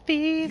always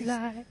feel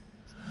like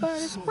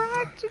somebody's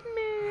watching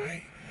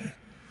me.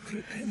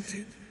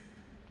 Repented.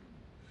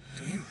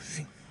 Do you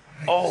think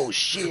Oh,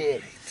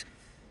 shit.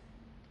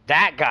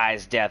 That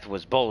guy's death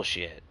was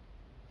bullshit.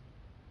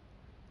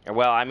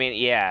 Well, I mean,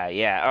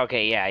 yeah,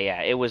 okay,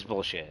 yeah, it was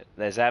bullshit.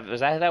 Was that who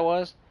that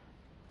was?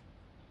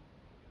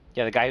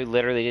 Yeah, the guy who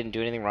literally didn't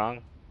do anything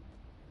wrong?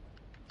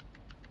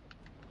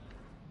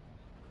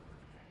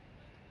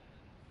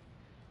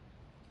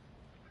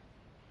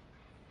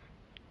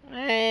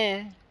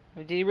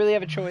 Did he really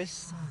have a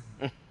choice?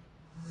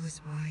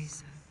 Was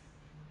wiser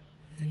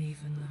than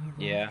even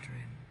the Yeah.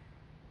 Horadrim.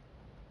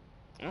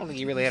 I don't think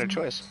he really had a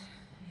choice.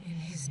 In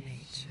his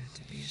nature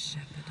to be a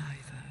shepherd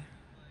either.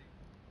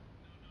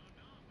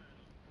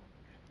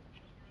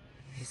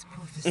 His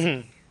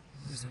prophecy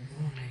was a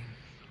warning.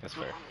 That's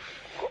fair.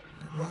 But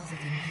rather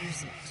than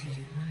use it to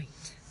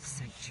unite the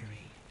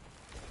sanctuary,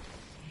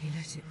 he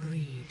let it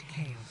breed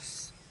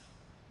chaos.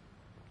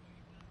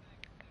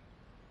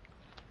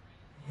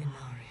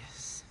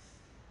 Inarius,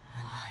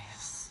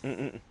 Elias,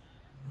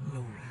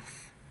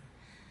 Lorith.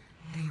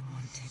 They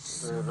wanted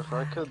so Dude, if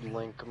I could badly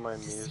link my to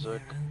see music their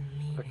own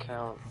meaning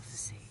account, in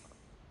prophecy.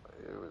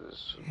 it would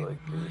just They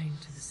like were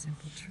blind to the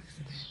simple truth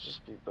of it.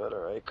 just be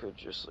better. I could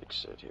just like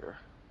sit here.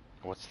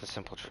 What's the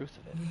simple truth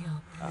of it? We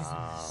are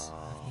prisoners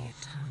of the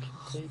eternal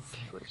Take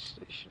conflict.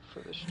 PlayStation for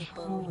this The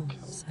child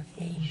hordes account.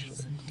 of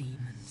angels and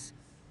demons.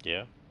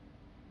 Yeah.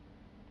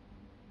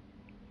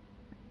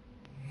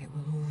 It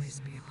will always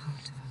be a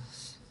part of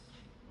us.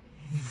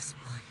 We must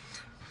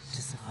fight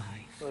to survive.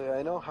 Oh, yeah,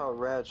 I know how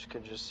Raj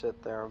can just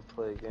sit there and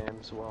play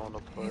games while in a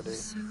It party. was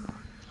so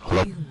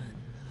human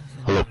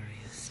of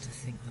Inarius to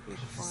think the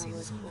prophecy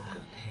was all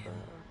about him.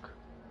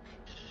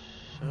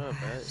 Shut up,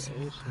 I ate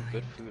some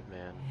good food,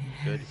 man.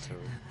 Good Inherited food.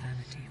 that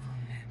vanity from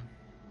him.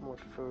 What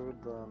food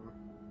then?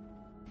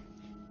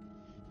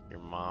 Your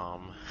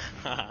mom.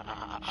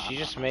 She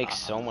just makes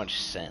so much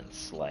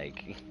sense.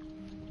 Like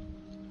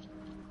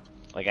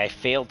I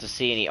failed to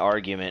see any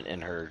argument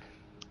in her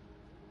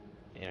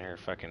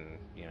fucking,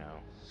 you know.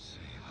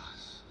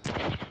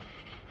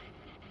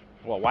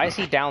 Well, why is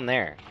he down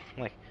there?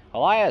 Like,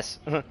 Elias,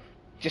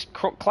 just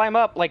climb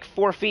up like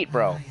 4 feet,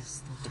 bro.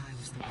 Elias thought I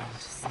was the one to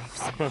save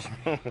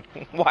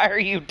Sanctuary. Why are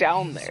you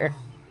down there?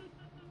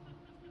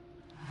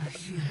 A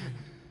human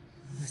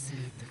must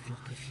lead the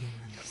flock of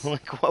humans.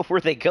 Like, what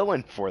were they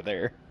going for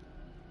there?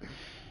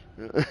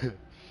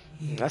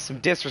 That's some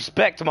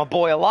disrespect to my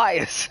boy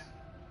Elias.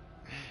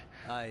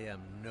 I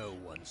am no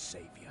one's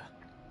savior.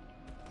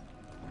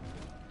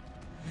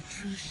 A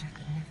true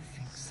shepherd never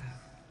thinks so.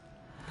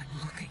 But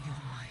look at your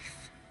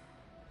life.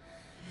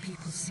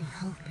 People see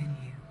hope in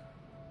you.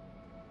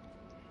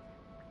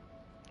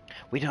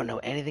 We don't know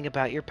anything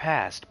about your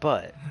past,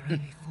 but... Your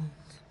only fault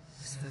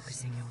was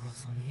focusing your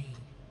wrath on me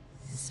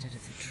instead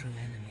of the true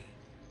enemy.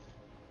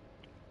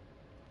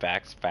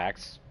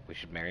 Facts. We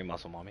should marry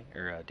Muscle Mommy,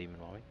 or Demon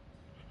Mommy.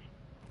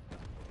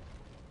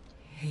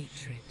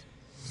 Hatred,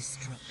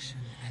 destruction,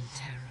 and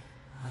terror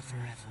are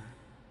forever.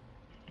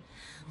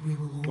 We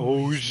will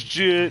always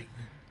shit!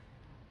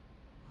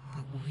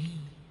 but we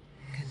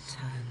can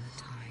turn the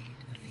tide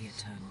of the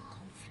eternal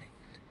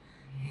conflict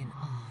in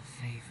our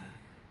favor.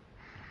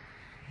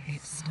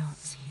 It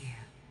starts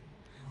here,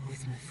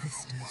 with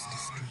Mephisto's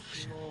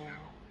destruction,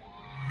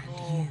 and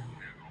you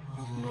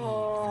will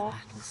lead the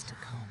battles to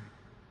come.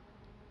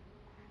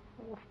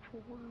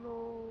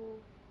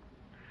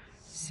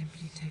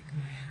 Simply take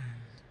my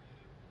hand.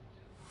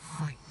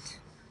 Fight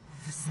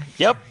for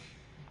sanctuary.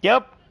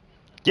 Yep.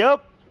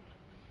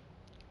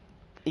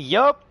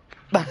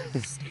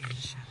 Stay in the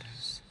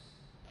shadows.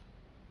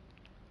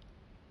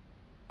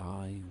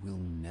 I will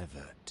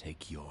never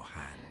take your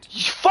hand.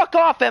 Fuck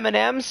off,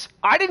 M&Ms.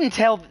 I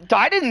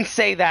didn't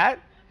say that.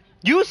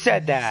 You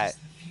said that. This is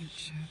the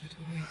future that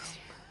awaits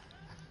you.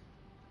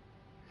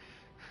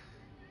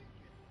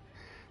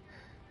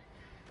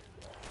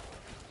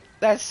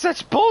 That's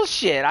such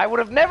bullshit. I would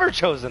have never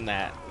chosen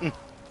that.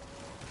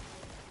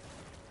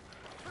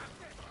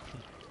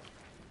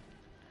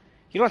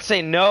 You don't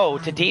say no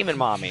to Demon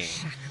Mommy.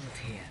 Shackled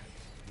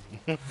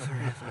here.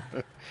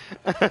 Forever.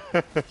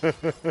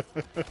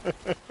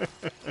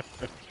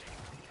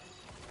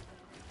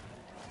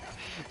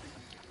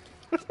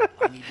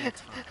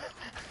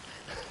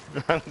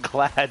 I'm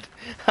glad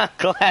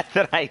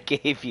that I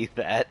gave you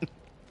that.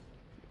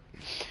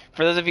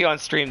 For those of you on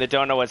stream that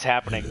don't know what's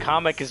happening,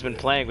 Comic has been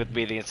playing with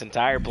me this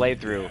entire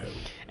playthrough,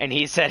 and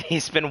he said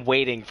he's been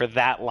waiting for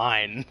that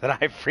line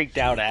that I freaked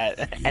out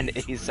at, and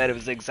he said it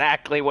was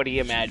exactly what he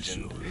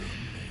imagined.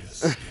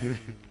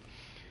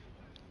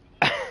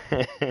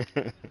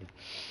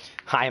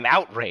 I'm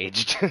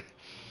outraged.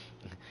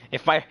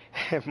 If my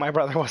If my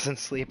brother wasn't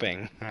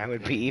sleeping, I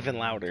would be even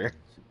louder.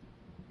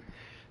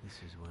 This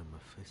is where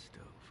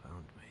Mephisto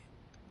found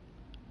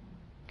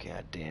me.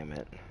 God damn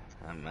it.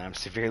 I'm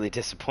severely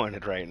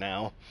disappointed right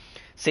now.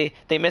 See,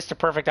 they missed a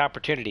perfect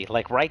opportunity.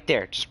 Like right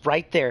there, just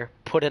right there,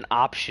 put an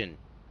option.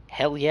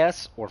 Hell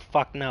yes or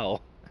fuck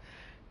no.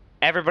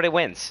 Everybody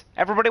wins.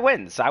 Everybody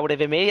wins. I would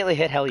have immediately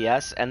hit hell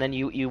yes, and then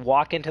you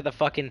walk into the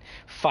fucking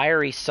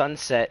fiery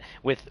sunset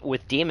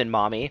with Demon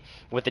Mommy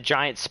with a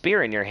giant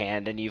spear in your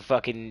hand, and you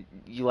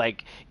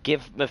like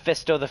give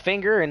Mephisto the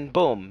finger, and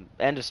boom,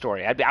 end of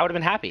story. I would have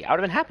been happy. I would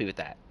have been happy with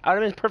that. I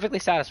would have been perfectly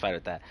satisfied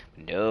with that.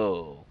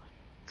 No.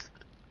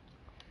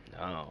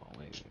 No.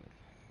 Wait.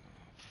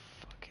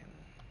 Fucking.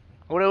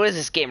 What is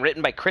this game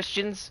written by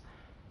Christians?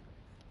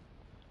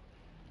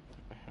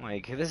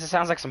 Like, this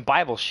sounds like some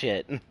Bible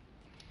shit.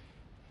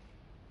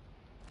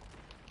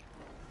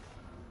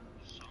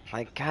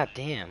 Like,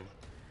 goddamn.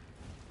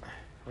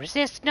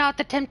 Resist not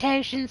the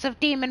temptations of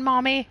Demon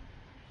Mommy,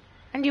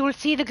 and you will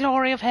see the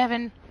glory of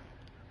heaven.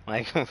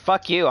 Like,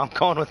 fuck you, I'm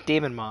going with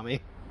Demon Mommy.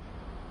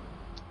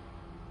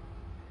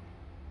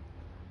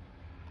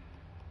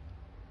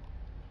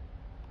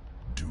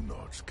 Do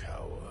not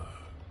cower.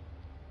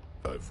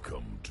 I've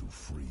come to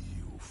free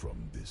you from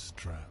this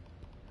trap.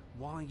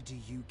 Why do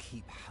you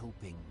keep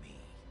helping me?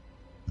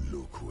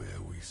 Look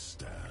where we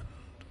stand.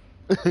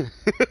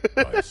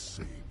 I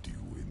saved you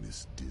in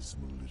this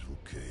dismal little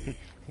cave.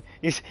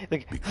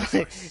 Because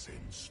I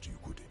sensed you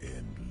could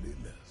end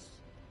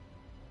Lilith.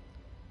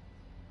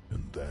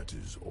 And that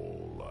is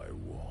all I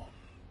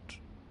want.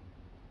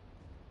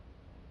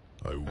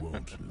 I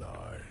won't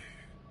lie.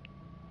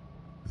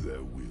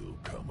 There will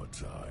come a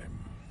time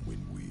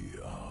when we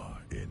are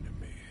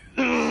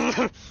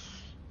enemies.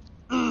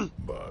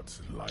 But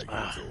like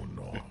it or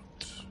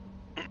not,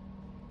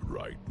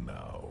 right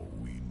now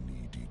we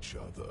need each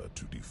other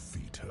to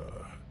defeat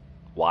her.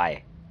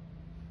 Why?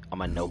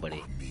 I'm a nobody.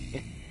 Look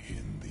me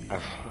in the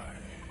eye.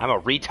 I'm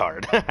a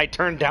retard. I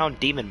turned down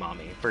Demon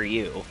Mommy for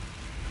you.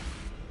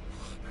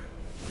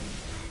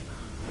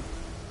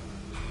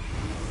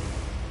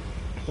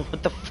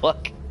 What the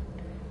fuck?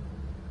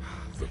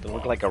 They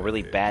look like a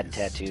really bad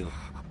tattoo.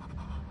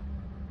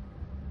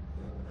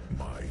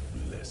 My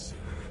blessing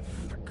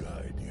will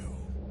guide you.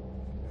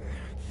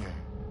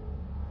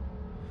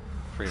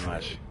 Pretty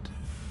much.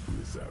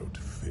 Without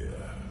fear.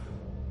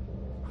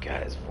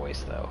 God, his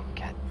voice though.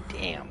 God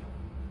damn.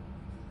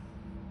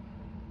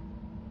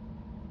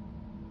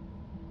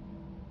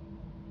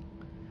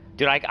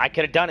 Dude, I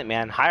could have done it,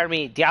 man. Hire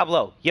me,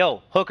 Diablo.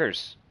 Yo,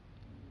 hookers.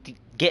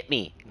 Get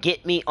me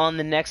on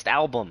the next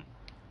album.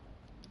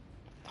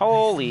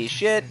 Holy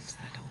shit.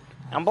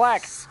 I'm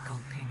black.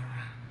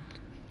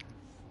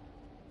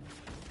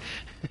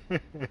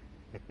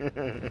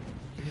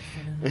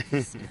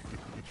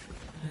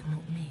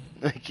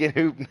 I can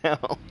hoop now.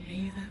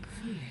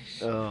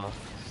 Oh,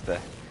 it's the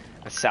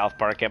South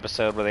Park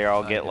episode where they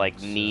all get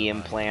like knee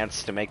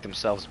implants to make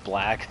themselves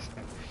black.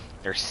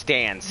 Or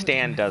Stan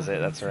does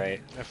it. That's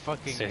right. I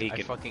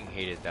fucking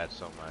hated that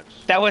so much.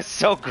 That was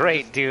so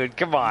great, dude.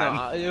 Come on.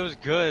 No, it was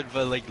good,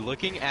 but like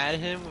looking at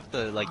him with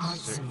the like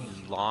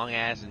long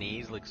ass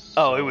knees looks.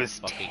 So it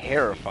was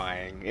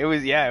terrifying. It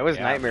was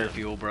nightmare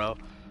fuel, bro.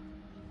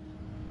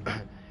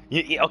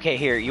 Okay,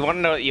 here. You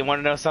want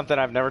to know something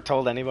I've never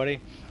told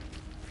anybody?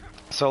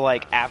 So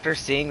like after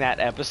seeing that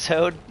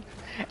episode,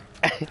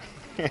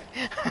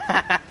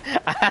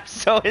 I'm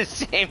so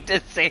ashamed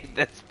to say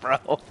this,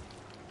 bro.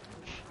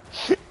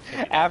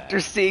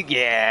 After seeing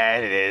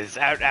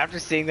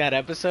that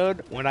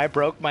episode, when I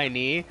broke my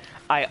knee,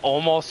 I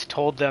almost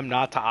told them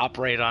not to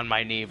operate on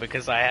my knee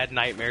because I had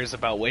nightmares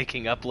about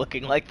waking up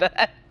looking like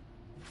that.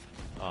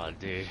 Oh,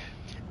 dude.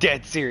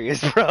 Dead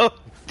serious, bro.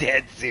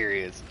 Dead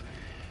serious.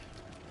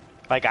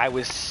 Like, I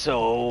was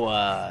so,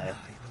 us,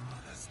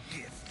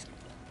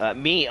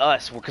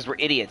 because we're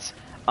idiots.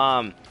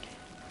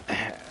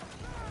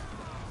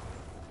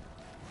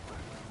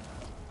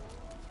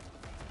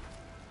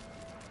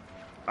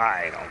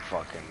 I don't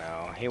fucking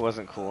know. He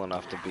wasn't cool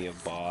enough to be a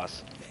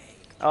boss.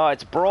 Oh,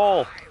 it's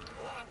Brawl!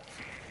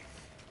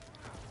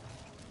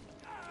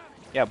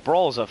 Yeah,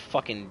 Brawl's a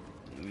fucking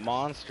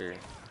monster.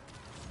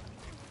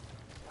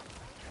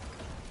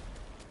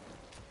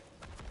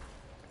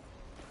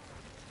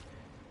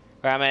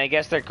 I mean, I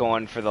guess they're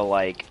going for the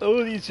like, oh,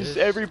 it's just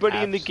everybody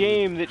in the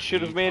game that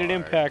should have made an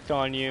impact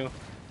on you.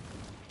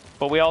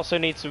 But we also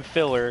need some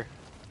filler.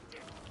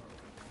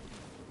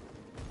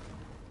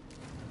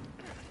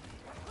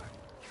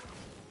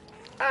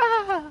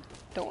 Ah!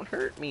 Don't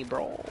hurt me,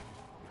 bro.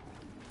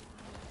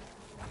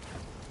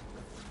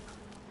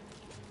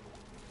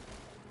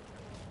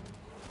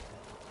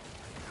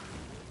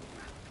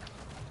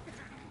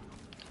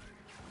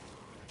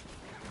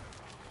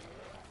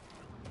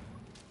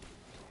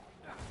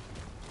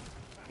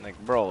 Like,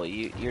 bro,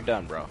 you're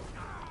done, bro.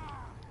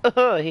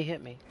 He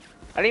hit me.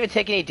 I didn't even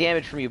take any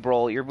damage from you,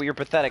 bro. You're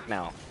pathetic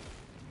now.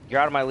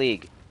 You're out of my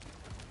league.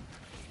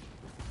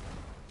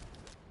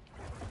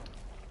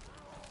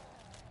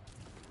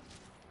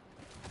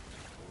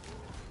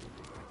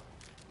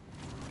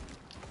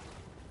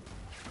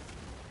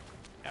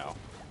 Ow.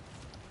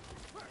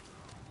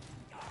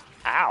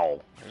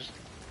 Ow! I just,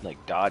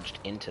 like, dodged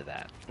into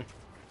that.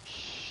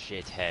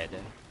 Shithead.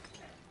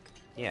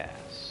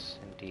 Yes,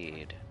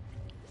 indeed.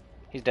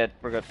 He's dead.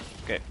 We're good.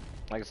 Okay.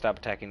 I can stop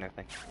attacking that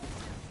thing.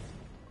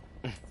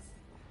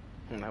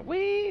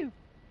 Wee!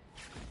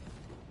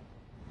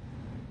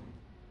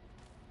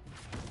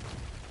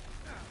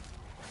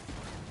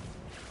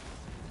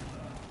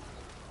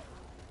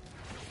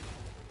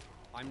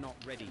 I'm not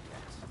ready yet.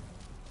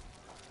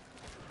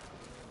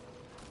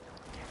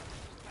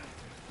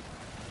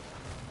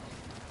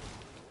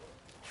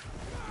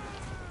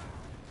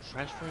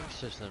 Transferring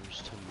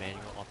systems to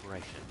manual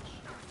operations.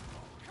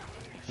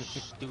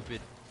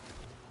 Stupid.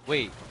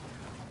 Wait.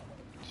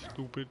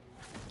 Stupid.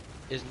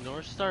 Is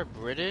North Star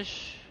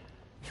British?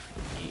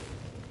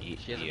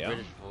 She has a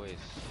British voice.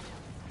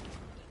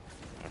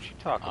 What'd she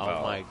talk Oh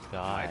about? my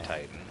god. My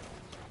Titan.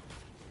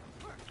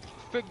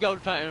 Fit go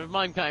Titan,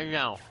 mine Titan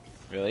now.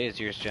 Really? Is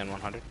yours Gen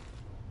 100?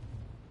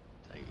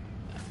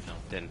 No.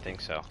 Didn't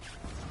think so.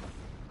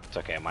 It's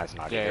okay, mine's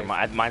not Yeah.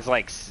 either. Mine's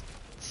like...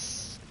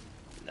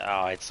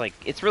 Oh, it's like...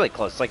 It's really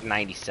close. It's like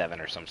 97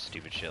 or some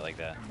stupid shit like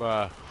that.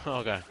 Bruh.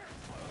 Okay.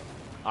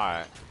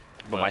 Alright.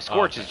 But my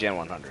Scorch is Gen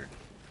 100.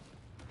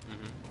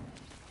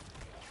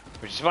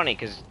 Which is funny,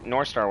 because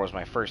North Star was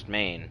my first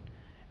main,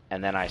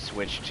 and then I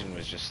switched and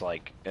was just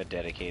like a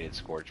dedicated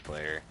Scorch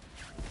player.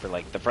 For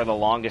the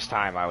longest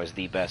time, I was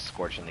the best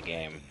Scorch in the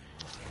game.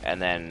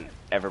 And then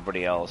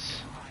everybody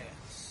else...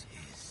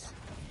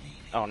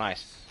 Oh,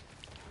 nice.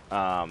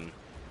 And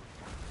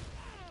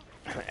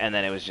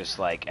then it was just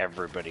like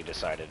everybody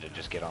decided to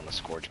just get on the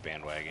Scorch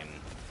bandwagon.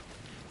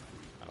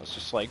 I was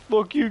just like,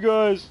 look you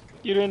guys,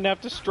 you didn't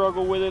have to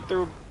struggle with it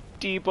through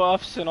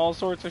debuffs and all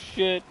sorts of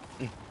shit.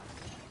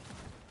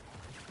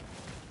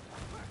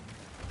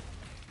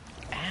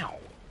 Ow.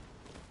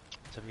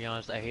 To be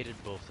honest, I hated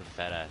both the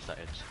fat ass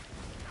Titans.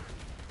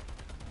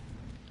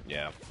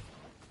 Yeah.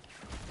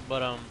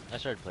 But I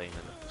started playing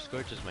them.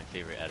 Scorch is my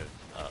favorite out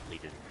of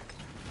Legion.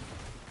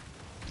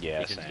 Yeah,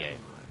 Legion's same. gay.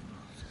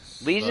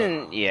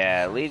 Legion, But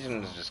yeah,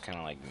 Legion is just kind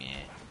of like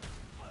meh.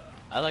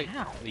 I like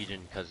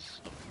Legion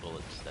because of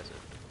bullets. That's it.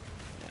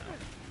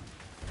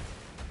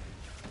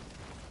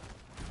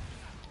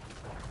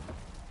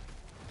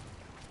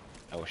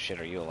 Oh shit,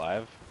 are you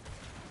alive?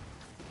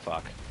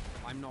 Fuck.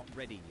 I'm not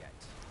ready yet.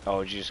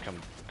 Oh, did you just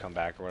come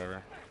back or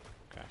whatever?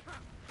 Okay.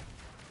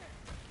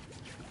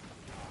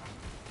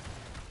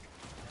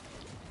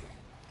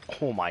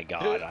 Oh my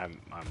god, I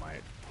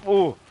might.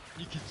 Oh,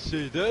 you can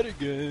say that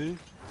again.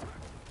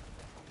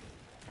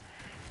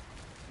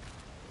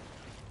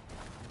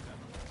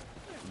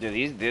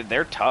 Dude,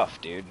 they're tough,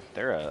 dude.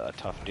 They're a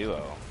tough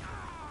duo.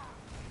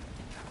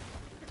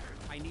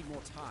 I need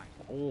more time.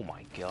 Oh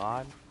my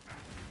god.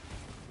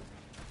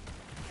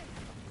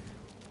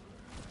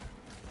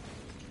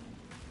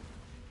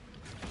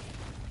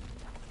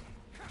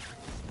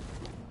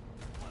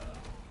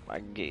 I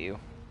can get you.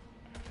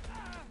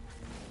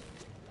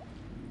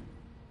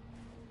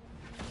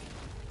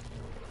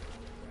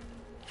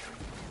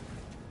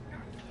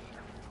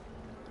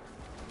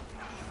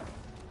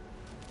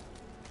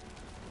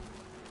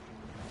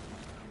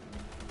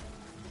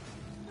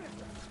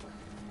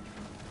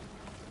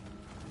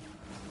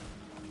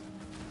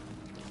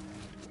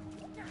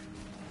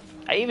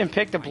 I even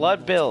picked a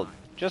blood build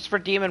just for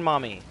Demon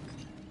Mommy.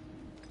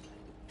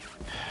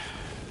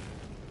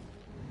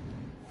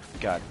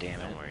 God damn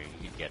it. Don't worry,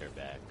 you get her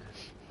back.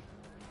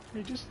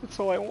 That's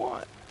all I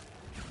want.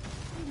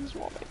 I just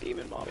want my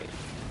Demon Mommy.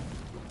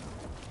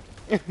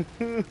 You've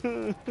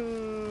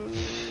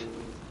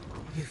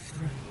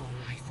thrown your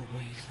life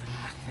away for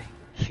nothing.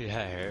 Yeah,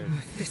 I heard.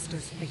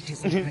 Mephisto's fate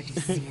is already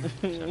sealed.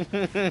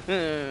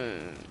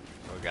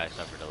 Poor guy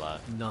suffered a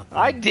lot. Nothing.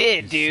 I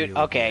did, dude.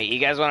 Okay, you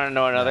guys want to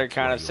know another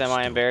kind of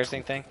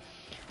semi-embarrassing thing?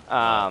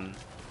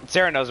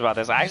 Sarah knows about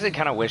this. I actually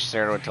kind of wish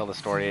Sarah would tell the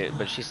story,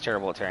 but she's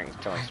terrible at telling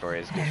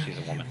stories because she's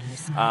a woman.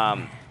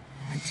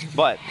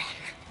 But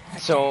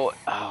so,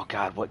 oh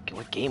god,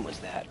 what game was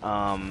that?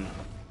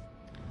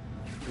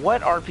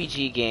 What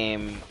RPG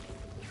game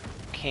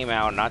came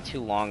out not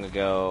too long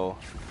ago,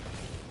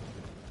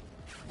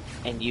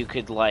 and you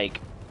could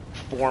like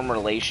form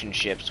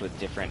relationships with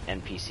different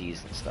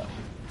NPCs and stuff?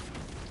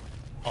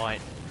 Oh, I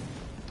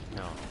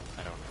don't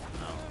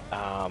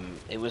know.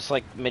 It was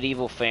like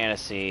medieval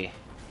fantasy.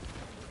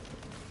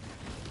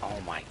 Oh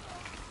my.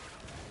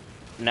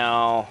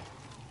 No.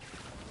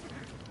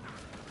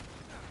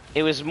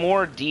 It was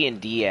more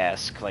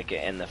D&D-esque, like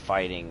in the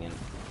fighting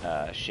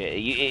and shit.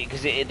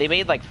 Because they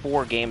made like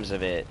 4 games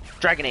of it.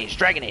 Dragon Age.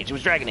 It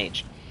was Dragon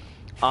Age.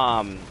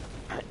 And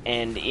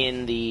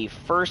in the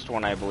first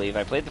one, I believe,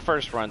 I played the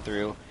first run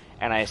through,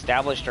 and I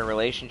established a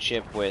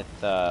relationship with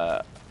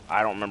I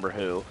don't remember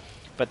who.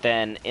 But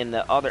then in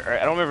the other,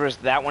 I don't remember if it was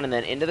that one and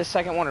then into the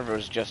second one, or if it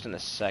was just in the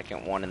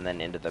second one and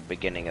then into the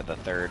beginning of the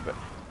third. But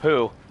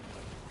who?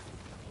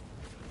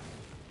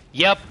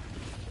 Yep.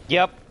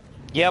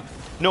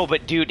 No,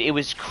 but dude, it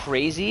was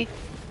crazy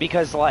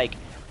because like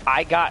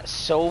I got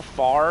so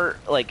far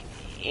like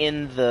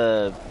in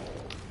the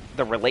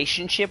the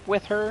relationship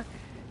with her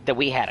that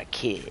we had a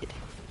kid.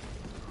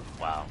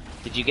 Wow.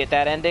 Did you get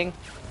that ending?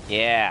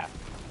 Yeah.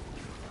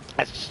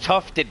 It's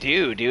tough to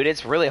do, dude.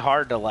 It's really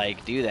hard to,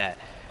 like, do that.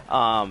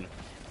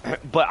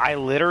 But I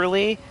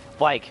literally,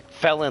 like,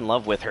 fell in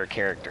love with her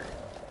character.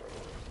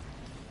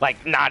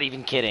 Like, not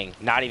even kidding.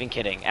 Not even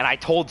kidding. And I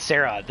told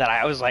Sarah that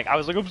I was like,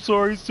 I'm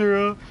sorry,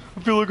 Sarah. I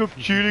feel like I'm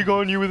cheating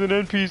on you with an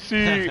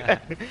NPC.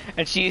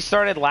 And she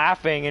started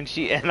laughing,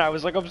 and I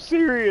was like, I'm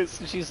serious.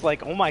 And she's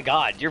like, oh my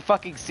god, you're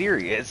fucking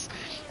serious.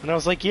 And I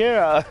was like,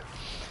 yeah.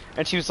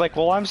 And she was like,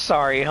 well, I'm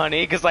sorry,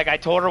 honey. Because, like, I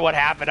told her what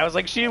happened. I was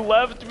like, she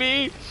left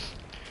me.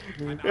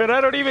 And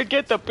I don't even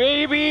get the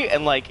baby.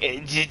 And, like,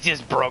 it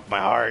just broke my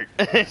heart.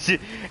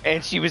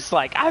 And she was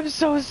like, I'm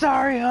so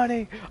sorry,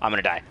 honey. I'm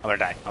gonna die. I'm gonna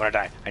die. I'm gonna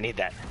die. I need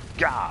that.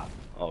 Gah.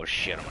 Oh,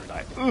 shit. I'm gonna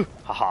die. Ooh.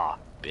 Haha,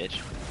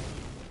 bitch.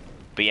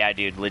 But yeah,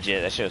 dude,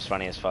 legit. That shit was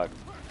funny as fuck.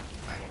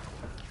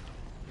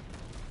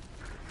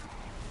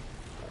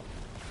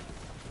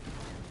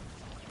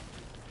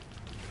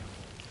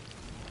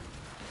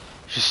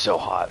 She's so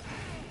hot.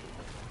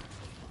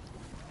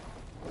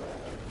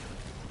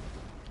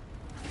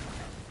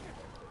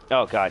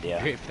 Oh god, yeah.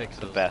 Great pixels.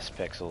 The best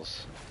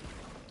pixels.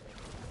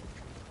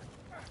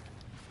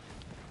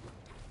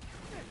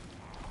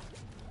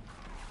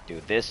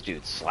 Dude, this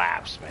dude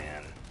slaps,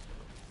 man.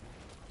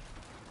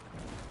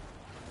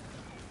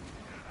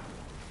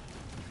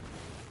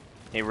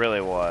 He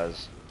really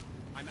was.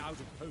 I'm out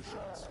of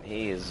potions.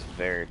 He is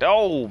very...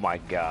 Oh my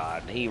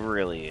god, he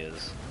really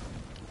is.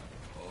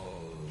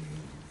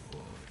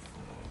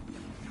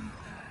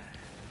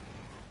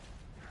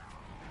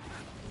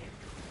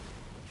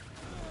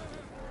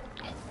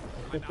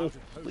 Oh,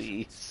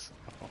 please.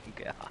 Oh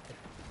god.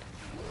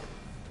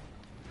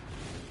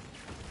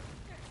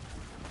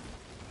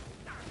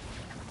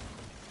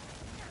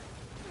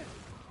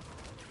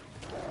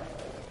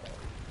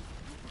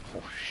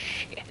 Oh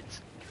shit.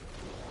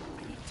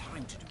 I need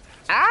time to do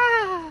that.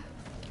 Ah!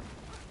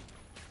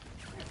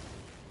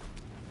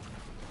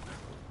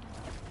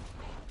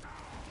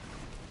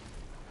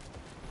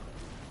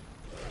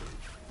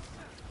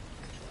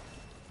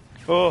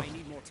 Oh. I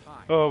need more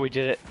time. Oh, we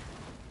did it.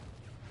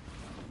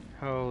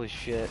 Holy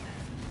shit.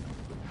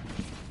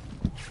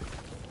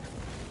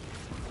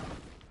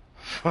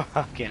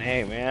 Fucking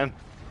hey, man.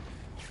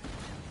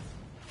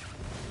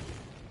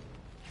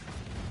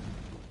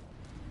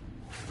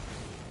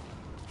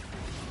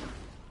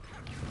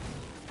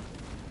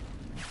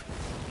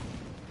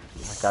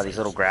 Oh my god, these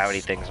little gravity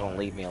things won't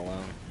leave me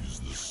alone.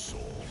 Is the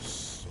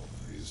source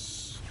of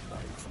this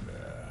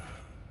nightmare.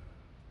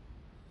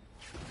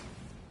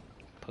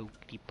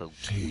 Pokey poke.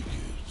 Take it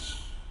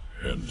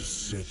and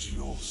set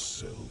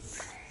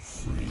yourself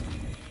free.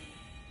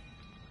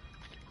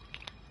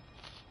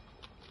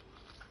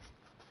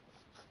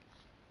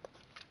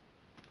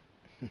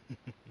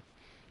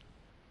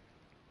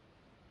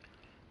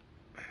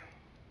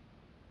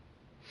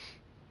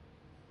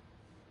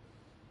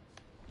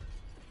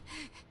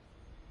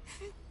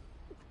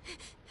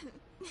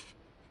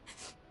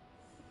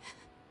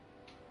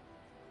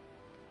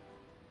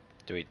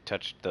 Do we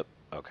touch the...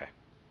 Okay.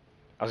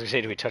 I was gonna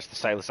say, do we touch the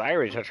sightless eye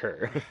or do we touch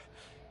her?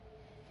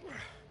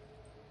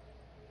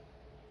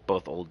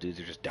 Both old dudes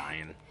are just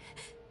dying.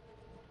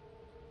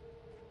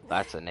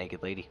 That's a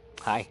naked lady.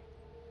 Hi.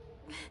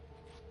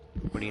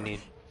 What do you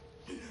need?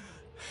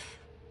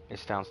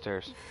 It's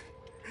downstairs.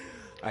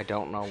 I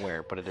don't know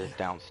where, but it is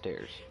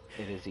downstairs.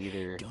 It is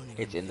either...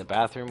 It's in the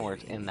bathroom or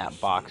it's in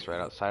that box right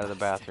outside of the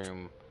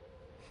bathroom.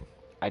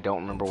 I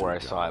don't remember where I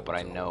saw it, but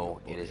I know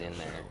it is in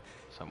there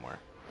somewhere.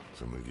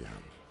 So move your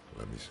hand.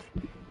 Let me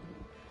see.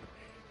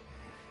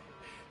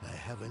 I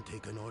haven't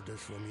taken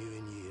orders from you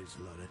in years,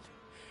 Lorette.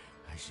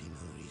 I see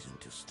no reason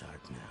to start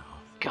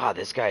now. God,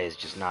 this guy is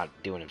just not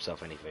doing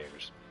himself any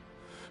favors.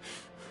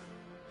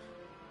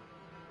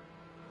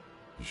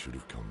 You should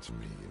have come to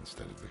me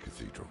instead of the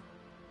cathedral.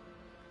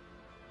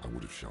 I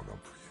would have shown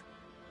up for you.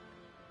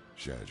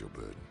 Shared your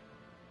burden.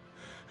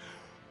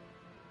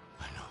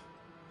 I know.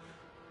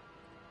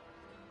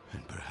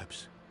 And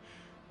perhaps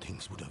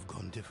things would have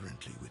gone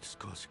differently with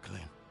Scott's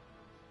claim.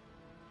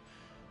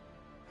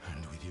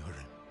 And with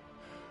Yoren.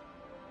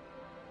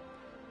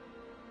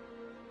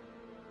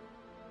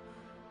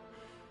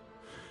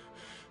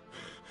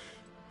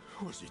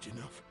 Was it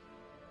enough?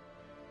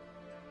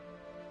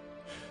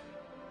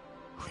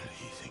 Will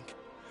he think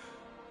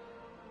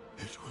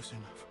it was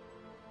enough?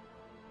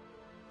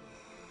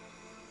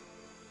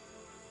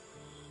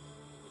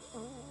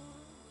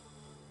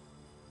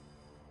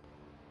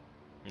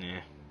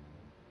 Yeah.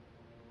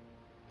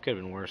 Could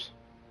have been worse.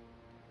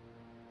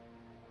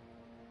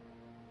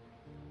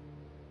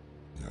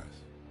 Yes.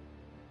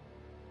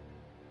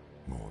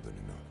 More than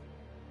enough.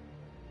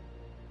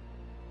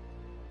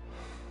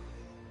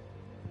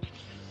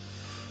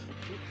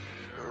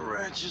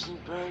 Ranch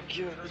isn't back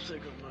yet. I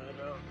think I'm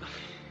not out.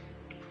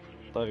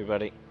 Love you,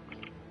 buddy.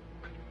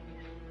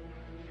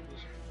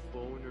 This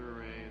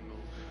boner angle.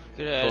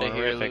 Get out of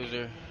here, Bonerific.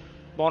 loser.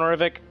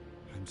 Bonerific.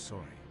 I'm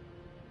sorry.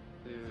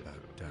 Yeah.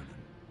 About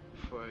Danon.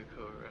 Fuck,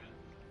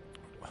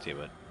 alright. See you,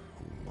 bud.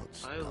 Who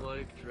What's I done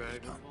like is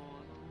Dragon done. Ball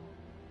and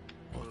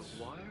all, but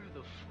why are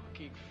the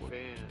fucking What did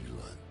fans you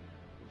learn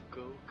of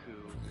Goku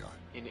from the eye?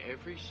 in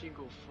every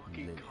single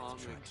fucking Lilith comic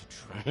tried to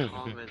trap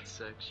comment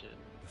section?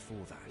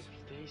 Before that,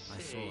 They I saw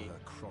say her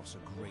cross a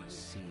great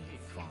sea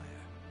of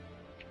fire.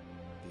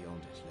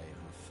 Beyond it lay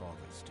her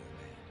father's domain.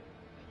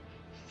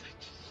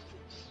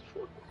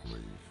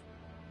 Leave.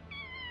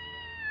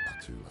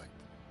 Not too late.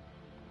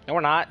 No,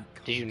 we're not.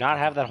 Did you not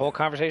have that whole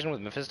conversation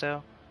with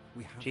Mephisto?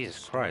 We have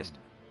Jesus the Christ.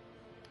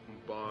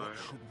 Bye. What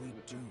should we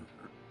do?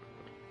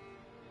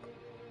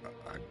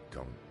 I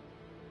don't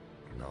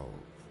know.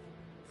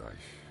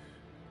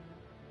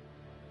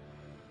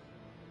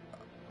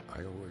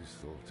 I always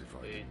thought if I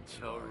Hey, didn't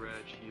tell survive,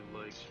 Reg he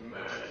likes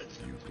mad,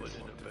 you'd be but in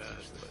the one a to bad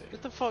fix this. way.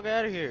 Get the fuck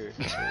out of here.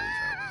 Always had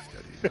a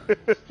steady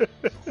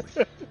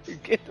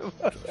hand. Get the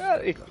fuck out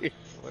of here.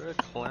 What a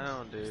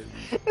clown, dude.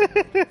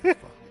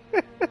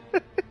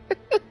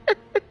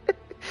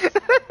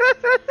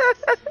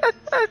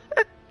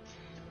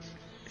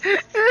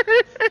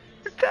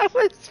 That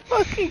was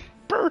fucking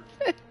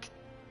perfect.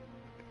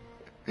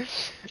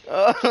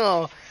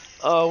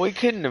 Oh, we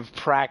couldn't have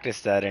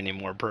practiced that any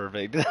more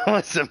perfect. That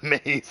was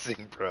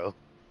amazing, bro.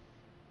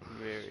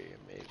 Very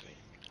amazing.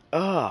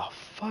 Oh,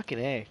 fucking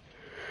A.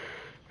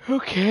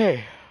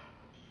 Okay.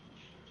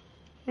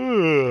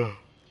 So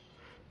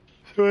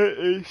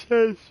it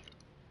says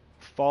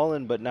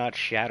fallen but not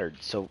shattered.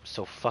 So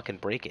fucking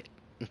break it.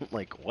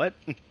 Like what?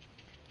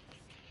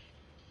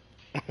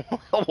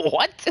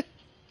 What?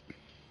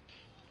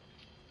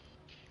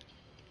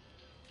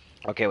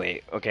 Okay,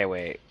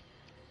 wait.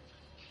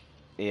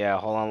 Yeah,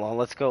 hold on.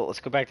 Let's go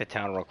back to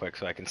town real quick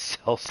so I can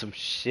sell some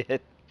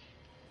shit.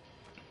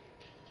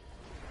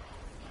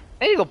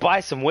 I need to go buy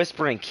some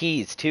whispering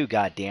keys too,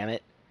 god damn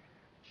it.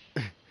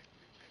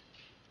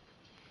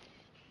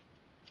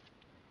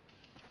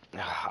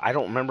 I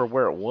don't remember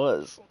where it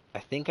was. I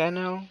think I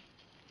know.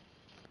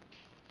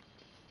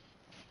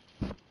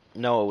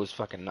 No, it was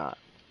fucking not.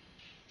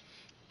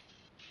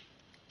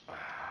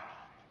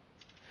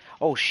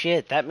 Oh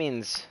shit, that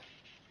means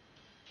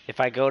if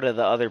I go to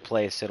the other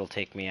place, it'll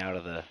take me out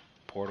of the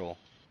portal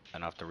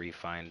and I'll have to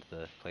re-find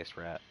the place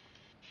we're at.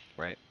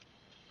 Right?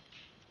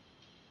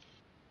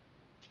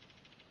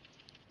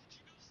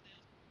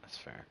 That's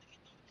fair.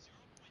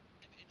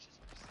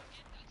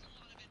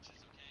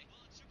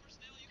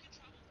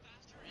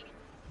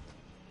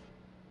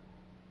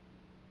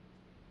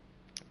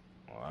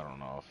 Well, I don't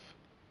know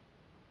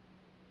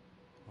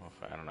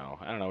if I don't know.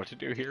 I don't know what to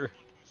do here.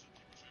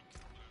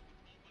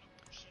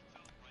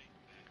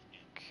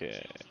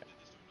 Okay.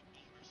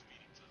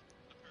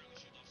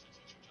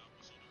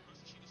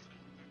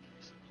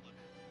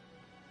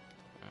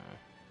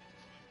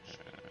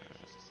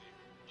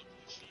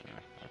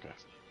 Okay.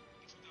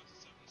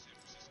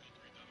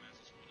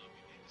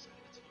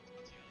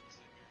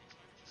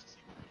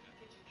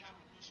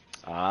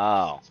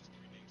 Oh.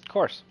 Of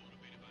course.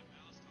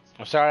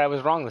 I'm sorry I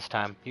was wrong this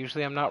time.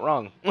 Usually I'm not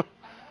wrong.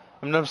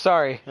 I'm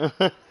sorry.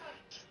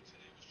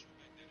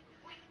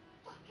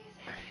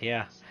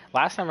 Yeah.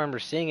 Last time I remember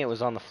seeing it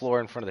was on the floor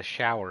in front of the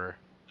shower,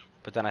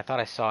 but then I thought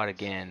I saw it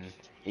again.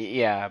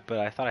 Yeah, but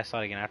I thought I saw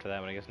it again after that,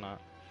 but I guess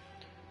not.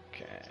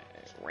 Okay.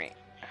 Right.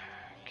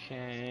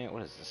 Okay,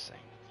 what is this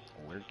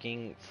thing?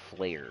 Lurking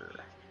Flare.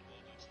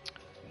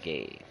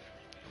 Gay.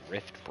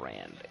 Rift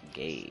Brand.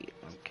 Gay.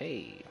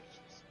 Okay.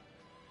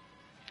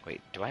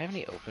 Wait, do I have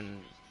any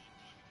open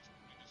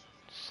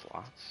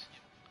slots?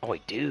 Oh, I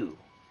do.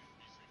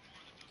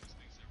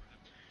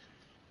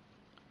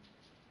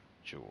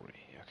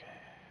 Jewelry. Okay.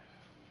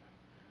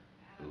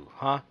 Ooh,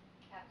 huh?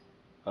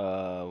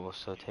 Well,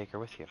 so take her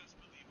with you.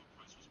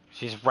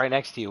 She's right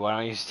next to you. Why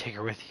don't you just take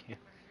her with you?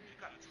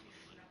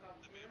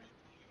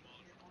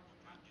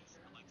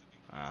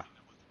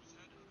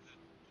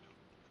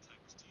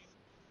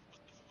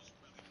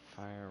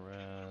 Fire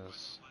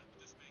res.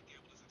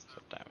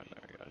 So diamond,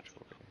 there we go.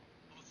 Jewelry.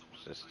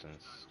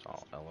 Resistance,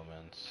 all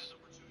elements.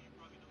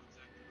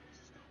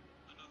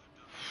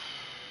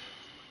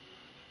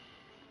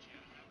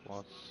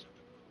 Let's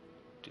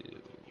do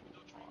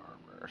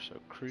armor. So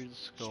crude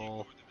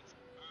skull,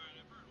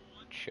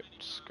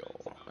 chipped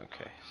skull.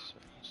 Okay, so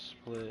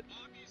split.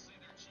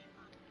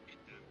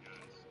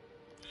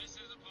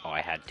 Oh,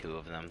 I had two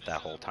of them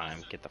that whole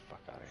time. Get the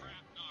fuck out of here.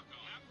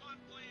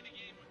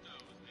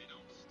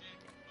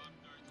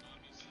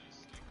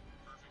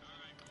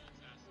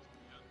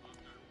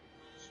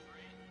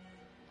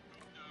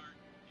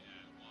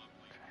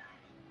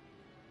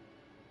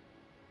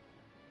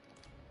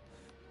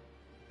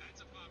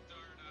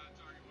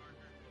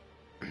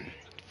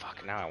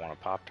 Fuck, now I want a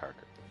Pop-Tart.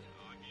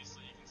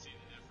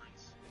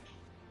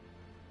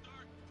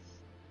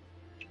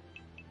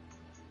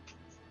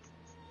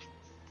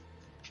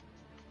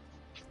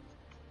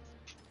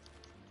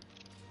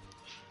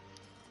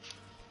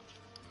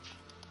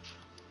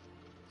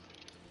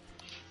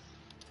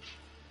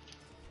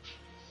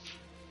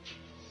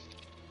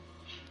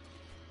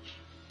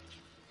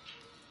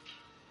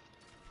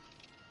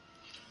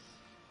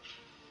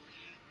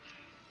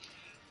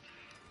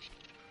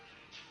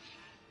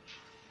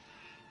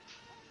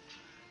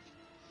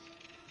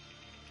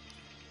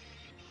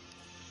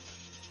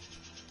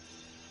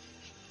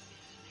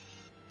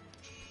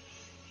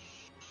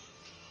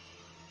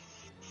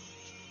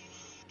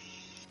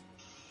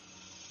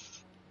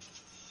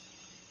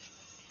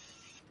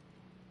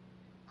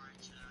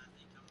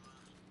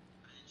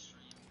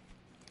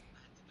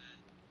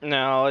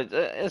 No,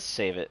 let's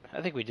save it.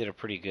 I think we did a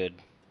pretty good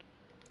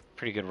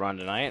run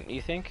tonight.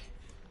 You think?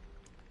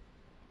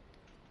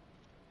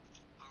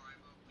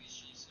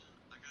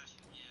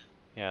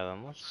 Yeah,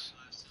 then let's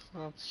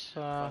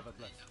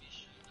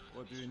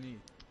What do you need?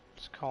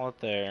 let's call it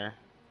there.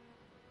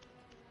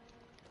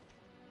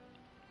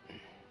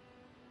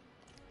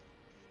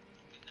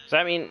 Does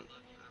that mean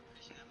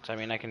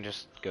I can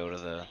just go to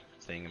the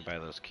thing and buy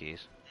those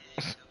keys?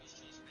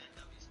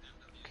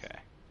 Okay.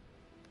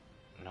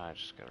 No, I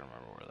just gotta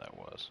remember where that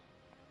was.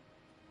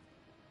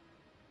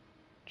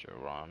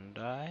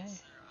 Gerondai?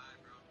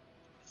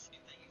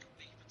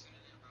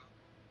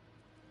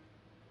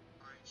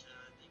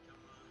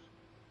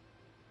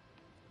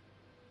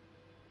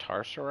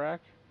 Tarsarak?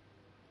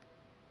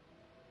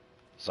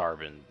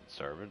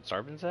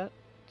 Zarbinzet?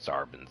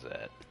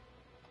 Zarbinzet.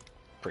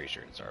 Pretty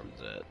sure it's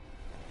Zarbinzet.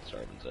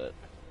 Zarbinzet.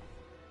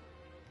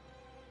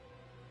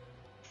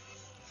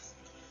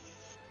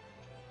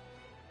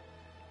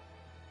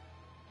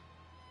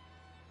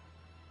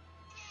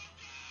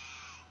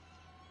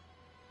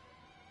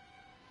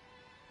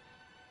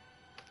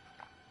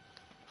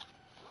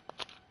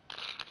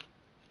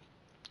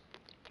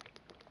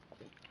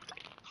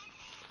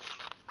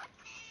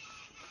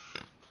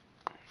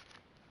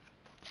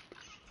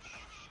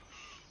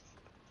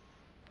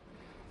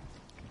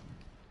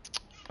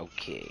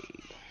 Okay.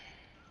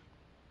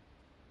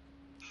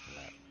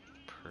 That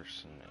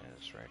person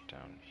is right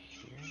down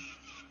here.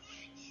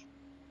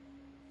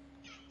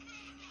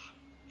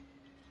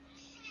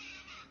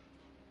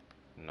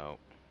 Nope.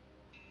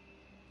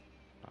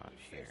 Not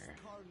here.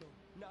 Carlo,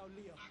 now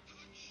Leah.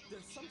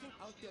 There's something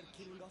out there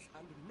killing us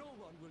and no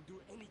one will do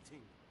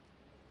anything.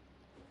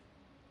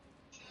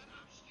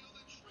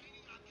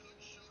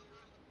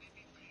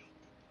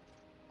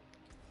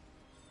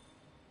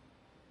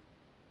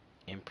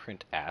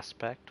 Imprint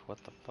aspect?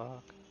 What the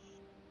fuck?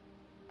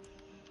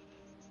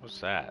 What's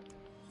that?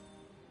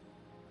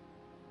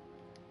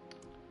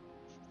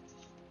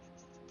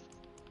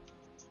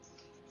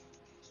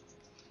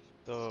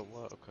 The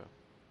what? Okay.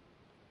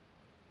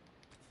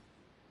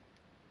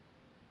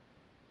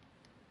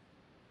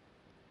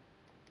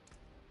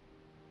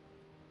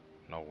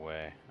 No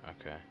way.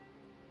 Okay.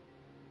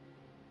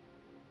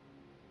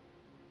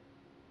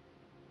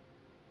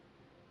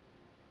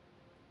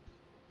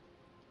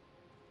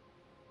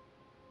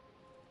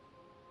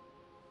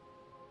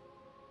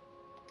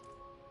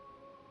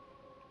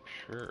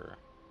 Sure.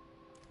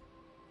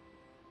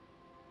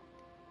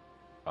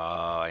 Oh,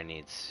 I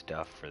need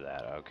stuff for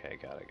that. Okay,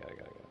 got it.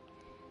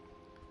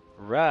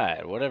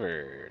 Right,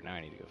 whatever. Now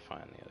I need to go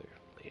find the other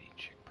lady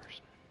chick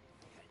person.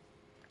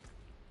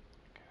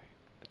 Okay.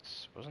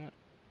 Wasn't it?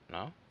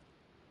 No?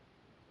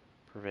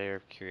 Purveyor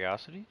of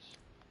Curiosities?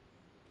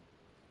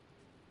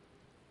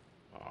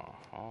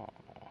 Oh.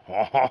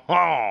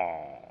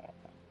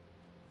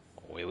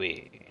 Oui,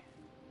 oui.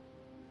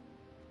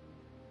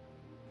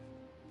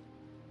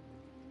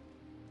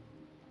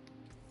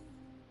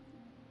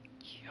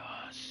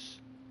 Yes.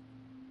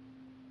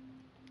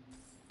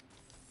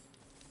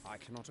 I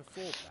cannot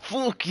afford that.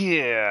 Fuck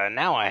yeah!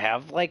 Now I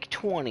have like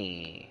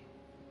 20.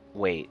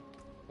 Wait,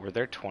 were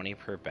there 20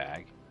 per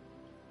bag?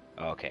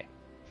 Oh, okay.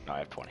 No, I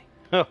have 20.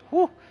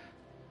 Whew.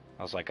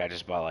 I was like, I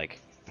just bought like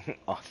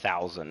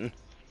 1,000.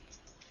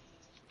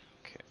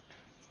 Okay.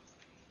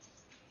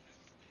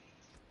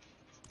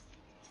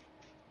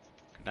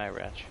 Good night,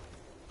 Ratch.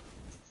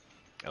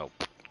 Oh.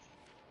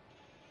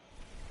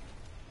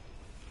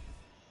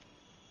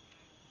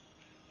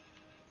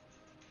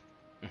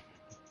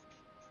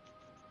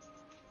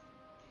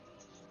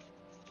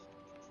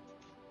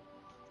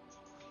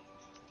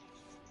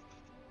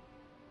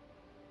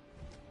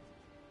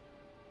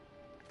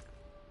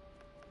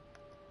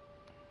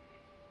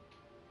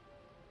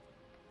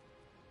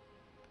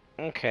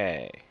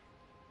 Okay.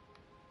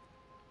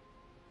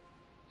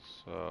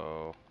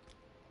 So,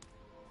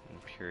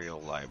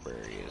 Imperial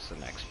Library is the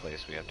next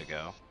place we have to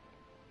go.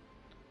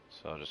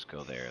 So I'll just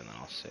go there and then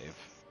I'll save.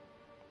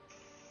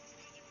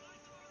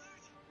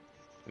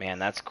 Man,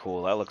 that's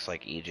cool. That looks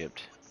like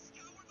Egypt.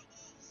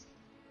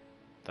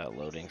 That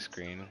loading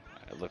screen.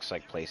 It looks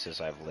like places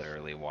I've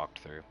literally walked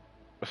through.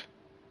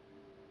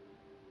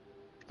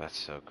 That's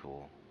so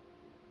cool.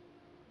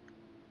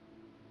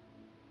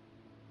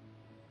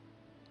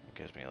 It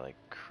gives me like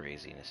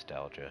crazy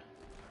nostalgia.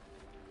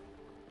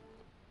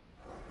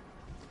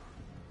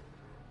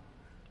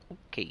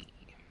 Okay.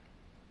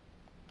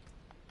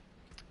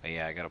 Oh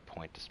yeah, I got a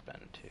point to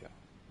spend too.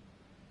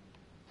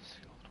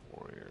 Skilled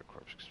Warrior,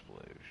 Corpse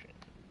Explosion,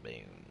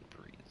 Bane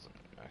Prison.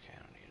 Okay, I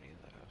don't need any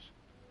of those.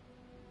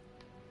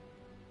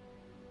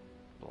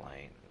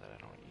 Blight that I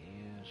don't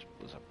use.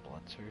 Was a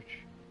Blood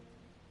Search?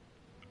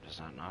 Does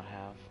that not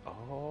have?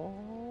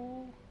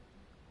 Oh,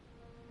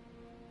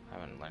 I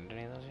haven't learned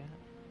any of those yet.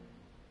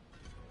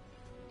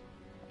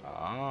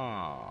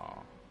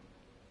 Oh.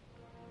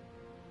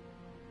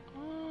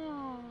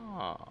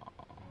 Oh.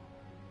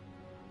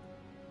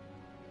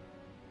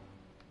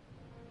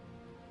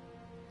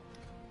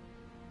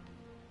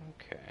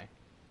 Okay.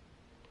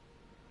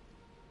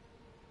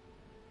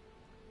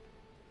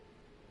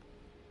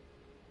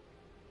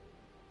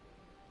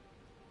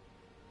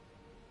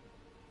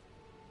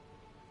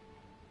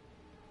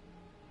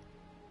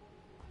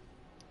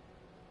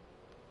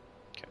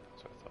 Okay,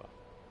 that's what I thought.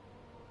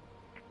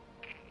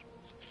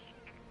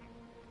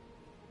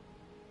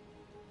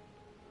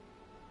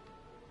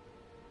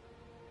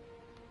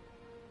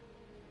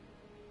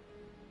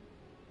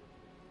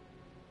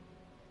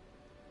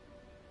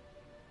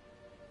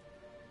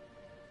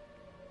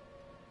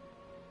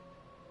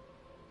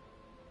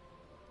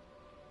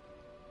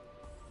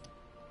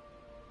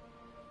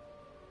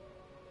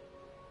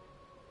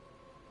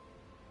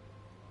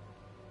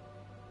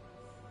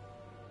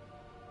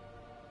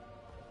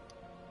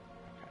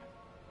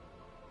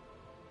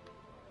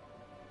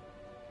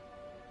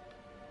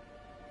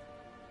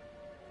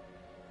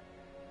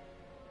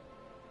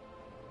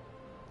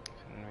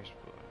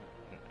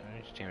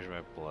 Enemies damaged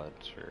by blood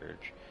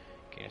surge.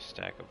 Gain a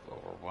stack of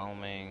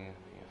overwhelming.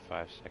 You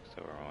have 5 stacks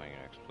of overwhelming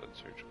and explode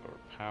surge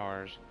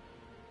overpowers.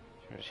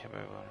 Damage hit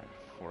by blood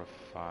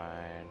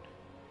fortified.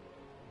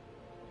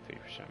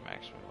 50%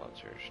 maximum blood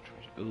surge.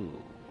 20.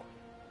 Ooh.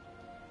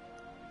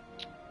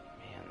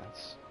 Man,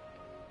 that's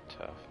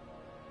tough.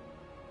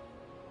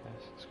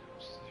 Yes, it's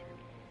close to 30.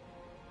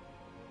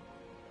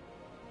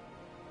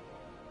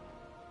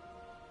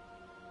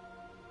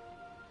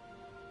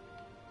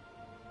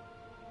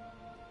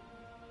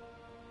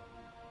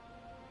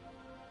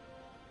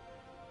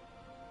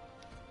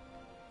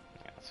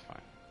 Yeah, that's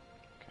fine.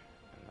 Okay,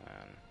 and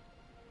then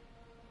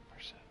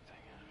where's that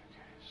thing at?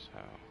 Okay, so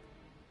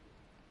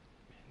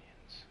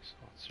minions. So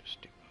let's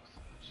just do both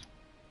of those.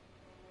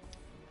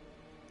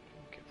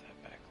 We'll give that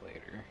back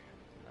later.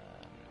 And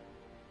then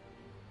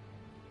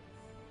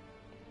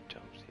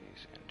dump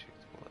these into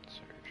the blood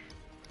surge.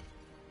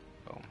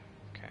 Boom.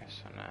 Okay,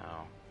 so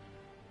now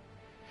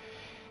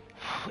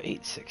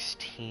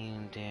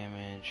 816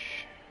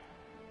 damage.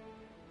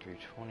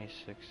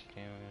 326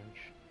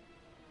 damage.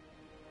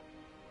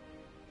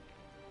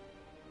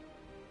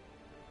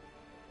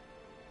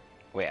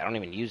 Wait, I don't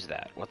even use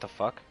that. What the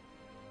fuck?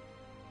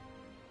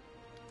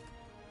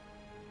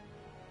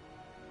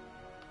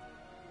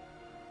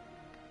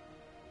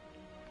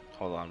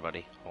 Hold on,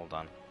 buddy. Hold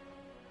on.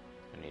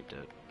 I need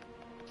to...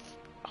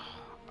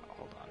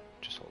 hold on.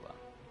 Just hold on.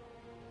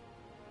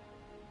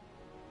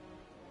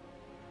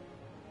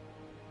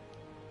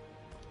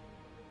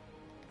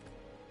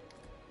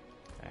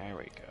 There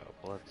we go.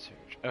 Blood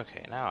surge.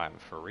 Okay, now I'm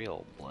for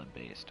real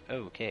blood-based.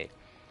 Okay.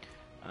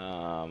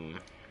 I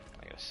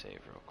gotta save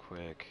real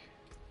quick.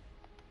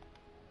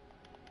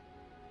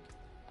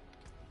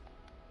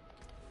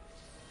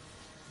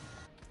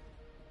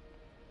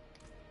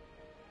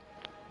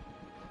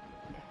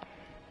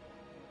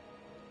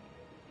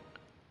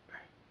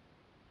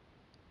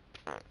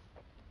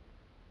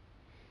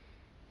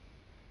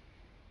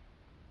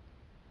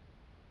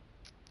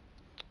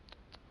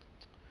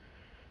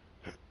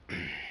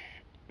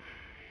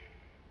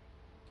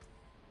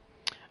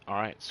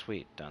 Alright,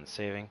 sweet. Done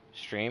saving.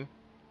 Stream.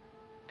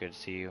 Good to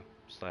see you.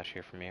 /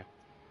 hear from you.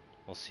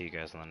 We'll see you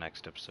guys in the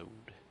next episode.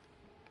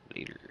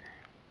 Later.